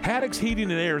pricing? Haddock's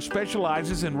Heating and Air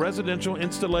specializes in residential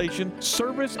installation,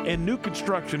 service, and new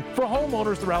construction for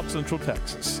homeowners throughout Central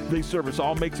Texas. They service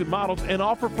all makes and models and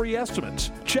offer free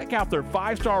estimates. Check out their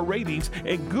 5-star ratings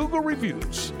and Google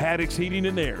reviews. Haddock's Heating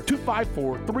and Air,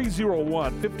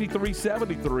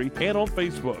 254-301-5373, and on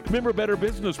Facebook. Member Better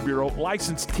Business Bureau,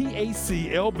 license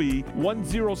TACLB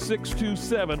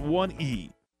 106271E.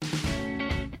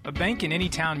 A bank in any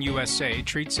town USA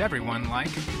treats everyone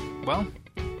like, well,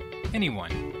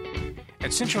 anyone.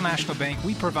 At Central National Bank,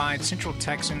 we provide Central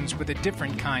Texans with a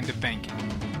different kind of banking.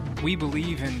 We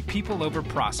believe in people over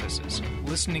processes,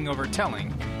 listening over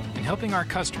telling, and helping our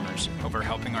customers over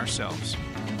helping ourselves.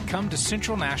 Come to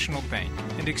Central National Bank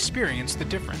and experience the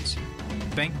difference.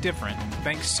 Bank different.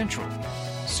 Bank Central.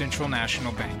 Central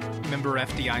National Bank. Member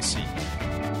FDIC.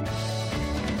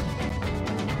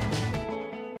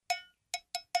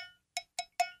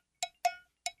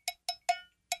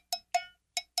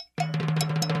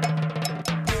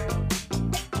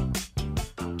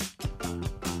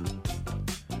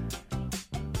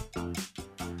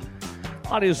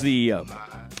 It is the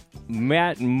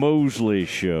Matt Mosley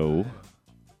Show,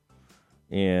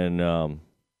 and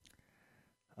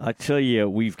I tell you,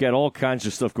 we've got all kinds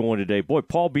of stuff going today. Boy,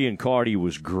 Paul Biancardi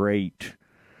was great,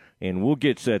 and we'll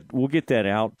get that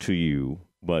out to you.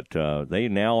 But they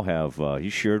now have he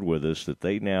shared with us that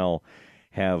they now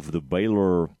have the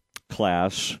Baylor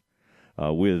class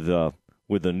with a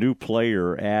new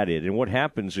player added. And what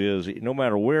happens is, no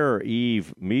matter where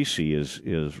Yves Misi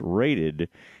is rated,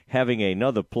 having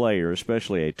another player,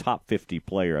 especially a top 50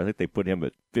 player, I think they put him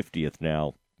at 50th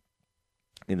now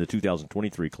in the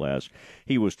 2023 class.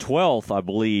 He was 12th, I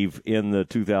believe, in the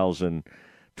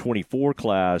 2024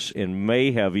 class and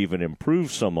may have even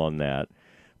improved some on that.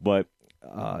 But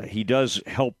he does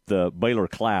help the Baylor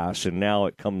class, and now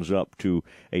it comes up to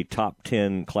a top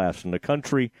 10 class in the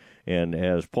country. And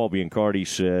as Paul Biancardi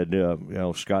said,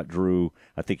 Scott Drew,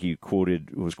 I think he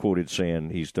was quoted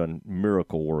saying he's done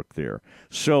miracle work there.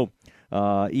 So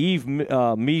Yves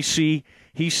Misi,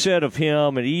 he said of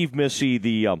him, and Yves Misi,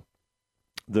 the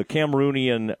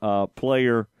Cameroonian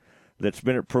player that's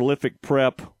been at Prolific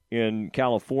Prep in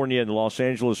California and the Los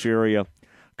Angeles area,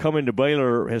 coming to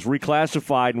Baylor, has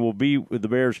reclassified and will be with the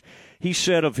Bears. He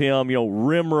said of him,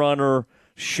 rim runner,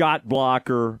 shot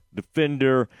blocker,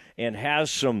 defender, and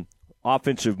has some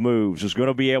offensive moves, is going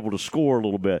to be able to score a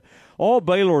little bit. All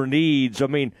Baylor needs, Flo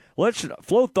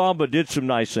Thamba did some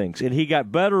nice things, and he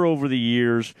got better over the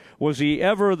years. Was he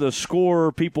ever the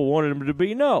scorer people wanted him to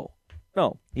be? No,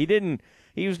 he didn't.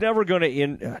 He was never going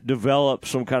to develop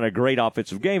some kind of great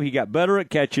offensive game. He got better at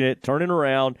catching it, turning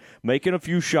around, making a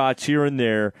few shots here and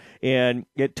there, and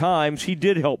at times he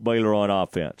did help Baylor on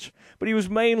offense. But he was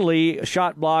mainly a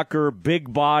shot blocker,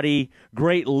 big body,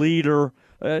 great leader.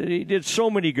 He did so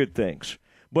many good things.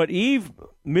 But Yves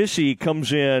Misi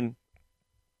comes in,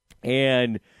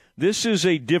 and this is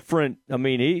a different –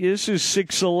 this is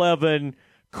 6'11",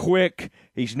 quick.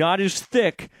 He's not as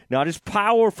thick, not as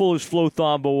powerful as Flo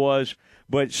Thamba was,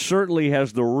 but certainly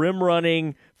has the rim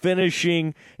running,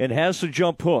 finishing, and has the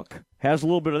jump hook. has a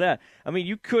little bit of that. I mean,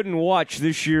 you couldn't watch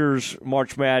this year's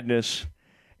March Madness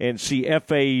and see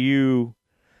FAU,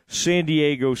 San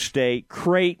Diego State,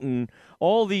 Creighton,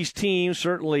 all these teams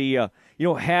certainly,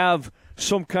 have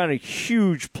some kind of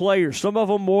huge players, some of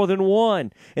them more than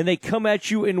one, and they come at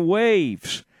you in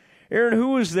waves. Aaron, who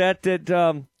was that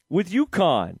with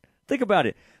UConn? Think about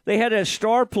it. They had a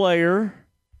star player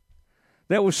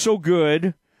that was so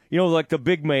good, like the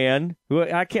big man, who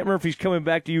I can't remember if he's coming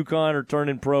back to UConn or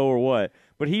turning pro or what,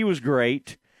 but he was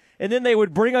great. And then they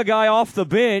would bring a guy off the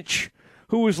bench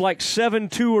who was like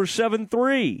 7'2" or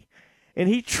 7'3", and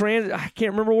I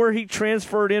can't remember where he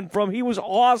transferred in from. He was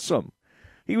awesome.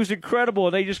 He was incredible,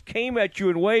 and they just came at you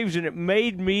in waves, and it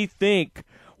made me think,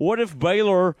 what if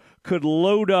Baylor could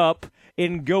load up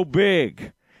and go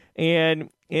big? And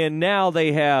now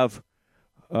they have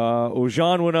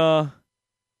Ojanwina,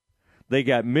 they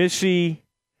got Missy,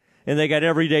 and they got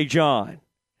Everyday John.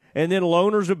 And then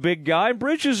Lohner's a big guy, and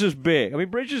Bridges is big. I mean,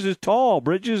 Bridges is tall.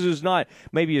 Bridges is not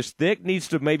maybe as thick, needs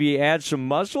to maybe add some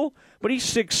muscle, but he's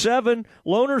 6'7".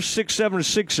 Lohner's 6'7" or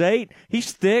 6'8".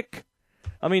 He's thick.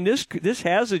 I mean, this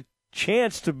has a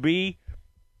chance to be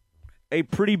a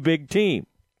pretty big team.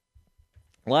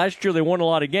 Last year they won a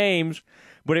lot of games,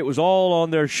 but it was all on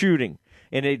their shooting.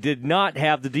 And they did not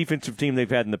have the defensive team they've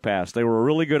had in the past. They were a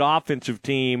really good offensive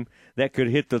team that could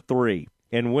hit the three.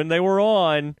 And when they were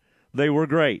on, they were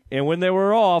great. And when they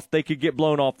were off, they could get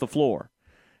blown off the floor.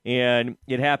 And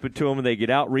it happened to them, and they get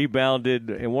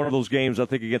out-rebounded. In one of those games, I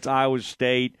think against Iowa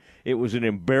State, it was an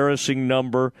embarrassing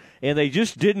number. And they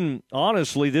just didn't,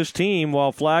 honestly, this team,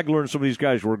 while Flagler and some of these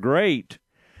guys were great,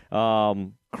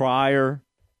 Cryer,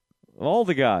 all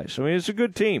the guys. I mean, it's a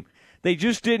good team. They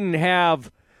just didn't have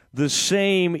the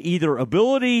same either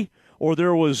ability or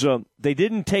they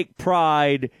didn't take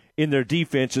pride in their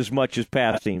defense as much as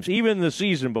past teams. Even the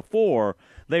season before,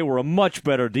 they were a much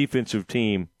better defensive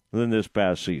team than this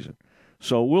past season.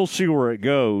 So we'll see where it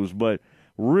goes, but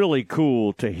really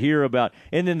cool to hear about.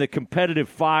 And then the competitive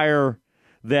fire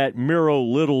that Miro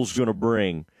Little's going to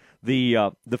bring,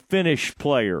 the Finnish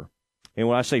player. And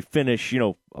when I say Finnish,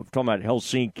 I'm talking about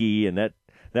Helsinki and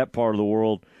that part of the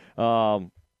world.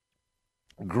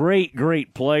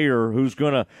 Great player who's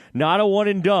going to not a one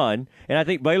and done, and I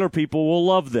think Baylor people will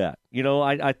love that.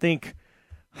 I think,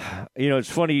 it's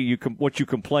funny what you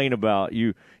complain about.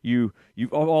 You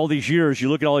all these years you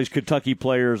look at all these Kentucky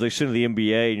players they send to the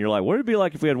NBA, and you're like, what would it be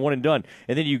like if we had one and done?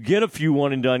 And then you get a few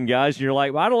one and done guys, and you're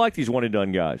like, well, I don't like these one and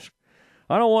done guys.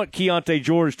 I don't want Keontae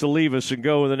George to leave us and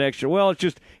go in the next year. Well, it's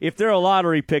just if they're a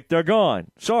lottery pick, they're gone.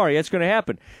 Sorry, that's going to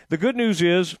happen. The good news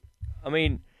is,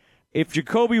 if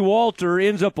Jacoby Walter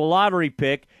ends up a lottery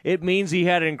pick, it means he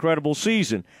had an incredible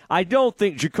season. I don't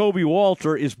think Jacoby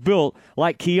Walter is built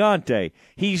like Keontae.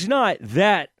 He's not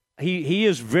that. He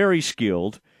is very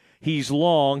skilled. He's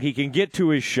long. He can get to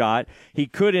his shot. He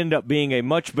could end up being a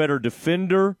much better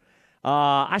defender.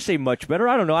 I say much better.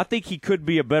 I don't know. I think he could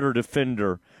be a better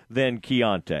defender than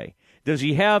Keontae. Does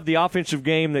he have the offensive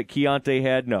game that Keontae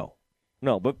had? No,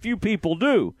 but few people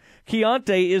do.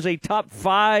 Keontae is a top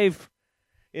 5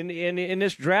 in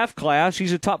this draft class.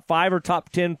 He's a top 5 or top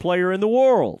 10 player in the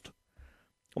world.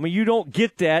 I mean, you don't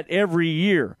get that every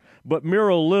year. But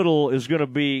Miro Little is going to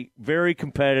be very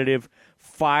competitive,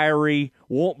 fiery,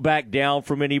 won't back down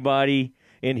from anybody,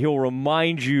 and he'll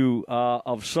remind you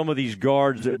of some of these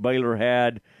guards that Baylor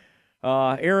had.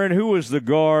 Aaron, who was the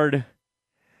guard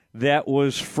that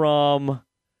was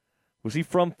he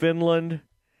from Finland?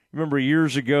 Remember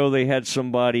years ago they had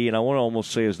somebody, and I want to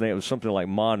almost say his name. It was something like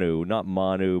Manu, not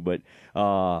Manu, but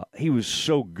he was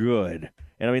so good.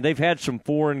 And, they've had some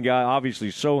foreign guy, obviously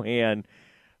Sohan.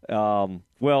 It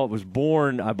was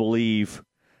born, I believe.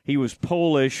 He was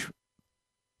Polish,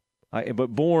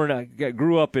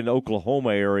 grew up in the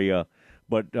Oklahoma area,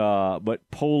 but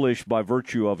Polish by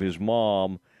virtue of his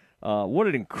mom. What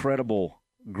an incredible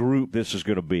group this is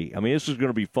going to be. This is going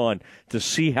to be fun to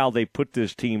see how they put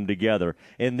this team together.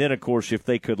 And then, of course, if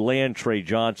they could land Trey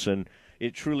Johnson,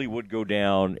 it truly would go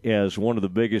down as one of the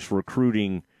biggest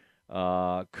recruiting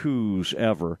coups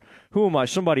ever. Who am I?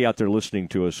 Somebody out there listening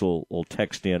to us will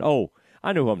text in. Oh,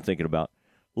 I know who I'm thinking about.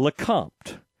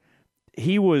 LeCompte.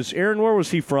 He was, Aaron, where was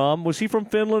he from? Was he from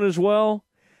Finland as well?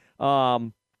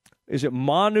 Is it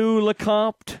Manu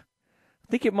LeCompte?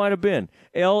 I think it might have been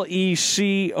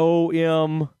Lecomte, or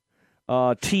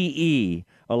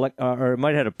it might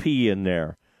have had a P in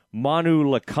there. Manu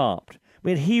LeCompte.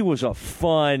 He was a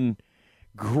fun,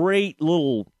 great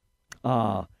little.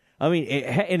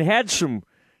 And had some.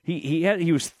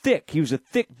 He was thick. He was a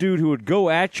thick dude who would go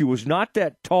at you. Was not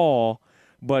that tall,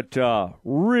 but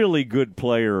really good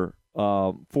player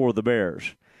for the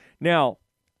Bears. Now,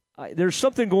 there's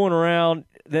something going around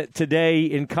that today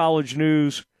in college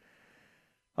news.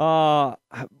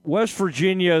 West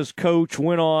Virginia's coach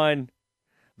went on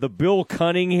the Bill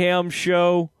Cunningham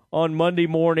show on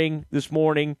this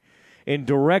morning, and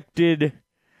directed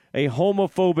a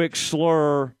homophobic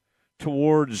slur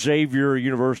towards Xavier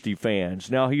University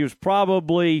fans. Now, he was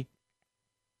probably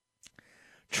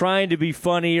trying to be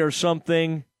funny or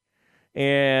something,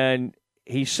 and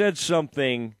he said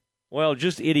something, well,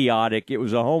 just idiotic. It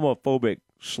was a homophobic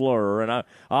slur, and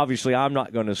I'm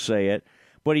not going to say it,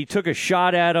 but he took a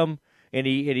shot at him, and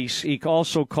he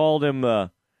also called him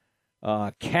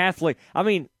Catholic. I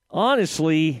mean,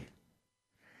 honestly,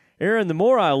 Aaron, the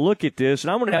more I look at this,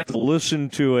 and I'm going to have to listen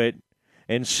to it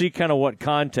and see kind of what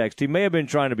context. He may have been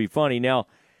trying to be funny. Now,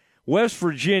 West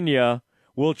Virginia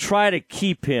will try to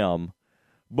keep him,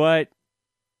 but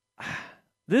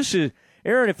this is,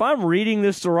 Aaron, if I'm reading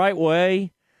this the right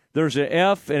way, there's an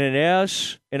F and an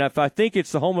S, and if I think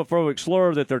it's the homophobic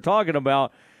slur that they're talking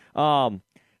about,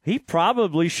 he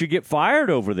probably should get fired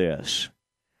over this.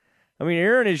 I mean,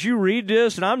 Aaron, as you read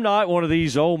this, and I'm not one of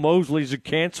these, Mosley's a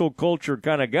cancel culture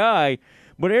kind of guy,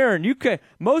 but Aaron,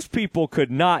 most people could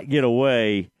not get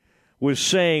away with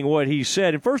saying what he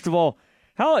said. And first of all,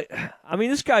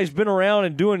 this guy's been around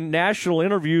and doing national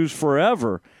interviews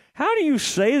forever. How do you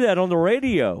say that on the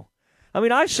radio? I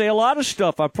mean, I say a lot of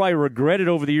stuff I probably regretted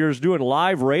over the years doing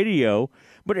live radio,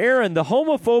 but Aaron, the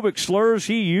homophobic slurs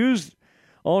he used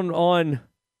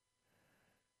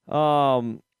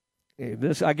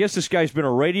I guess this guy's been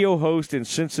a radio host in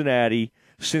Cincinnati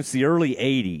since the early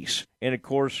 80s. And, of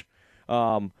course,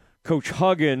 Coach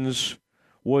Huggins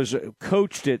was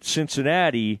coached at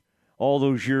Cincinnati all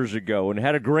those years ago and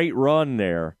had a great run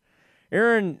there.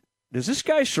 Aaron, does this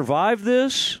guy survive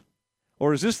this,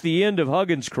 or is this the end of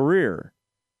Huggins' career?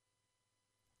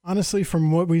 Honestly,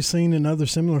 from what we've seen in other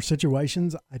similar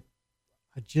situations, I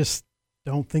just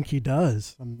don't think he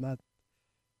does. I'm not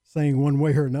saying one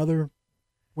way or another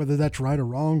whether that's right or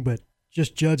wrong, but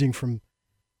just judging from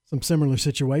some similar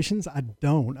situations, I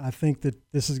don't. I think that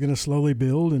this is going to slowly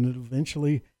build and it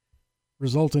eventually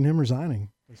result in him resigning.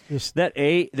 It's just that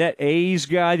A's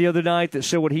guy the other night that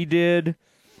said what he did.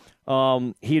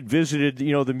 He had visited,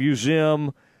 the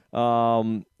museum,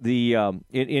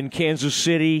 in Kansas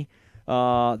City,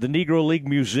 the Negro League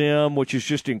Museum, which is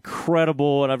just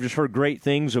incredible, and I've just heard great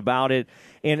things about it.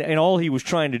 And all he was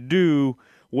trying to do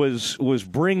was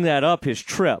bring that up his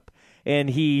trip, and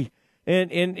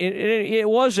it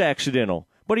was accidental.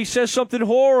 But he says something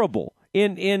horrible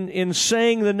in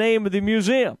saying the name of the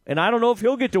museum, and I don't know if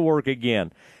he'll get to work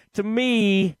again. To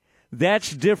me,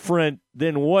 that's different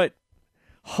than what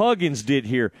Huggins did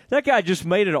here. That guy just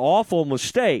made an awful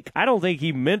mistake. I don't think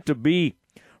he meant to be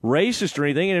racist or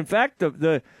anything. And in fact,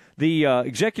 the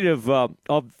executive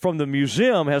from the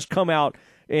museum has come out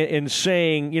and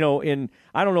saying,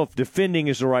 I don't know if defending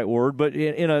is the right word, but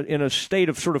in a state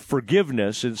of sort of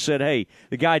forgiveness, and said, hey,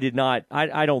 the guy did not,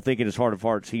 I don't think in his heart of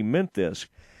hearts he meant this.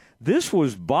 This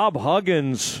was Bob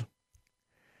Huggins.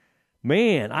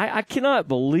 Man, I cannot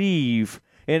believe,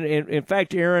 and in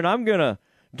fact, Aaron, I'm going to,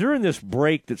 during this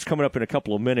break that's coming up in a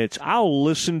couple of minutes, I'll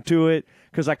listen to it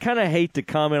because I kind of hate to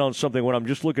comment on something when I'm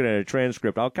just looking at a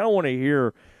transcript. I kind of want to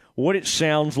hear what it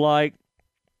sounds like,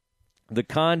 the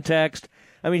context.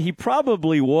 I mean, he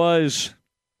probably was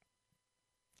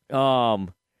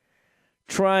trying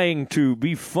to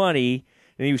be funny,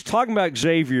 and he was talking about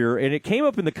Xavier, and it came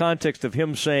up in the context of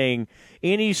him saying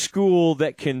any school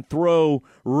that can throw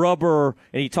rubber,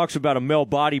 and he talks about a male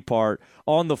body part,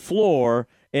 on the floor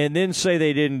and then say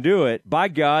they didn't do it, by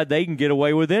God, they can get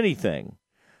away with anything.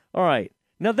 All right.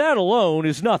 Now, that alone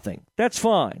is nothing. That's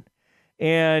fine.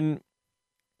 And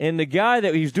the guy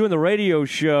that he's doing the radio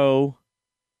show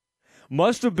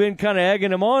must have been kind of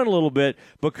egging him on a little bit,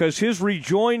 because his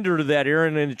rejoinder to that,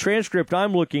 Aaron, in the transcript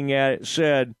I'm looking at, it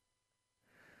said,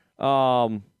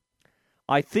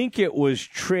 I think it was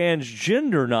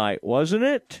transgender night, wasn't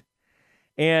it?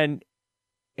 And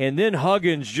then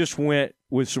Huggins just went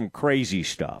with some crazy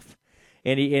stuff,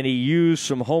 and he used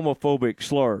some homophobic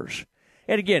slurs.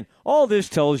 And again, all this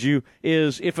tells you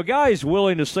is if a guy is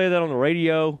willing to say that on the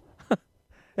radio,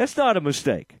 that's not a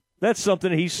mistake. That's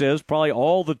something he says probably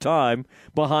all the time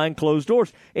behind closed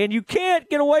doors. And you can't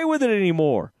get away with it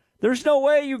anymore. There's no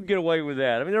way you can get away with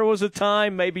that. I mean, there was a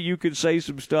time maybe you could say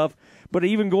some stuff, but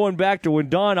even going back to when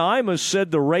Don Imus said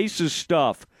the racist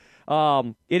stuff,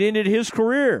 it ended his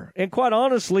career. And quite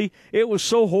honestly, it was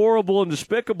so horrible and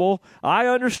despicable, I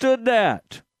understood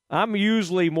that. I'm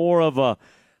usually more of a,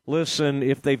 listen,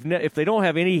 if they don't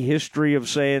have any history of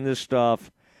saying this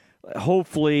stuff,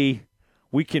 hopefully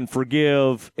we can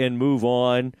forgive and move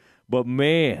on. But,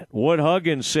 man, what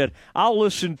Huggins said, I'll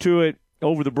listen to it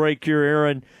over the break here,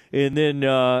 Aaron, and then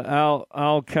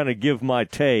I'll kind of give my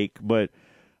take. But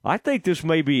I think this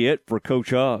may be it for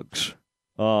Coach Huggs.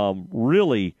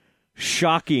 Really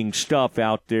shocking stuff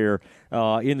out there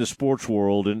in the sports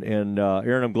world. And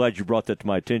Aaron, I'm glad you brought that to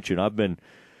my attention. I've been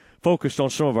focused on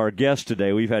some of our guests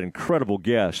today. We've had incredible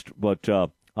guests, but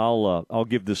I'll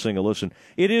give this thing a listen.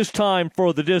 It is time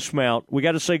for the dismount. We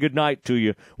got to say goodnight to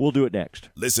you. We'll do it next.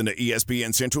 Listen to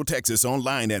ESPN Central Texas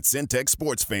online at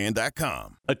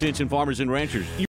centexsportsfan.com. Attention farmers and ranchers.